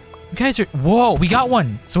 You guys are... Whoa, we got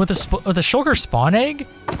one. So with the shulker spawn egg,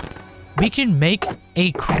 we can make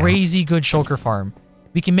a crazy good shulker farm.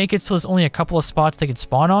 We can make it so there's only a couple of spots they could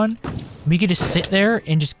spawn on. We could just sit there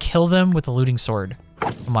and just kill them with a looting sword.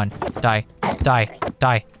 Come on, die, die,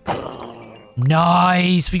 die.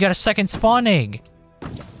 Nice, we got a second spawn egg.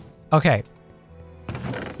 Okay.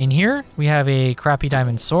 In here, we have a crappy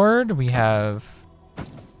diamond sword. We have...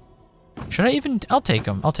 Should I even... I'll take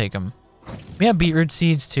them. I'll take them. We have beetroot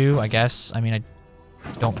seeds too, I guess. I mean, I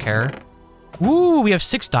don't care. Ooh, we have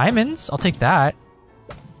 6 diamonds. I'll take that.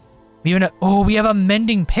 We have we have a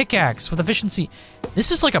mending pickaxe with efficiency. This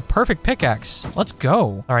is like a perfect pickaxe. Let's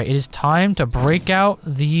go. All right, it is time to break out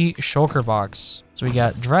the shulker box. So we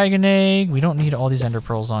got dragon egg. We don't need all these ender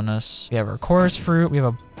pearls on us. We have our chorus fruit. We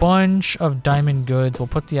have a bunch of diamond goods. We'll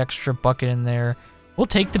put the extra bucket in there. We'll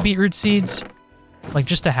take the beetroot seeds, like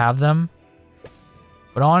just to have them.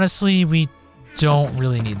 But honestly, we don't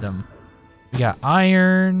really need them. We got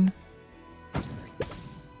iron.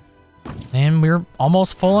 And we're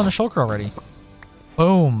almost full on a shulker already.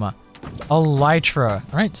 Boom. Elytra.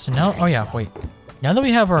 All right, so now... Oh, yeah, wait. Now that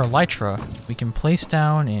we have our elytra, we can place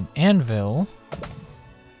down an anvil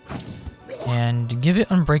and give it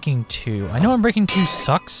Unbreaking 2. I know Unbreaking 2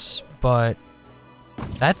 sucks, but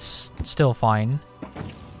that's still fine.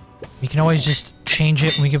 We can always just change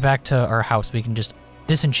it when we get back to our house. We can just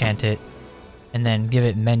disenchant it and then give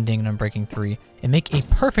it Mending and Unbreaking 3 and make a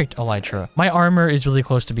perfect elytra. My armor is really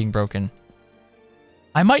close to being broken.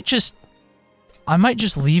 I might just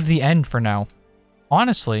leave the end for now.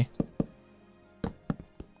 Honestly.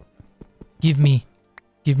 Give me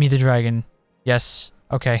the dragon. Yes.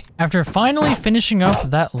 Okay. After finally finishing up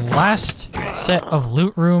that last set of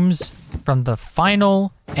loot rooms from the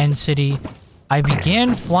final end city, I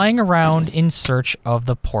began flying around in search of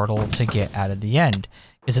the portal to get out of the end.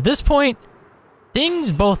 Because at this point,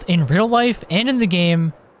 things both in real life and in the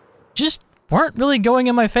game just weren't really going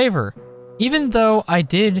in my favor. Even though I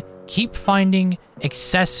did keep finding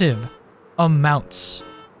excessive amounts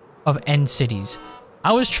of end cities.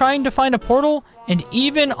 I was trying to find a portal, and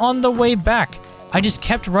even on the way back, I just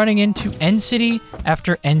kept running into end city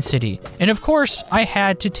after end city. And of course, I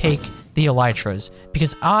had to take the elytras,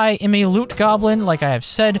 because I am a loot goblin, like I have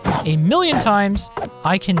said a million times.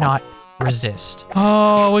 I cannot resist.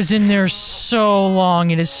 Oh, I was in there so long.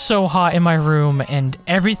 It is so hot in my room, and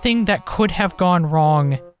everything that could have gone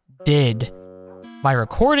wrong did. My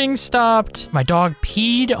recording stopped. My dog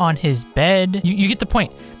peed on his bed. You get the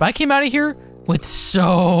point. But I came out of here with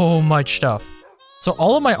so much stuff. So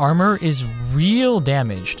all of my armor is real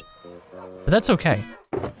damaged. But that's okay.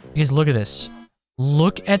 Because look at this.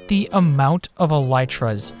 Look at the amount of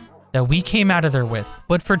elytras that we came out of there with.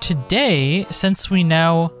 But for today, since we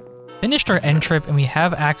now finished our end trip and we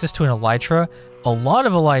have access to an elytra, a lot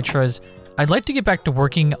of elytras, I'd like to get back to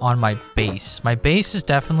working on my base. My base is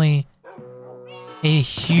definitely a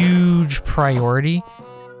huge priority,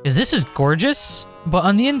 because this is gorgeous, but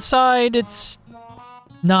on the inside, it's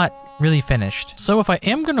not really finished. So if I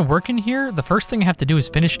am going to work in here, the first thing I have to do is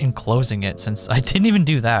finish enclosing it, since I didn't even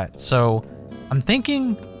do that. So I'm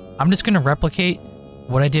thinking I'm just going to replicate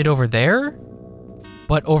what I did over there,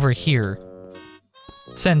 but over here,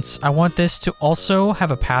 since I want this to also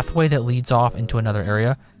have a pathway that leads off into another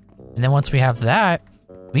area. And then once we have that,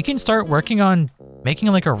 we can start working on making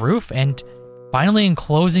like a roof and finally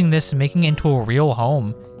enclosing this and making it into a real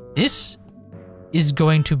home. This is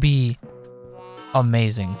going to be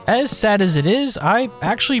amazing. As sad as it is, I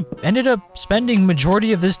actually ended up spending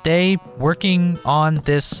majority of this day working on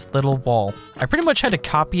this little wall. I pretty much had to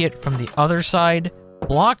copy it from the other side,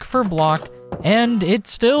 block for block, and it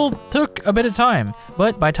still took a bit of time.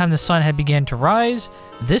 But by the time the sun had began to rise,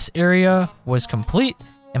 this area was complete,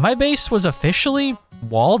 and my base was officially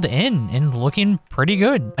walled in and looking pretty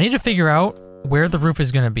good. I need to figure out where the roof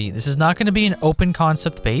is going to be. This is not going to be an open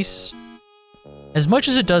concept base. As much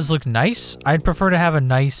as it does look nice, I'd prefer to have a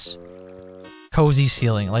nice cozy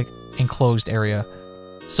ceiling, like enclosed area.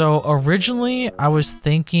 So originally I was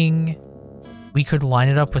thinking we could line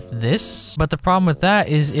it up with this, but the problem with that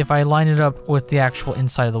is if I line it up with the actual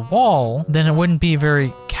inside of the wall, then it wouldn't be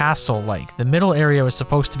very castle-like. The middle area was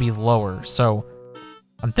supposed to be lower, so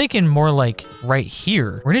I'm thinking more like right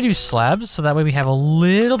here. We're gonna do slabs, so that way we have a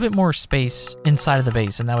little bit more space inside of the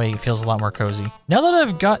base, and that way it feels a lot more cozy. Now that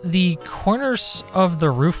I've got the corners of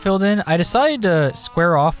the roof filled in, I decided to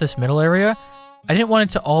square off this middle area I didn't want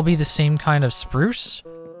it to all be the same kind of spruce.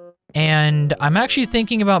 And I'm actually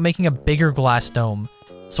thinking about making a bigger glass dome.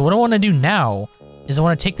 So what I want to do now is I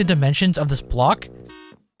want to take the dimensions of this block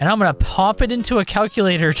and I'm going to pop it into a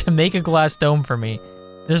calculator to make a glass dome for me.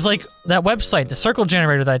 There's like that website, the circle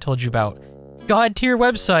generator that I told you about. God tier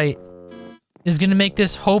website is going to make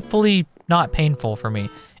this hopefully not painful for me.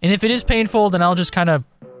 And if it is painful, then I'll just kind of,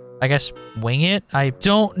 I guess, wing it. I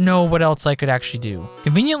don't know what else I could actually do.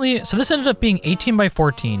 Conveniently, so this ended up being 18 by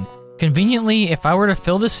 14. Conveniently, if I were to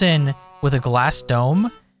fill this in with a glass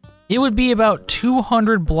dome, it would be about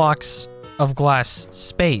 200 blocks of glass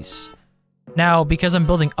space. Now, because I'm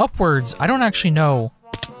building upwards, I don't actually know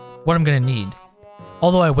what I'm going to need.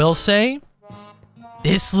 Although I will say,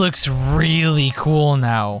 this looks really cool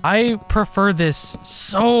now. I prefer this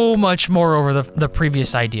so much more over the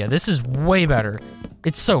previous idea. This is way better.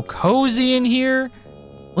 It's so cozy in here.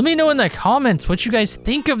 Let me know in the comments what you guys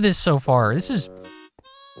think of this so far. This is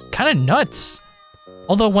kind of nuts.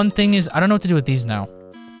 Although one thing is, I don't know what to do with these now.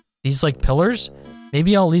 These like pillars,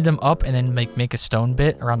 maybe I'll lead them up and then make a stone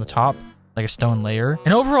bit around the top, like a stone layer.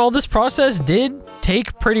 And overall, this process did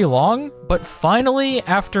take pretty long, but finally,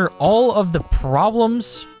 after all of the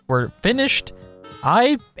problems were finished,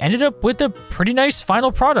 I ended up with a pretty nice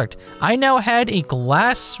final product. I now had a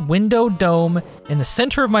glass window dome in the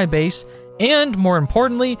center of my base, and more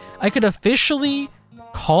importantly, I could officially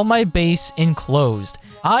call my base enclosed.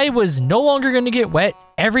 I was no longer going to get wet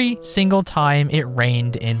every single time it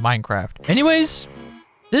rained in Minecraft. Anyways,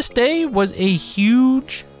 this day was a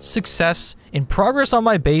huge success, and progress on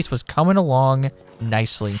my base was coming along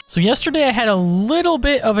nicely. So yesterday I had a little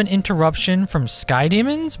bit of an interruption from sky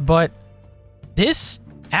demons, but this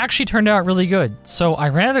actually turned out really good. So I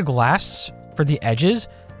ran out of glass for the edges.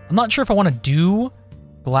 I'm not sure if I want to do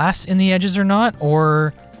glass in the edges or not,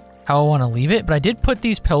 or how I want to leave it, but I did put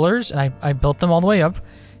these pillars and I built them all the way up.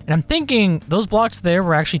 And I'm thinking those blocks there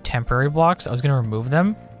were actually temporary blocks. I was going to remove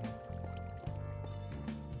them.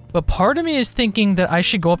 But part of me is thinking that I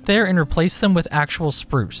should go up there and replace them with actual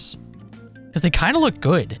spruce, because they kind of look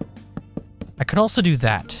good. I could also do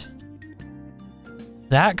that.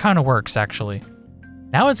 That kind of works, actually.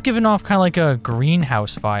 Now it's giving off kind of like a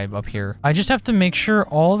greenhouse vibe up here. I just have to make sure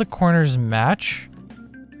all the corners match.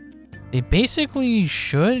 They basically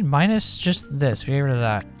should, minus just this. We get rid of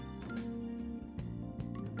that.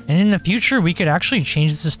 And in the future, we could actually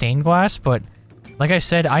change this to stained glass, but like I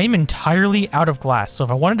said, I am entirely out of glass. So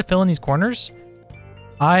if I wanted to fill in these corners,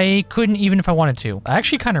 I couldn't even if I wanted to. I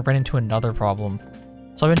actually kind of ran into another problem.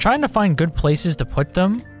 So I've been trying to find good places to put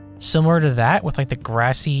them, similar to that, with like the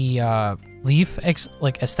grassy leaf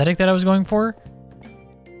aesthetic that I was going for.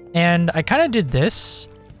 And I kind of did this,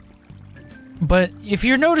 but if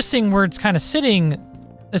you're noticing where it's kind of sitting,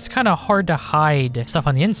 it's kind of hard to hide stuff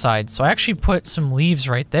on the inside. So I actually put some leaves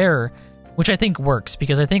right there, which I think works,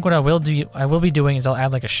 because I think what I will be doing is I'll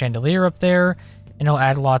add like a chandelier up there, and I'll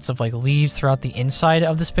add lots of like leaves throughout the inside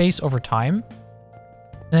of the space over time.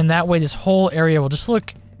 And then that way this whole area will just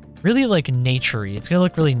look really like naturey. It's gonna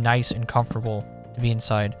look really nice and comfortable to be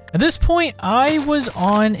inside. At this point, I was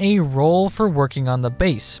on a roll for working on the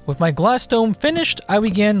base. With my glass dome finished, I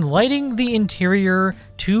began lighting the interior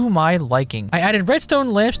to my liking. I added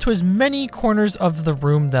redstone lamps to as many corners of the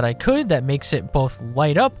room that I could. That makes it both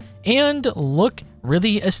light up and look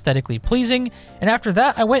really aesthetically pleasing. And after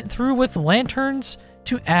that, I went through with lanterns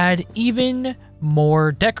to add even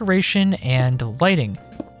more decoration and lighting.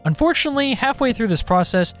 Unfortunately, halfway through this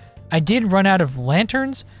process, I did run out of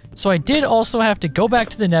lanterns, so I did also have to go back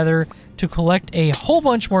to the nether to collect a whole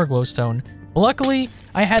bunch more glowstone. But luckily,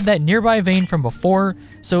 I had that nearby vein from before,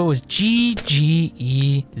 so it was GGEZ.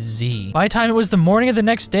 By the time it was the morning of the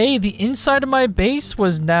next day, the inside of my base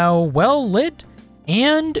was now well lit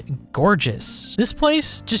and gorgeous. This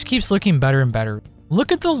place just keeps looking better and better.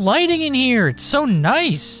 Look at the lighting in here, it's so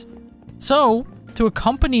nice. So, to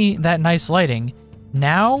accompany that nice lighting,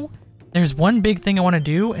 now there's one big thing I want to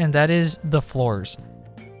do, and that is the floors.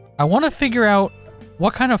 I want to figure out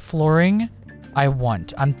what kind of flooring I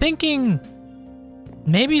want. I'm thinking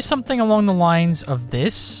maybe something along the lines of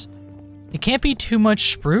this. It can't be too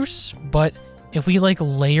much spruce, but if we like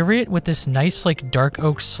layer it with this nice like dark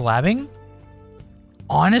oak slabbing,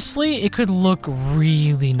 honestly, it could look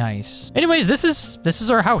really nice. Anyways, this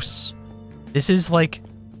is our house. This is like,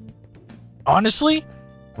 honestly,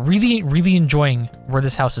 really enjoying where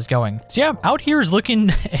this house is going. So yeah, out here is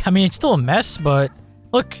looking, I mean, it's still a mess, but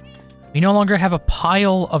look, we no longer have a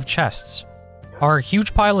pile of chests. Our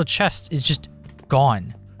huge pile of chests is just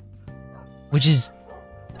gone. Which is,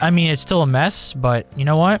 I mean, it's still a mess, but you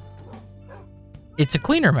know what? it's a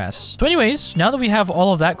cleaner mess. So anyways, now that we have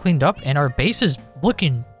all of that cleaned up and our base is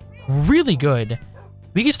looking really good,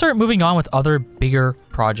 we can start moving on with other bigger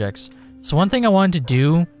projects. So one thing I wanted to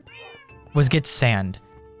do was get sand.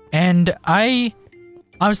 And I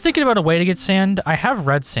was thinking about a way to get sand. I have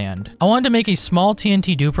red sand. I wanted to make a small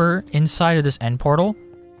TNT duper inside of this end portal.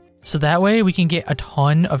 So that way we can get a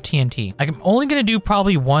ton of TNT. I'm only going to do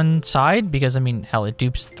probably one side because, I mean, hell, it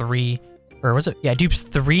dupes 3. Or was it? Yeah, it dupes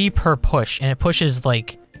 3 per push. And it pushes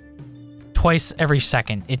like twice every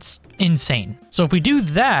second. It's insane. So if we do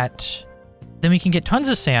that, then we can get tons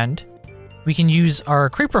of sand. We can use our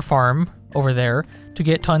creeper farm over there to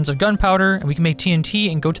get tons of gunpowder. And we can make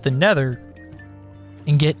TNT and go to the nether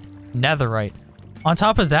and get netherite. On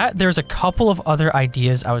top of that, there's a couple of other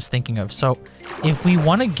ideas I was thinking of. So if we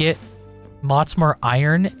want to get lots more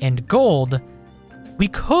iron and gold, we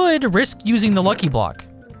could risk using the lucky block,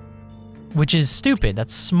 which is stupid.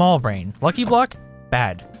 That's small brain. Lucky block,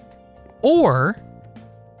 bad. Or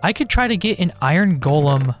I could try to get an iron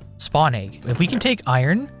golem spawn egg. If we can take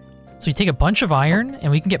iron, so we take a bunch of iron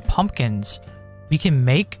and we can get pumpkins, we can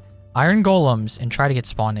make iron golems and try to get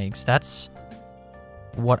spawn eggs. That's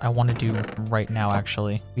what I want to do right now,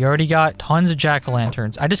 actually. We already got tons of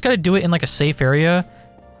jack-o'-lanterns. I just got to do it in like a safe area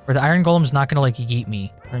where the iron golem's not going to like yeet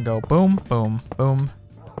me. We're going to go boom, boom, boom,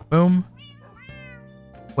 boom.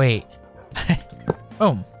 Wait.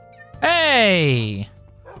 Boom. Hey!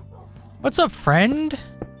 What's up, friend?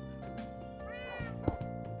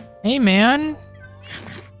 Hey, man.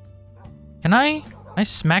 Can I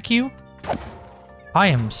smack you? I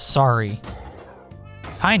am sorry.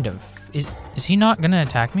 Kind of. Is he not gonna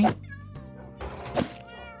attack me?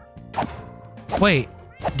 Wait,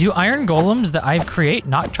 do iron golems that I create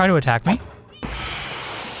not try to attack me?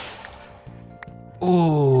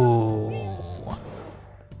 Ooh.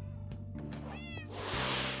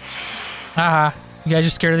 Haha, you guys are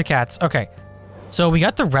scared of the cats. Okay, so we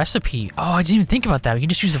got the recipe. Oh, I didn't even think about that. We can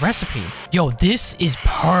just use the recipe. Yo, this is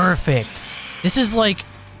perfect. This is like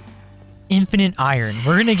infinite iron.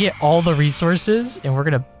 We're gonna get all the resources and we're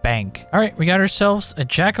gonna bank. All right, we got ourselves a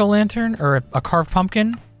jack-o'-lantern or a carved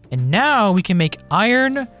pumpkin, and now we can make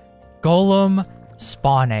iron golem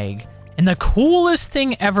spawn egg. And the coolest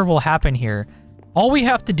thing ever will happen here. All we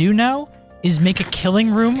have to do now is make a killing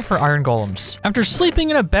room for iron golems. After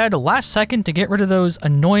sleeping in a bed last second to get rid of those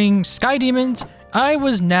annoying sky demons, I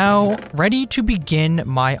was now ready to begin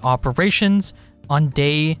my operations on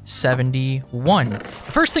day 71. The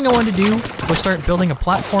first thing I wanted to do was start building a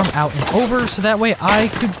platform out and over so that way I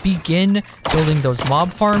could begin building those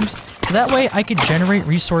mob farms so that way I could generate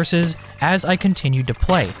resources as I continued to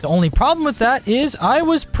play. The only problem with that is I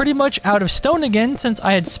was pretty much out of stone again since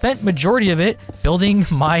I had spent majority of it building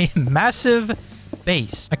my massive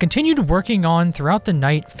base. I continued working on throughout the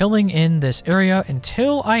night, filling in this area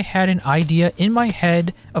until I had an idea in my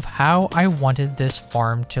head of how I wanted this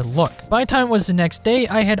farm to look. By the time it was the next day,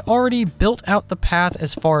 I had already built out the path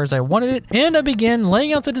as far as I wanted it, and I began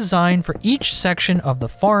laying out the design for each section of the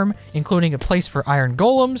farm, including a place for iron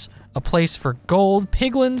golems, a place for gold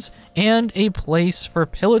piglins, and a place for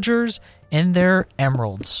pillagers and their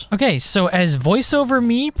emeralds. Okay, so as voiceover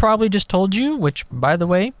me probably just told you, which by the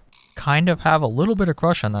way, kind of have a little bit of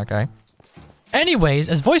crush on that guy. Anyways,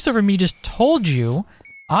 as voiceover me just told you,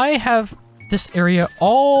 I have this area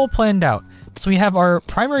all planned out. So we have our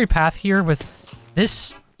primary path here with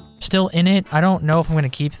this still in it. I don't know if I'm going to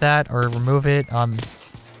keep that or remove it.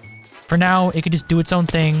 For now, it could just do its own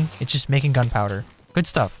thing. It's just making gunpowder. Good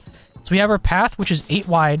stuff. So we have our path, which is 8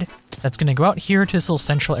 wide. That's going to go out here to this little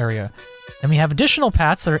central area. Then we have additional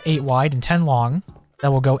paths that are 8 wide and 10 long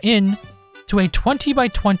that will go in to a 20 by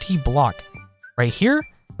 20 block right here,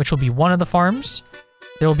 which will be one of the farms.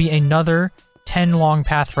 There will be another 10 long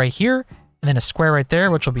path right here, and then a square right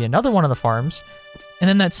there, which will be another one of the farms. And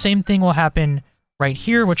then that same thing will happen right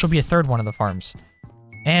here, which will be a third one of the farms.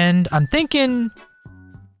 And I'm thinking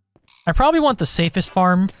I probably want the safest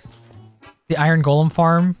farm, the iron golem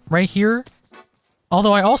farm right here.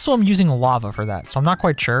 Although I also am using lava for that, so I'm not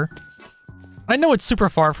quite sure. I know it's super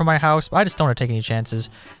far from my house, but I just don't want to take any chances.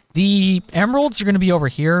 The emeralds are going to be over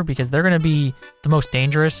here because they're going to be the most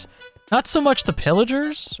dangerous. Not so much the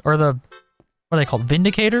pillagers or the, what are they called,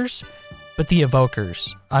 vindicators, but the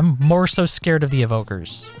evokers. I'm more so scared of the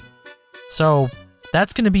evokers. So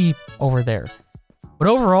that's going to be over there. But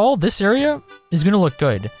overall, this area is going to look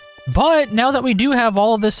good. But now that we do have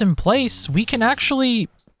all of this in place, we can actually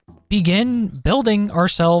begin building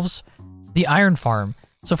ourselves the iron farm.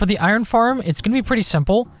 So for the iron farm, it's going to be pretty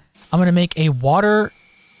simple. I'm going to make a water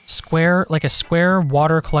square, like a square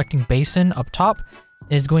water collecting basin up top.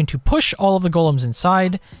 is going to push all of the golems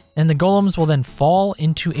inside, and the golems will then fall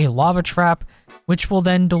into a lava trap, which will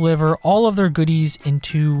then deliver all of their goodies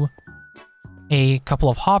into a couple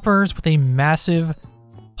of hoppers with a massive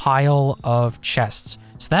pile of chests.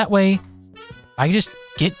 So that way, I just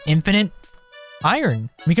get infinite iron.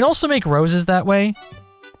 We can also make roses that way.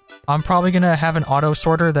 I'm probably gonna have an auto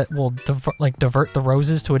sorter that will divert the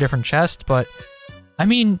roses to a different chest, but I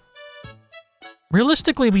mean,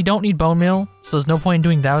 realistically, we don't need bone meal, so there's no point in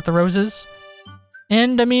doing that with the roses.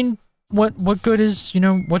 And I mean, what good is, you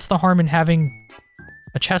know, what's the harm in having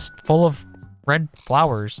a chest full of red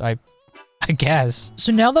flowers? I guess.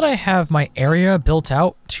 So now that I have my area built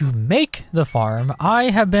out to make the farm, I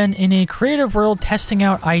have been in a creative world testing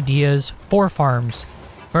out ideas for farms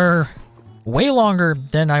for way longer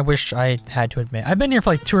than I wish I had to admit. I've been here for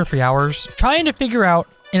like 2 or 3 hours trying to figure out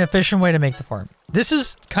an efficient way to make the farm. This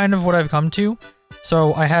is kind of what I've come to.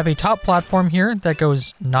 So I have a top platform here that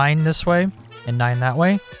goes 9 this way and 9 that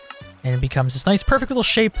way, and it becomes this nice perfect little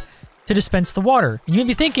shape to dispense the water. And you'd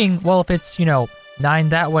be thinking, well, if it's, you know, 9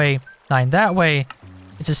 that way, 9 that way,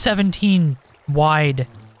 it's a 17 wide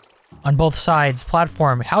on both sides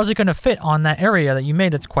platform. How's it going to fit on that area that you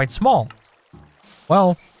made that's quite small?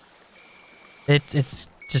 Well, it's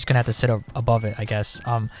just going to have to sit above it, I guess.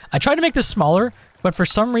 I tried to make this smaller, but for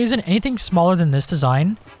some reason, anything smaller than this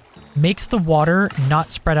design makes the water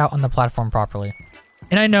not spread out on the platform properly.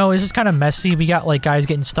 And I know this is kind of messy. We got like guys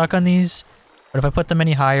getting stuck on these, but if I put them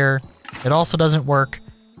any higher, it also doesn't work.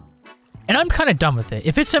 And I'm kind of done with it.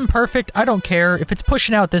 If it's imperfect, I don't care. If it's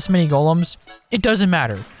pushing out this many golems, it doesn't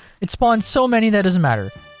matter. It spawns so many that it doesn't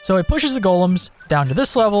matter. So it pushes the golems down to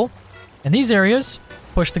this level, and these areas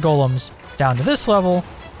push the golems down to this level,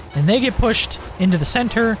 and they get pushed into the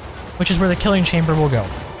center, which is where the killing chamber will go,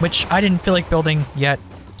 which I didn't feel like building yet,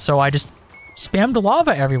 so I just spammed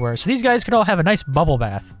lava everywhere, so these guys could all have a nice bubble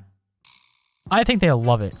bath. I think they'll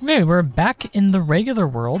love it. Okay, we're back in the regular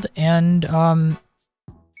world, and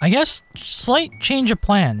I guess slight change of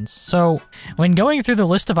plans. So when going through the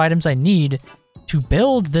list of items I need to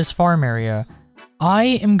build this farm area, I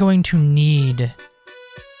am going to need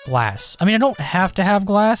glass. I mean, I don't have to have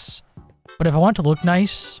glass, but if I want to look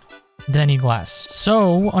nice, then I need glass.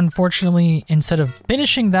 So unfortunately, instead of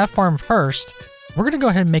finishing that farm first, we're going to go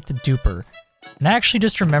ahead and make the duper. And I actually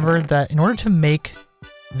just remembered that in order to make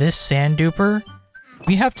this sand duper,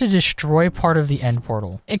 we have to destroy part of the end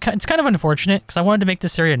portal. It's kind of unfortunate because I wanted to make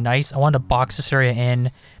this area nice. I wanted to box this area in,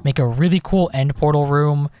 make a really cool end portal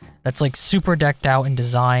room that's like super decked out and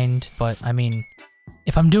designed. But I mean,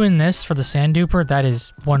 if I'm doing this for the sand duper, that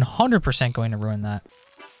is 100% going to ruin that.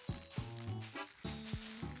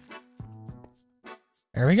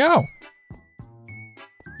 There we go.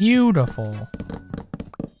 Beautiful.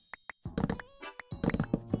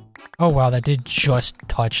 Oh wow, that did just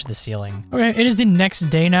touch the ceiling. Okay, it is the next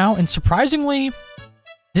day now, and surprisingly,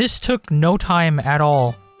 this took no time at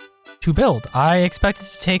all to build. I expected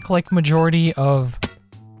to take like majority of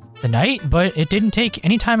the night, but it didn't take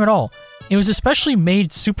any time at all. It was especially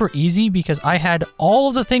made super easy because I had all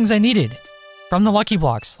of the things I needed from the Lucky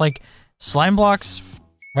Blocks, like slime blocks,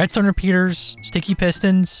 redstone repeaters, sticky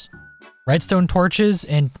pistons, redstone torches,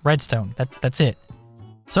 and redstone. That's it.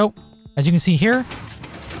 So, as you can see here,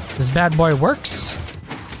 this bad boy works.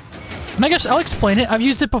 And I guess I'll explain it. I've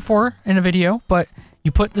used it before in a video, but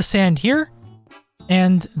you put the sand here,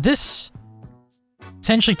 and this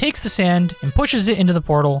essentially takes the sand and pushes it into the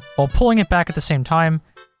portal while pulling it back at the same time,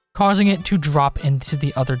 causing it to drop into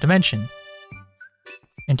the other dimension,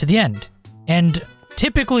 into the end. And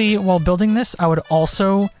typically, while building this, I would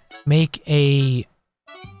also make a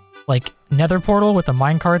like nether portal with a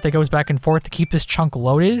minecart that goes back and forth to keep this chunk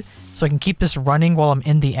loaded, so I can keep this running while I'm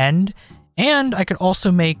in the end. And I could also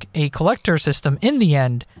make a collector system in the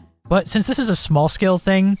end, but since this is a small scale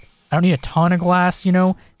thing, I don't need a ton of glass, you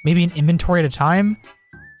know, maybe an inventory at a time,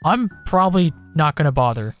 I'm probably not going to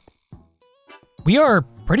bother. We are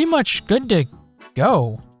pretty much good to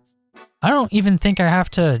go. I don't even think I have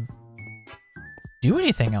to do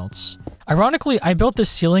anything else. Ironically, I built this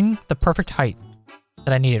ceiling the perfect height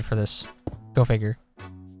that I needed for this. Go figure.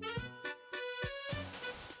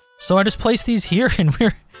 So I just placed these here and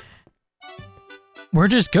we're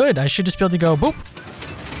just good. I should just be able to go boop.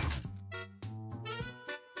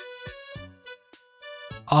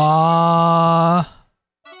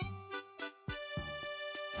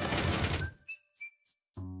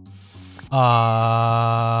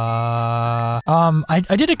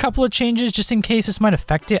 I did a couple of changes just in case this might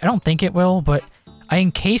affect it. I don't think it will, but I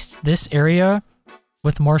encased this area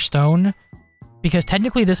with more stone because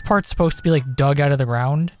technically this part's supposed to be like dug out of the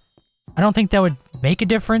ground. I don't think that would make a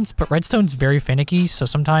difference, but redstone's very finicky, so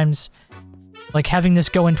sometimes, like, having this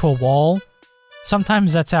go into a wall,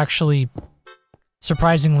 sometimes that's actually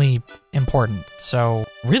surprisingly important. So,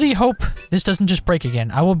 really hope this doesn't just break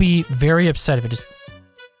again. I will be very upset if it just...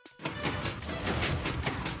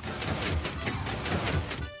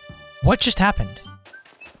 What just happened?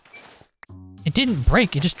 It didn't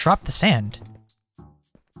break, it just dropped the sand.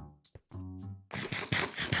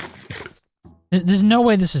 There's no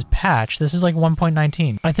way this is patched. This is like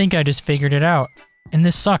 1.19. I think I just figured it out. And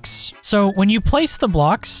this sucks. So when you place the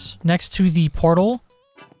blocks next to the portal,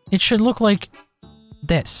 it should look like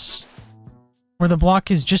this. Where the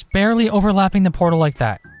block is just barely overlapping the portal like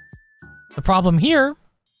that. The problem here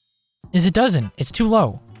is it doesn't. It's too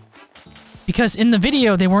low. Because in the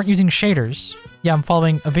video, they weren't using shaders. Yeah, I'm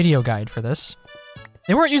following a video guide for this.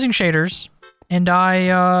 They weren't using shaders. And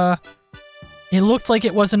it looked like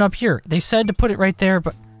it wasn't up here. They said to put it right there,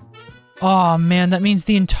 but... Oh man, that means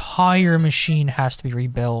the entire machine has to be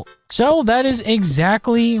rebuilt. So that is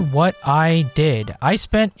exactly what I did. I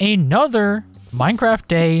spent another Minecraft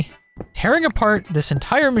day tearing apart this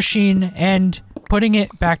entire machine and putting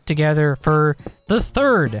it back together for the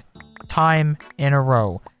third time in a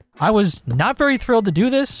row. I was not very thrilled to do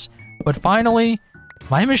this, but finally,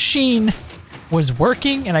 my machine was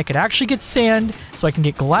working and I could actually get sand so I can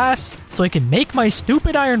get glass so I can make my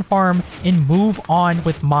stupid iron farm and move on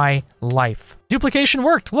with my life. Duplication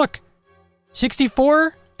worked. Look,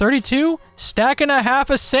 64, 32, stack and a half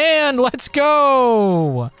of sand. Let's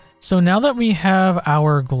go. So now that we have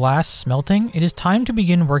our glass smelting, it is time to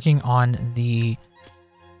begin working on the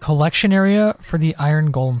collection area for the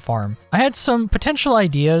iron golem farm. I had some potential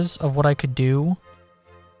ideas of what I could do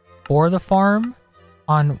for the farm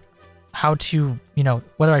on how to, you know,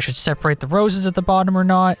 whether I should separate the roses at the bottom or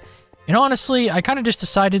not. And honestly, I kind of just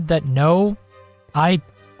decided that no, I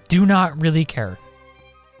do not really care.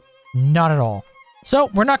 Not at all.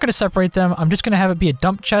 So we're not going to separate them. I'm just going to have it be a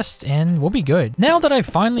dump chest and we'll be good. Now that I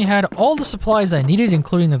finally had all the supplies I needed,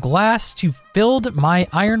 including the glass to build my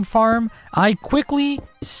iron farm, I quickly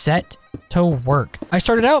set to work. I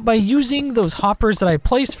started out by using those hoppers that I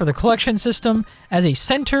placed for the collection system as a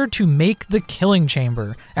center to make the killing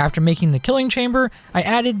chamber. After making the killing chamber, I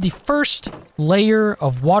added the first layer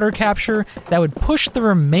of water capture that would push the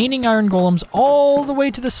remaining iron golems all the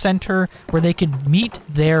way to the center where they could meet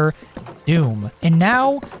their doom. And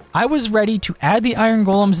now I was ready to add the iron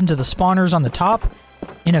golems into the spawners on the top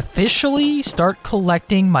and officially start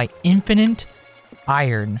collecting my infinite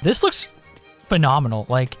iron. This looks phenomenal.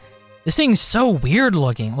 Like, this thing's so weird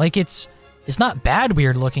looking. Like, it's not bad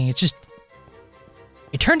weird looking. It's just,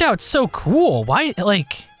 it turned out so cool. Why,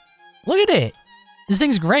 like, look at it. This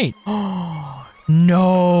thing's great. Oh,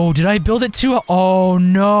 no. Did I build it too? Oh,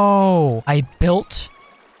 no. I built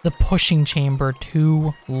the pushing chamber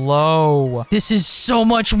too low. This is so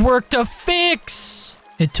much work to fix.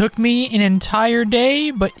 It took me an entire day,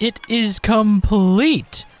 but it is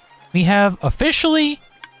complete. We have officially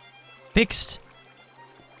fixed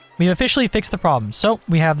the problem. So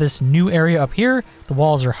we have this new area up here. The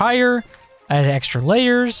walls are higher. I added extra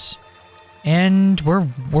layers, and we're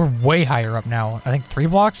way higher up now. I think 3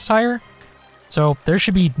 blocks higher. So there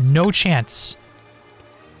should be no chance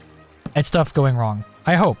at stuff going wrong.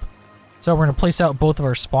 I hope. So we're gonna place out both of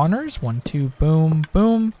our spawners. 1, 2, boom,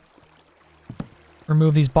 boom.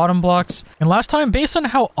 Remove these bottom blocks. And last time, based on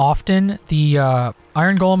how often the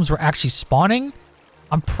iron golems were actually spawning,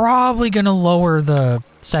 I'm probably gonna lower the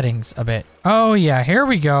settings a bit. Oh yeah, here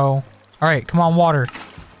we go. All right, come on, water.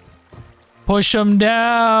 Push them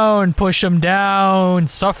down,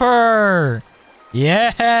 suffer.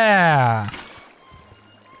 Yeah.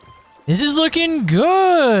 This is looking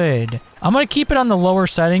good. I'm gonna keep it on the lower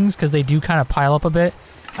settings because they do kind of pile up a bit.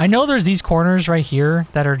 I know there's these corners right here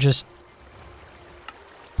that are just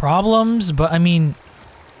problems, but I mean,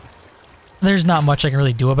 there's not much I can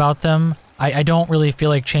really do about them. I don't really feel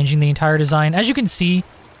like changing the entire design. As you can see,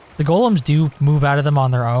 the golems do move out of them on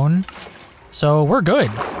their own. So we're good.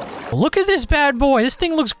 Look at this bad boy. This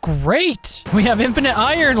thing looks great. We have infinite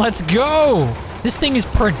iron. Let's go. This thing is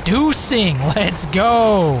producing. Let's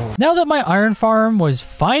go. Now that my iron farm was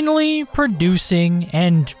finally producing,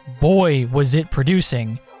 and boy, was it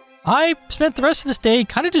producing, I spent the rest of this day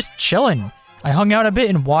kind of just chilling. I hung out a bit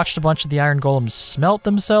and watched a bunch of the iron golems smelt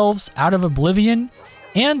themselves out of oblivion.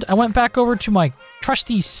 And I went back over to my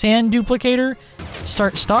trusty sand duplicator,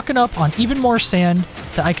 start stocking up on even more sand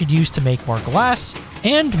that I could use to make more glass,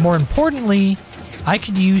 and more importantly, I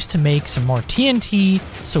could use to make some more TNT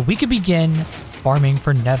so we could begin farming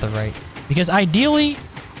for netherite. Because ideally,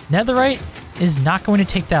 netherite is not going to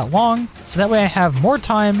take that long, so that way I have more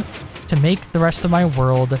time to make the rest of my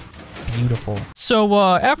world beautiful. So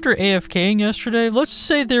after AFKing yesterday, let's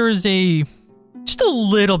say there is just a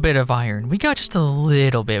little bit of iron. We got just a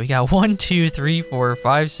little bit. We got 1, 2, 3, 4,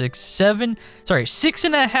 5, 6, 7. Sorry,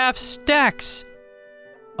 6.5 stacks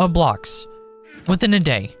of blocks within a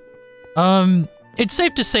day. It's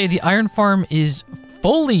safe to say the iron farm is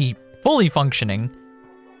fully functioning,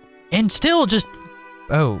 and still just,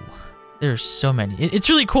 oh, there's so many.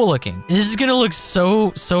 It's really cool looking. This is gonna look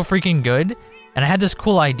so freaking good. And I had this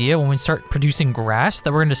cool idea when we start producing grass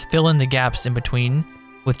that we're gonna just fill in the gaps in between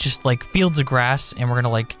with just like fields of grass, and we're gonna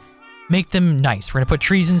like make them nice. We're gonna put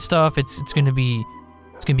trees and stuff. It's gonna be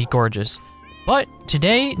gorgeous. But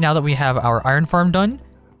today, now that we have our iron farm done,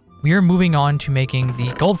 we are moving on to making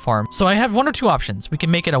the gold farm. So I have one or two options. We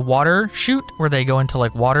can make it a water chute where they go into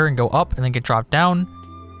like water and go up and then get dropped down.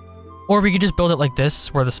 Or we could just build it like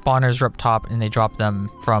this where the spawners are up top and they drop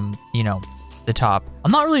them from, you know, the top.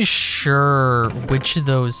 I'm not really sure which of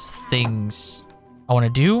those things I want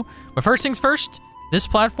to do. But first things first, this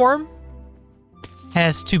platform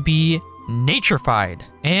has to be naturified.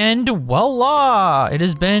 And voila! It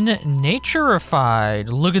has been naturified.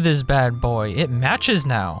 Look at this bad boy. It matches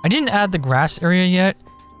now. I didn't add the grass area yet.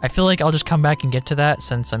 I feel like I'll just come back and get to that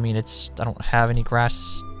since, I mean, I don't have any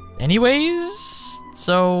grass anyways.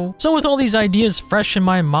 So with all these ideas fresh in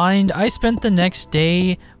my mind, I spent the next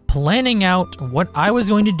day planning out what I was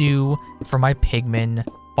going to do for my pigman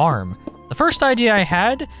farm. The first idea I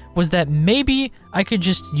had was that maybe I could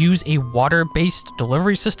just use a water-based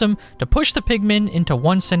delivery system to push the pigmen into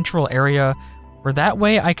one central area, where that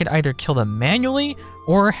way I could either kill them manually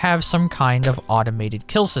or have some kind of automated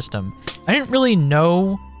kill system. I didn't really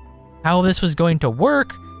know how this was going to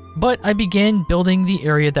work, but I began building the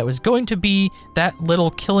area that was going to be that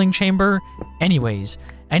little killing chamber anyways.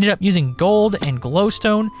 I ended up using gold and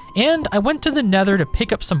glowstone, and I went to the nether to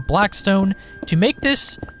pick up some blackstone to make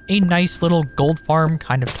this a nice little gold farm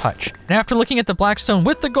kind of touch. And after looking at the blackstone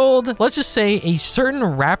with the gold, let's just say a certain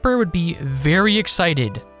rapper would be very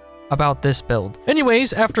excited about this build.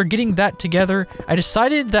 Anyways, after getting that together, I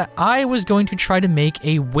decided that I was going to try to make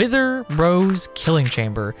a wither rose killing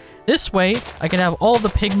chamber. This way, I can have all the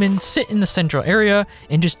pigmen sit in the central area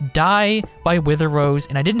and just die by wither rose,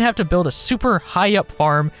 and I didn't have to build a super high up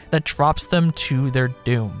farm that drops them to their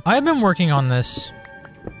doom. I've been working on this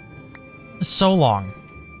for so long.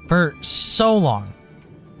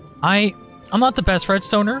 I'm not the best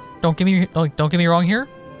redstoner, don't get me wrong here.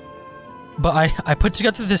 But I put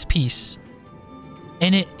together this piece,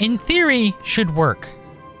 and it, in theory, should work,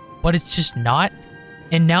 but it's just not.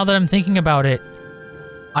 And now that I'm thinking about it,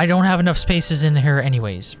 I don't have enough spaces in here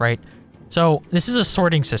anyways, right? So this is a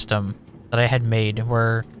sorting system that I had made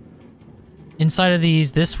where inside of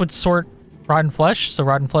these, this would sort rotten flesh, so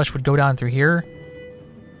rotten flesh would go down through here.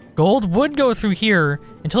 Gold would go through here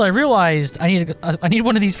until I realized I need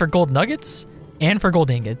one of these for gold nuggets and for gold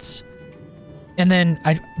ingots. And then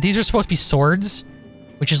these are supposed to be swords,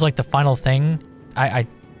 which is like the final thing. I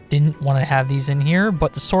didn't want to have these in here,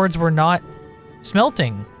 but the swords were not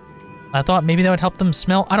smelting. I thought maybe that would help them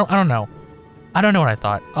smelt. I don't know. I don't know what I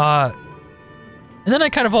thought. And then I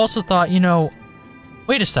kind of also thought, you know,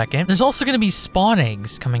 wait a second. There's also going to be spawn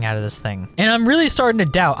eggs coming out of this thing. And I'm really starting to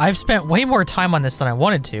doubt. I've spent way more time on this than I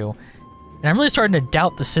wanted to. And I'm really starting to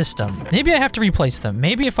doubt the system. Maybe I have to replace them.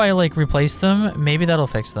 Maybe if I like replace them, maybe that'll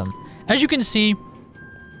fix them. As you can see,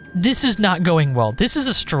 this is not going well. This is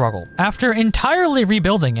a struggle. After entirely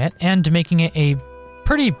rebuilding it and making it a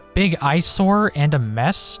pretty big eyesore and a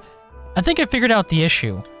mess, I think I figured out the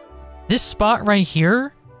issue. This spot right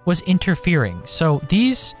here was interfering. So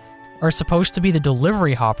these are supposed to be the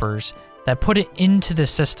delivery hoppers that put it into the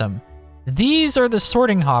system. These are the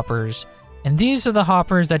sorting hoppers, and these are the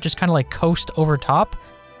hoppers that just kind of like coast over top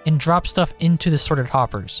and drop stuff into the sorted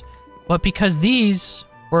hoppers. But because these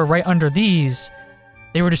were right under these,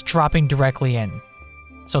 they were just dropping directly in.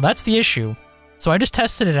 So that's the issue. So I just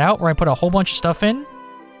tested it out where I put a whole bunch of stuff in,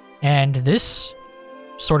 and this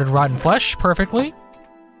sorted rotten flesh perfectly.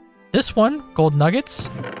 This one, gold nuggets,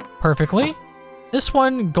 perfectly. This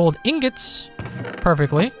one, gold ingots,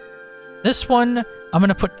 perfectly. This one, I'm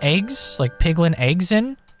gonna put eggs, like piglin eggs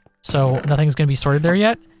in, so nothing's gonna be sorted there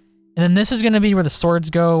yet. And then this is gonna be where the swords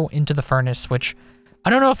go into the furnace, which I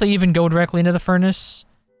don't know if they even go directly into the furnace.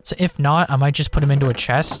 So if not, I might just put them into a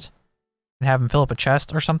chest and have them fill up a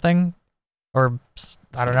chest or something. Or,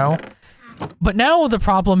 I don't know. But now the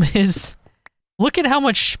problem is, look at how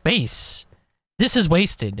much space this is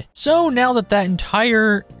wasted. So now that that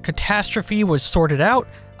entire catastrophe was sorted out,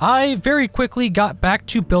 I very quickly got back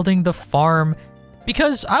to building the farm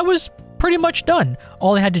because I was pretty much done.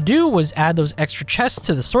 All I had to do was add those extra chests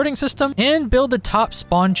to the sorting system and build the top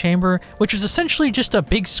spawn chamber, which was essentially just a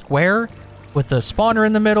big square with the spawner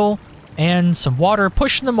in the middle and some water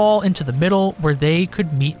pushing them all into the middle where they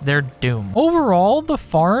could meet their doom. Overall, the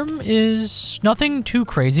farm is nothing too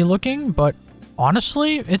crazy looking, but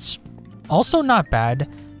honestly, it's also not bad.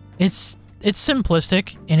 It's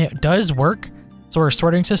simplistic and it does work. So our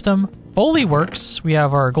sorting system fully works. We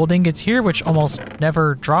have our gold ingots here, which almost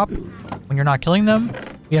never drop when you're not killing them.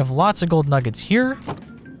 We have lots of gold nuggets here.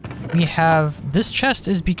 We have this chest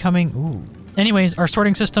is becoming, ooh. Anyways, our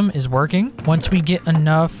sorting system is working. Once we get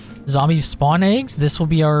enough zombie spawn eggs, this will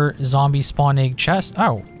be our zombie spawn egg chest.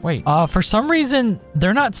 Oh, wait. For some reason,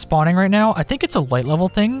 they're not spawning right now. I think it's a light level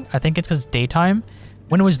thing. I think it's because it's daytime.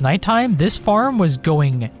 When it was nighttime, this farm was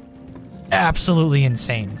going absolutely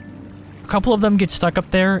insane. A couple of them get stuck up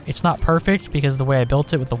there. It's not perfect because of the way I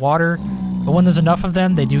built it with the water, but when there's enough of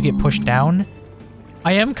them, they do get pushed down.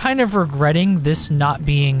 I am kind of regretting this not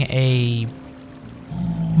being a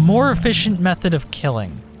more efficient method of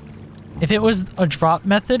killing. If it was a drop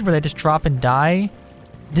method where they just drop and die,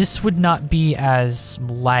 this would not be as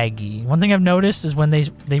laggy. One thing I've noticed is when they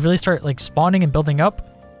really start like spawning and building up,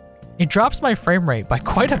 it drops my frame rate by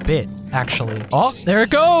quite a bit, actually. Oh, there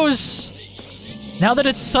it goes! Now that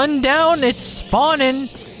it's sundown, it's spawning,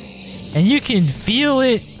 and you can feel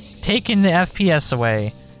it taking the FPS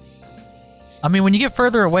away. I mean, when you get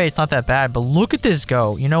further away, it's not that bad, but look at this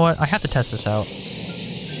go. You know what? I have to test this out.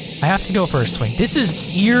 I have to go for a swing. This is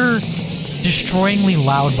ear-destroyingly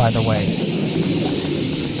loud, by the way.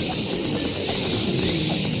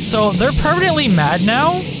 So, they're permanently mad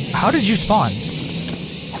now? How did you spawn?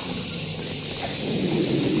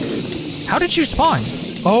 How did you spawn?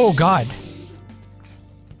 Oh, God.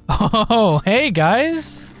 Oh, hey,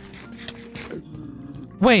 guys.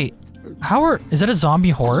 Wait, is that a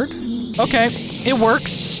zombie horde? Okay, it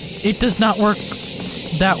works. It does not work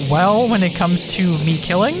that well when it comes to me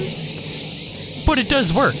killing, but it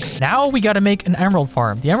does work. Now we gotta make an emerald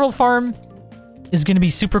farm. The emerald farm is gonna be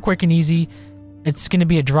super quick and easy. It's gonna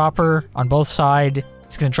be a dropper on both sides.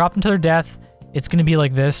 It's gonna drop them to their death. It's gonna be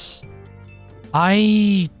like this.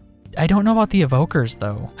 I don't know about the evokers,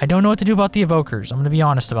 though. I don't know what to do about the evokers. I'm gonna be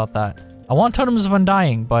honest about that. I want totems of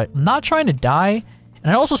undying, but I'm not trying to die. And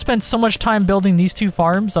I also spent so much time building these two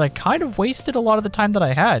farms that I kind of wasted a lot of the time that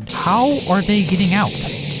I had. How are they getting out?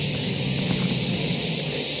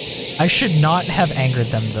 I should not have angered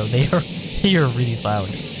them, though. They are really loud.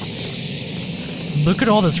 Look at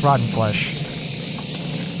all this rotten flesh.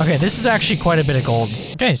 Okay, this is actually quite a bit of gold.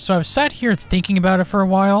 Okay, so I've sat here thinking about it for a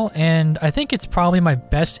while, and I think it's probably my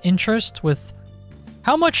best interest with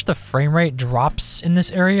how much the frame rate drops in this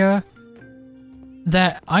area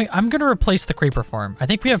that I'm going to replace the creeper farm. I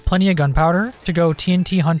think we have plenty of gunpowder to go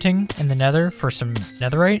TNT hunting in the nether for some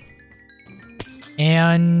netherite.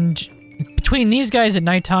 And between these guys at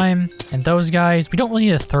nighttime and those guys, we don't really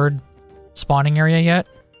need a third spawning area yet.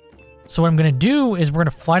 So what I'm going to do is we're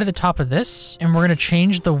going to fly to the top of this, and we're going to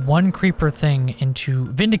change the one creeper thing into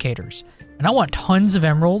vindicators. And I want tons of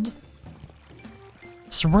emerald.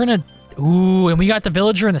 So we're going to... Ooh, and we got the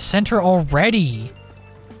villager in the center already.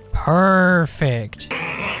 Perfect.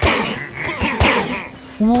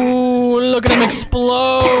 Ooh, look at him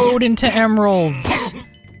explode into emeralds.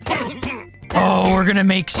 Oh, we're going to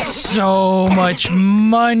make so much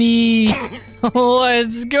money.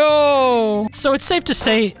 Let's go. So it's safe to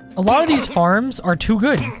say a lot of these farms are too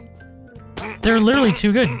good. They're literally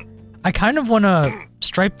too good. I kind of want to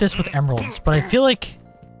stripe this with emeralds, but I feel like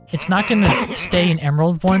it's not going to stay an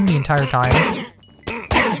emerald one the entire time.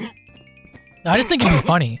 I just think it'd be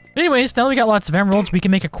funny. But anyways, now that we got lots of emeralds, we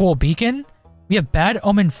can make a cool beacon. We have Bad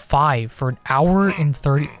Omen 5 for an hour and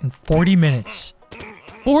 40 minutes.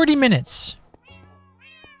 40 minutes.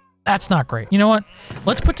 That's not great. You know what?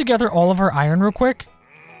 Let's put together all of our iron real quick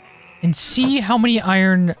and see how many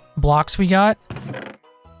iron blocks we got,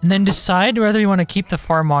 and then decide whether we want to keep the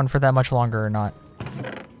farm on for that much longer or not.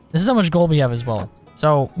 This is how much gold we have as well.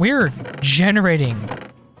 So we're generating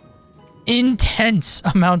intense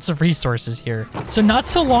amounts of resources here. So not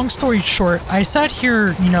so long story short, I sat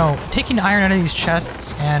here, you know, taking iron out of these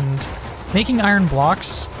chests and making iron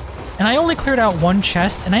blocks, and I only cleared out one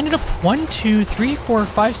chest, and I ended up with 1, 2, 3, 4,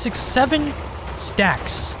 5, 6, 7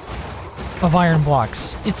 stacks of iron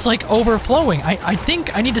blocks. It's like overflowing. I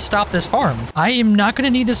think I need to stop this farm. I am not going to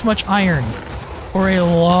need this much iron for a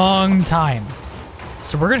long time.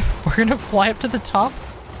 So we're gonna fly up to the top,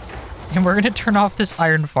 and we're gonna turn off this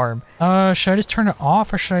iron farm. Should I just turn it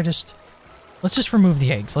off, or should I just... Let's just remove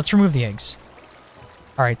the eggs. Let's remove the eggs.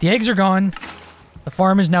 All right, the eggs are gone. The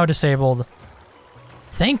farm is now disabled.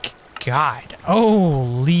 Thank god.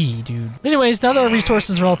 Holy, dude. Anyways, now that our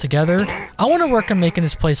resources are all together, I want to work on making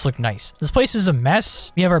this place look nice. This place is a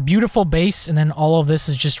mess. We have our beautiful base, and then all of this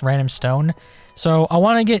is just random stone. So I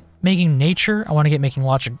want to get making nature. I want to get making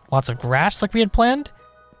lots of grass like we had planned.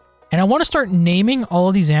 And I want to start naming all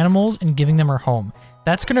of these animals and giving them our home.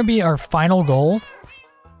 That's going to be our final goal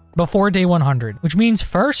before day 100, which means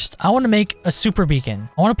first I want to make a super beacon.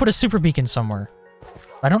 I want to put a super beacon somewhere.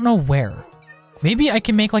 I don't know where. Maybe I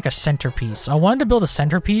can make like a centerpiece. I wanted to build a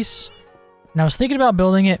centerpiece, and I was thinking about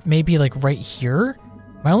building it maybe like right here.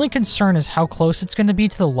 My only concern is how close it's going to be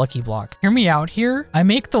to the lucky block. Hear me out here. I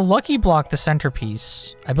make the lucky block the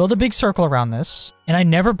centerpiece. I build a big circle around this, and I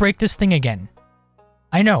never break this thing again.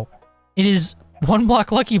 I know. It is 1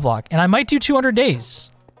 block lucky block, and I might do 200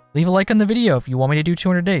 days. Leave a like on the video if you want me to do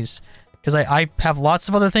 200 days. Because I have lots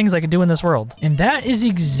of other things I can do in this world. And that is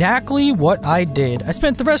exactly what I did. I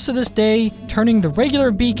spent the rest of this day turning the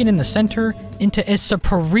regular beacon in the center into a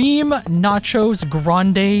Supreme Nachos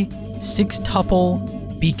Grande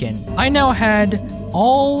 6-tuple beacon. I now had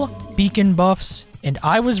all beacon buffs, and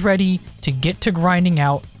I was ready to get to grinding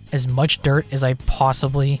out as much dirt as I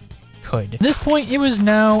possibly could. At this point, it was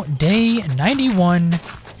now day 91,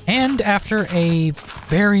 and after a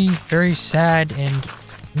very, very sad and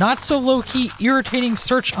not so low-key irritating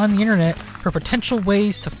search on the internet for potential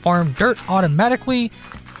ways to farm dirt automatically,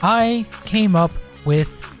 I came up with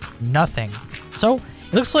nothing. So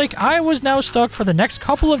it looks like I was now stuck for the next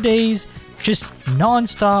couple of days just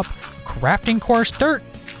non-stop crafting coarse dirt,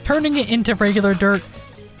 turning it into regular dirt,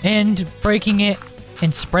 and breaking it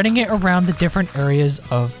and spreading it around the different areas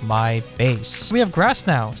of my base. We have grass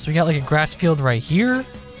now, so we got like a grass field right here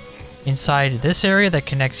inside this area that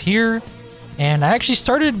connects here. And I actually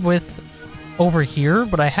started with over here,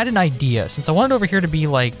 but I had an idea. Since I wanted over here to be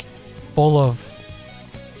like full of,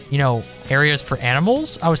 you know, areas for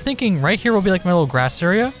animals, I was thinking right here will be like my little grass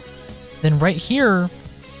area. Then right here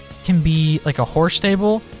can be like a horse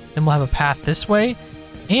stable. Then we'll have a path this way.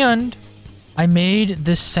 And I made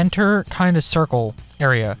this center kind of circle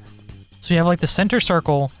area. So you have like the center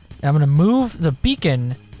circle, and I'm going to move the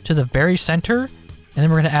beacon to the very center. And then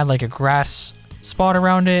we're going to add like a grass spot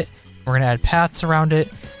around it. We're going to add paths around it.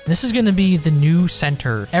 And this is going to be the new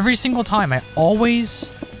center. Every single time, I always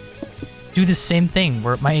do the same thing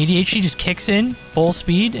where my ADHD just kicks in full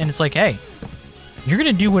speed, and it's like, hey, you're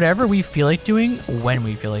going to do whatever we feel like doing when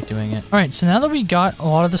we feel like doing it. All right, so now that we got a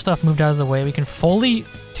lot of the stuff moved out of the way, we can fully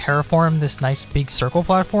terraform this nice big circle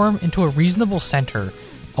platform into a reasonable center.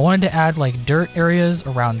 I wanted to add like dirt areas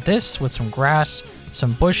around this with some grass,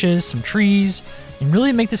 some bushes, some trees, and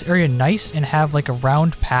really make this area nice and have like a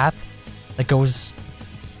round path that goes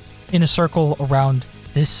in a circle around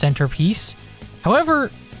this centerpiece. However,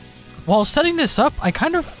 while setting this up, I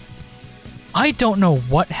don't know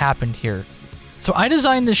what happened here. So I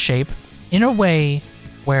designed this shape in a way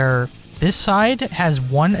where this side has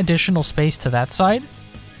one additional space to that side.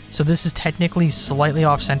 So this is technically slightly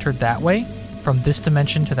off-centered that way, from this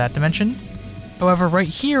dimension to that dimension. However, right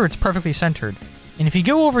here, it's perfectly centered. And if you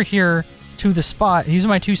go over here to the spot, these are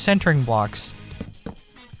my 2 centering blocks.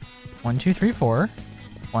 1, 2, 3, 4.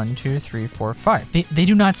 1, 2, 3, 4, 5. They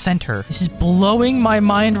do not center. This is blowing my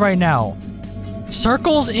mind right now.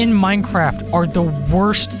 Circles in Minecraft are the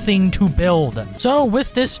worst thing to build. So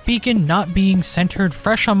with this beacon not being centered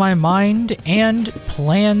fresh on my mind and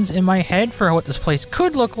plans in my head for what this place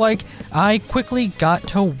could look like, I quickly got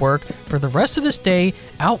to work for the rest of this day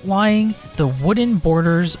outlining the wooden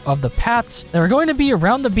borders of the paths that are going to be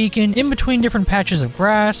around the beacon in between different patches of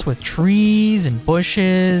grass with trees and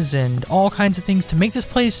bushes and all kinds of things to make this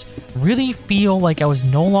place really feel like I was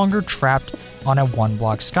no longer trapped on a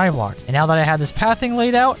 1-block skyblock. And now that I had this pathing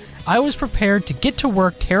laid out, I was prepared to get to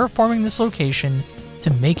work terraforming this location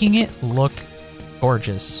to making it look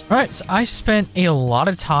gorgeous. All right, so I spent a lot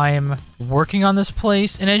of time working on this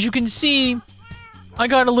place, and as you can see, I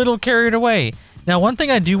got a little carried away. Now, one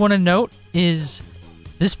thing I do want to note is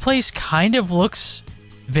this place kind of looks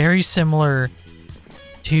very similar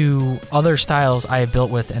to other styles I have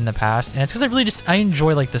built with in the past, and it's because I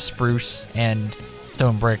enjoy like the spruce and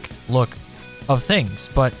stone brick look of things.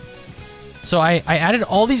 But so I added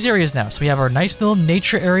all these areas now. So we have our nice little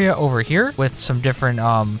nature area over here with some different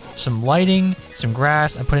some lighting, some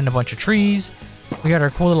grass. I put in a bunch of trees. We got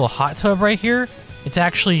our cool little hot tub right here. It's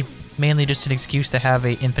actually mainly just an excuse to have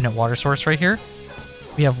a infinite water source right here.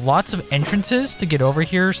 We have lots of entrances to get over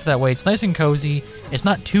here, so that way it's nice and cozy. It's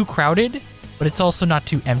not too crowded, but it's also not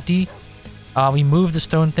too empty. We moved the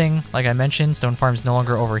stone thing, like I mentioned. Stone farm's no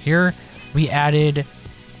longer over here. We added...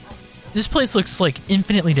 This place looks like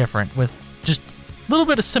infinitely different with just a little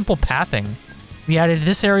bit of simple pathing. We added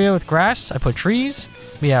this area with grass. I put trees.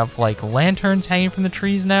 We have like lanterns hanging from the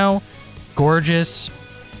trees now. Gorgeous.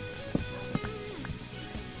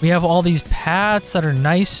 We have all these paths that are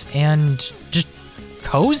nice and just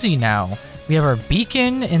cozy now. We have our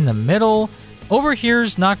beacon in the middle. Over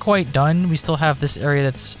here's not quite done. We still have this area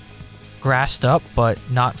that's grassed up, but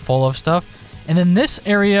not full of stuff. And then this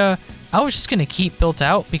area, I was just going to keep built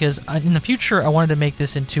out because in the future, I wanted to make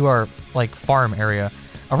this into our like farm area.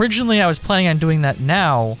 Originally, I was planning on doing that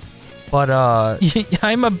now, but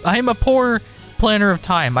I'm a poor planner of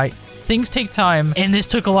time. Things take time, and this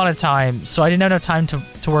took a lot of time, so I didn't have enough time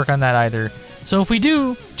to work on that either. So if we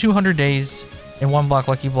do 200 days in one block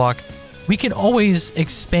Lucky Block, we can always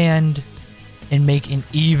expand and make an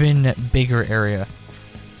even bigger area.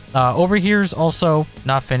 Over here's also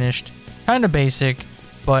not finished, kind of basic,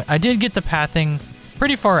 but I did get the pathing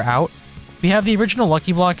pretty far out. We have the original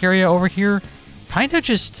Lucky Block area over here, kind of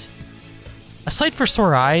just a sight for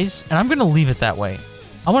sore eyes, and I'm going to leave it that way.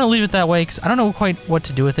 I want to leave it that way because I don't know quite what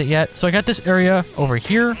to do with it yet. So I got this area over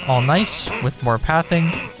here, all nice, with more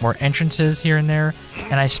pathing, more entrances here and there.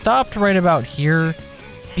 And I stopped right about here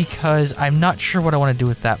because I'm not sure what I want to do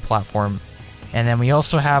with that platform. And then we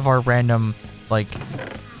also have our random, like,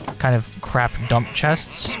 kind of crap dump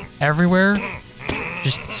chests everywhere.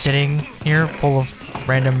 Just sitting here full of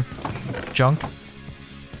random junk.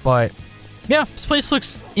 But, yeah, this place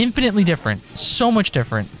looks infinitely different. So much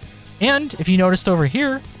different. And if you noticed over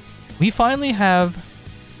here, we finally have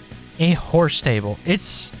a horse stable.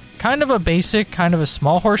 It's kind of a basic, kind of a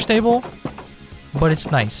small horse stable, but it's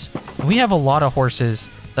nice. We have a lot of horses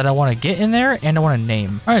that I want to get in there and I want to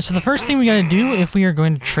name. All right, so the first thing we got to do if we are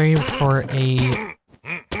going to trade for a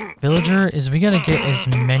villager is we got to get as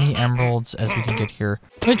many emeralds as we can get here,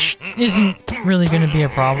 which isn't really going to be a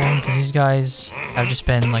problem because these guys have just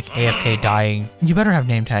been like AFK dying. You better have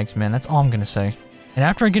name tags, man. That's all I'm going to say. And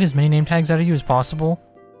after I get as many name tags out of you as possible,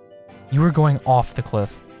 you are going off the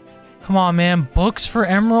cliff. Come on, man. Books for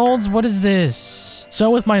emeralds? What is this? So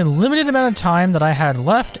with my limited amount of time that I had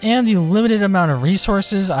left and the limited amount of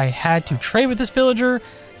resources I had to trade with this villager,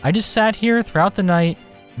 I just sat here throughout the night,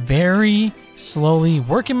 very slowly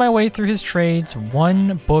working my way through his trades,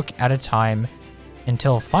 one book at a time,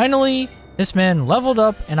 until finally this man leveled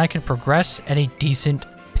up and I could progress at a decent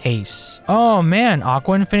pace. Oh man,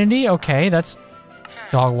 Aqua Infinity. Okay, that's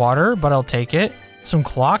dog water, but I'll take it. Some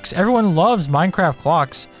clocks. Everyone loves Minecraft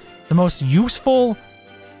clocks. The most useful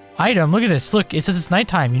item. Look at this. Look, it says it's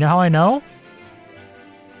nighttime. You know how I know?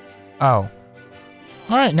 Oh.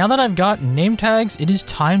 Alright, now that I've got name tags, it is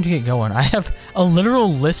time to get going. I have a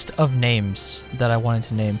literal list of names that I wanted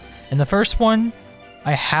to name. And the first one,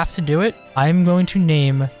 I have to do it. I'm going to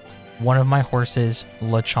name one of my horses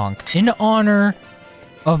Lechonk, in honor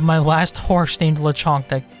of my last horse named Lechonk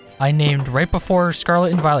that I named right before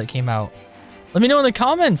Scarlet and Violet came out. Let me know in the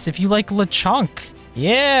comments if you like Lechonk.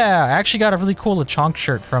 Yeah, I actually got a really cool Lechonk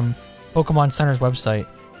shirt from Pokemon Center's website.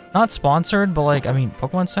 Not sponsored, but like, I mean,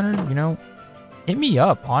 Pokemon Center, you know, hit me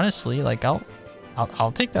up, honestly. Like,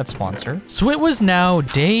 I'll take that sponsor. So it was now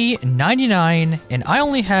day 99, and I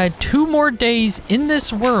only had 2 more days in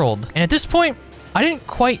this world. And at this point, I didn't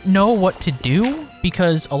quite know what to do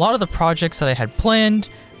because a lot of the projects that I had planned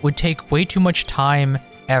would take way too much time,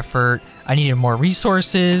 effort. I needed more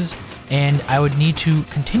resources, and I would need to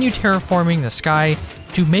continue terraforming the sky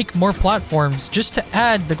to make more platforms just to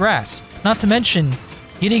add the grass. Not to mention,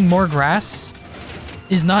 getting more grass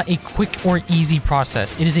is not a quick or easy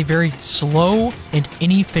process. It is a very slow and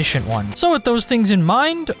inefficient one. So with those things in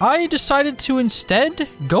mind, I decided to instead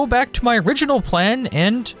go back to my original plan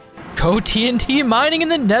and go TNT mining in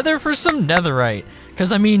the nether for some netherite.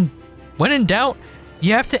 Because, I mean, when in doubt,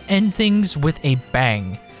 you have to end things with a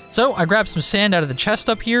bang. So I grabbed some sand out of the chest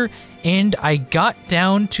up here, and I got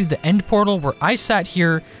down to the end portal where I sat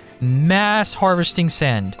here mass harvesting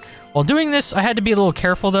sand. While doing this, I had to be a little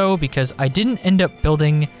careful though, because I didn't end up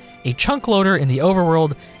building a chunk loader in the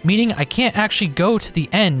overworld, meaning I can't actually go to the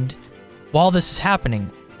end while this is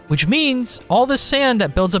happening. Which means all this sand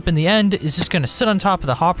that builds up in the end is just going to sit on top of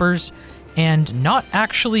the hoppers and not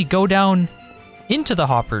actually go down into the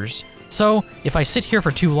hoppers. So if I sit here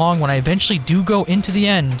for too long, when I eventually do go into the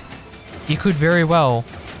end, it could very well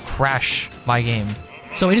crash my game.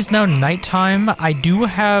 So it is now nighttime. I do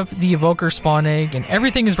have the evoker spawn egg and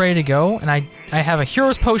everything is ready to go, and I have a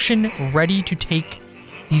hero's potion ready to take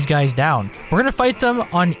these guys down. We're gonna fight them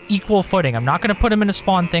on equal footing. I'm not gonna put them in a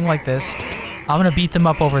spawn thing like this. I'm gonna beat them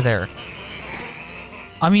up over there.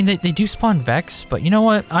 I mean, they do spawn Vex, but you know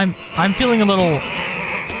what? I'm feeling a little...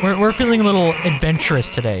 We're feeling a little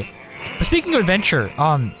adventurous today. But speaking of adventure,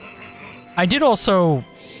 I did also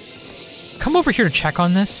come over here to check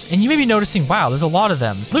on this, and you may be noticing, wow, there's a lot of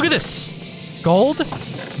them. Look at this. Gold,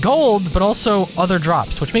 but also other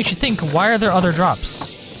drops, which makes you think, why are there other drops?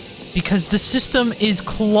 Because the system is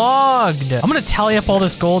clogged. I'm gonna tally up all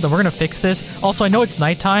this gold and we're gonna fix this. Also, I know it's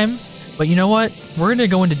nighttime, but you know what? We're gonna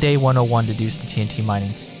go into day 101 to do some TNT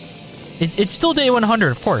mining. It's still day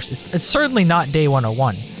 100, of course. It's certainly not day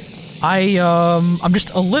 101. I'm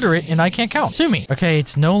just illiterate and I can't count. Sue me. Okay,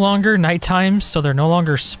 it's no longer nighttime, so they're no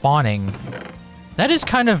longer spawning. That is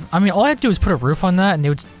kind of, I mean, all I have to do is put a roof on that and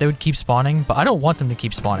they would keep spawning, but I don't want them to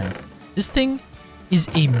keep spawning. This thing is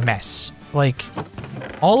a mess. Like,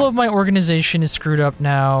 all of my organization is screwed up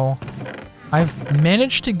now. I've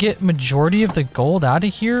managed to get majority of the gold out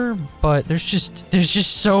of here, but there's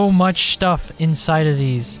just so much stuff inside of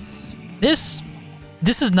these. This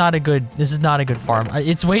is not a good farm.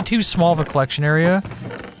 It's way too small of a collection area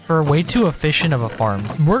for way too efficient of a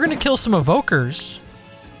farm. We're gonna kill some evokers.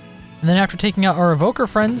 And then after taking out our evoker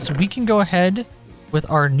friends, we can go ahead with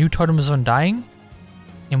our new totems of undying.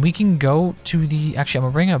 And we can go to the... Actually, I'm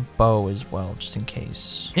going to bring a bow as well, just in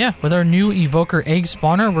case. Yeah, with our new evoker egg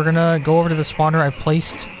spawner, we're going to go over to the spawner I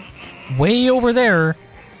placed way over there.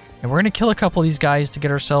 And we're going to kill a couple of these guys to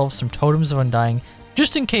get ourselves some totems of undying.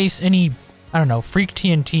 Just in case any, I don't know, freak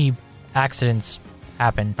TNT accidents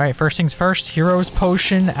happen. All right, first things first, Hero's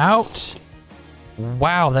Potion out.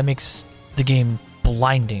 Wow, that makes the game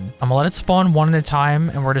blinding. I'm going to let it spawn one at a time,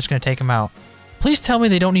 and we're just going to take them out. Please tell me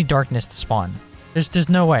they don't need darkness to spawn. There's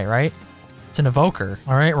no way, right? It's an evoker.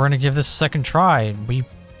 All right, we're gonna give this a second try. We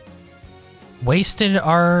wasted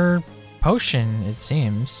our potion, it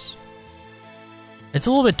seems. It's a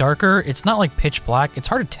little bit darker. It's not like pitch black. It's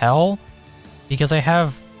hard to tell because I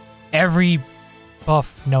have every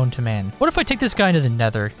buff known to man. What if I take this guy into the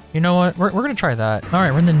nether? You know what? We're gonna try that. All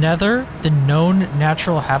right, we're in the nether, the known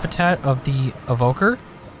natural habitat of the evoker.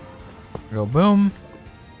 Go boom.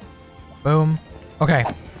 Boom. Okay.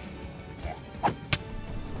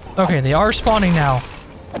 Okay, they are spawning now.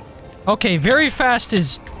 Okay, very fast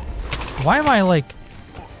is... Why am I like...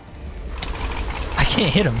 I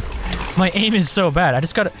can't hit him. My aim is so bad. I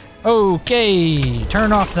just gotta... Okay,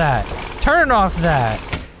 turn off that. Turn off that.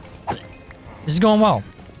 This is going well.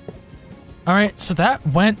 Alright, so that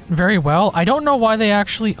went very well. I don't know why they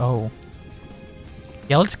actually... Oh.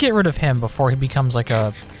 Yeah, let's get rid of him before he becomes like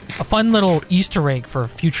a fun little Easter egg for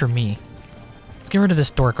future me. Let's get rid of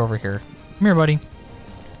this dork over here. Come here, buddy.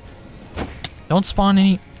 Don't spawn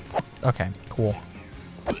any... Okay, cool.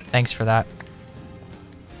 Thanks for that.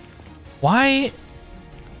 Why...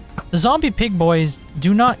 The zombie pig boys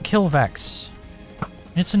do not kill Vex.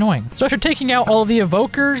 It's annoying. So after taking out all of the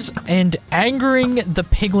evokers and angering the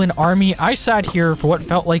piglin army, I sat here for what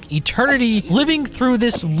felt like eternity, living through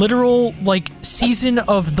this literal, like, season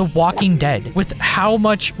of The Walking Dead with how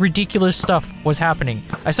much ridiculous stuff was happening.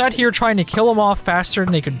 I sat here trying to kill them off faster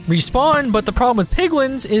than they could respawn, but the problem with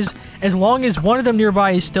piglins is as long as one of them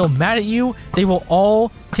nearby is still mad at you, they will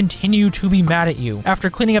all continue to be mad at you. After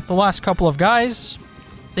cleaning up the last couple of guys,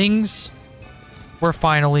 things were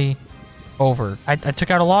finally over. I took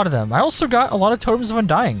out a lot of them. I also got a lot of totems of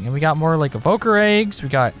undying, and we got more like evoker eggs, we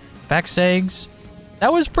got Vex eggs.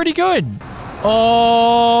 That was pretty good.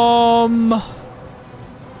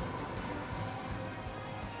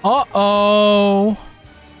 Uh-oh.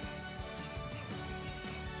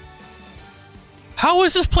 How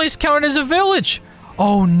is this place counted as a village?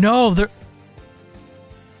 Oh no,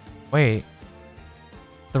 Wait.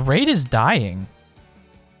 The raid is dying.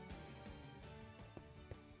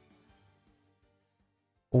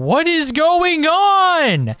 What is going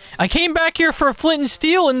on? I came back here for a flint and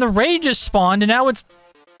steel and the raid just spawned and now it's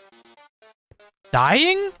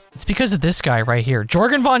dying? It's because of this guy right here.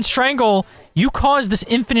 Jorgen von Strangle, you caused this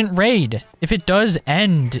infinite raid. If it does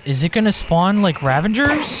end, is it gonna spawn like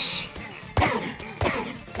Ravengers?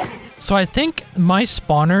 So I think my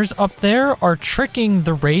spawners up there are tricking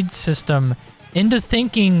the raid system into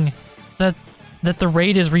thinking that the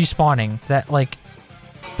raid is respawning. That like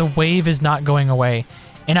the wave is not going away.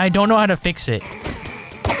 And I don't know how to fix it.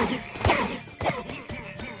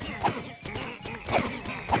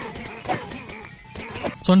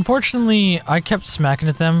 So unfortunately, I kept smacking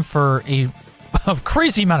at them for a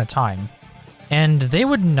crazy amount of time. And they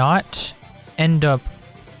would not end up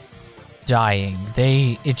dying.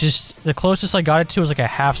 The closest I got it to was like a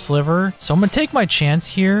half sliver. So I'm gonna take my chance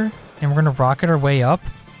here, and we're gonna rocket our way up.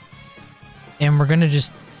 And we're gonna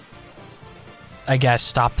just... I guess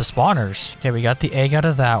stop the spawners. Okay, we got the egg out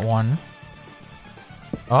of that one.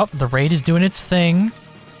 Oh, the raid is doing its thing.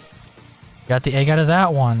 Got the egg out of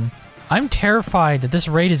that one. I'm terrified that this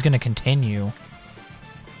raid is going to continue.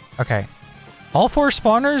 Okay. All 4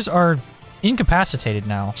 spawners are incapacitated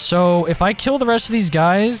now. So if I kill the rest of these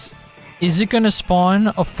guys, is it gonna spawn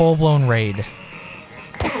a full-blown raid?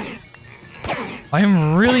 I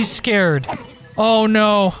am really scared. Oh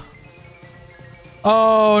no.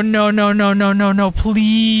 Oh no, no, no, no, no, no,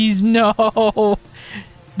 please, no.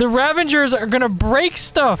 The Ravengers are gonna break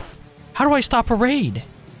stuff. How do I stop a raid?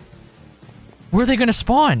 Where are they gonna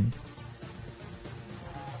spawn?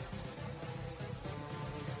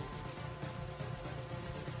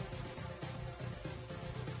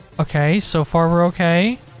 Okay, so far we're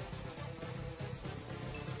okay.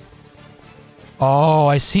 Oh,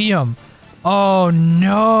 I see him. Oh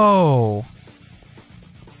no.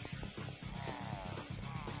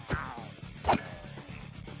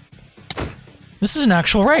 This is an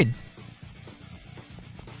actual raid.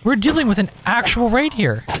 We're dealing with an actual raid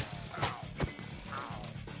here.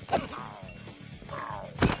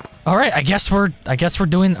 All right, I guess we're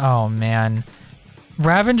doing. Oh man,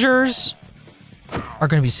 Ravengers are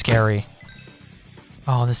gonna be scary.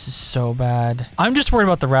 Oh, this is so bad. I'm just worried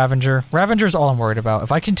about the Ravenger. Ravenger's all I'm worried about.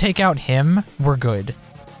 If I can take out him, we're good.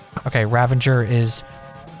 Okay, Ravenger is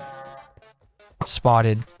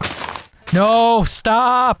spotted. No,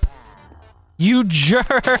 stop! You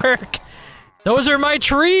jerk! Those are my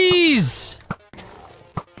trees!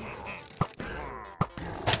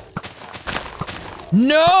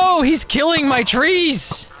 No, he's killing my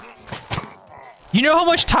trees! You know how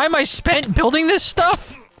much time I spent building this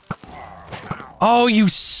stuff? Oh, you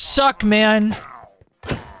suck, man.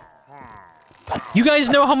 You guys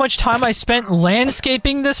know how much time I spent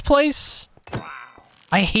landscaping this place?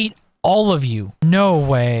 I hate all of you. No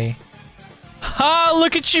way. Ha!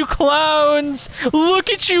 Look at you clowns! Look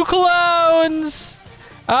at you clowns!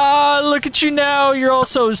 Ah, look at you now. You're all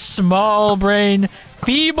so small brain,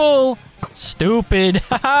 feeble, stupid.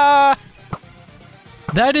 Haha!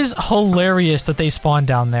 That is hilarious that they spawned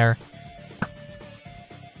down there.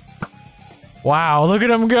 Wow, look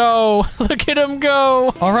at him go! Look at him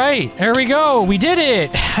go! Alright, there we go! We did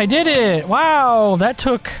it! I did it! Wow, that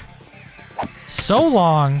took so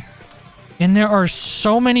long. And there are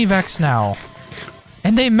so many Vex now.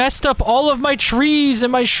 And they messed up all of my trees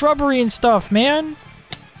and my shrubbery and stuff, man!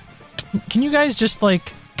 Can you guys just,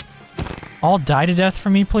 like, all die to death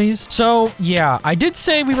for me, please? So, yeah, I did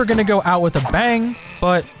say we were gonna go out with a bang,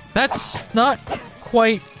 but that's not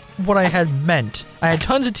quite what I had meant. I had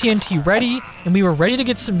tons of TNT ready, and we were ready to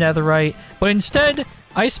get some netherite, but instead,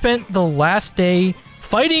 I spent the last day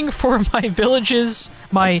fighting for my villages,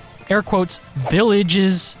 my, air quotes,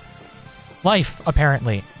 villages, life,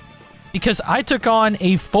 apparently. Because I took on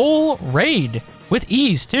a full raid, with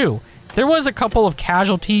ease, too. There was a couple of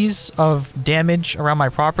casualties of damage around my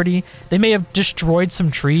property. They may have destroyed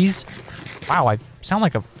some trees. Wow, I sound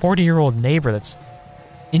like a 40-year-old neighbor that's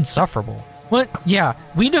insufferable. But yeah,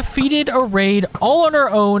 we defeated a raid all on our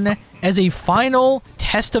own as a final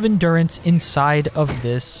test of endurance inside of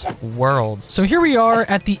this world. So here we are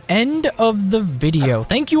at the end of the video.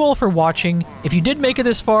 Thank you all for watching. If you did make it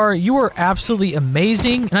this far, you are absolutely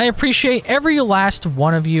amazing, and I appreciate every last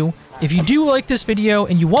one of you. If you do like this video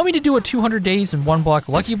and you want me to do a 200 days in one block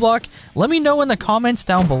Lucky Block, let me know in the comments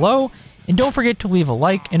down below. And don't forget to leave a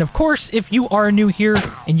like. And of course, if you are new here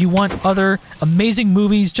and you want other amazing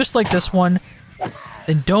movies just like this one,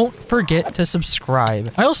 then don't forget to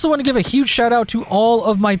subscribe. I also want to give a huge shout out to all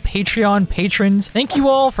of my Patreon patrons. Thank you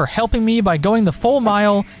all for helping me by going the full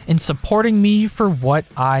mile and supporting me for what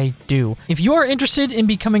I do. If you are interested in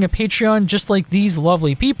becoming a Patreon just like these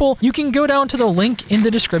lovely people, you can go down to the link in the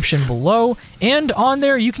description below, and on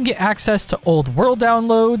there you can get access to old world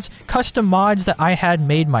downloads, custom mods that I had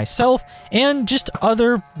made myself, and just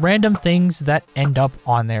other random things that end up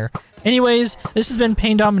on there. Anyways, this has been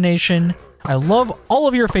PainDomination. I love all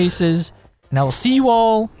of your faces, and I will see you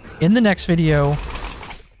all in the next video.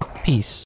 Peace.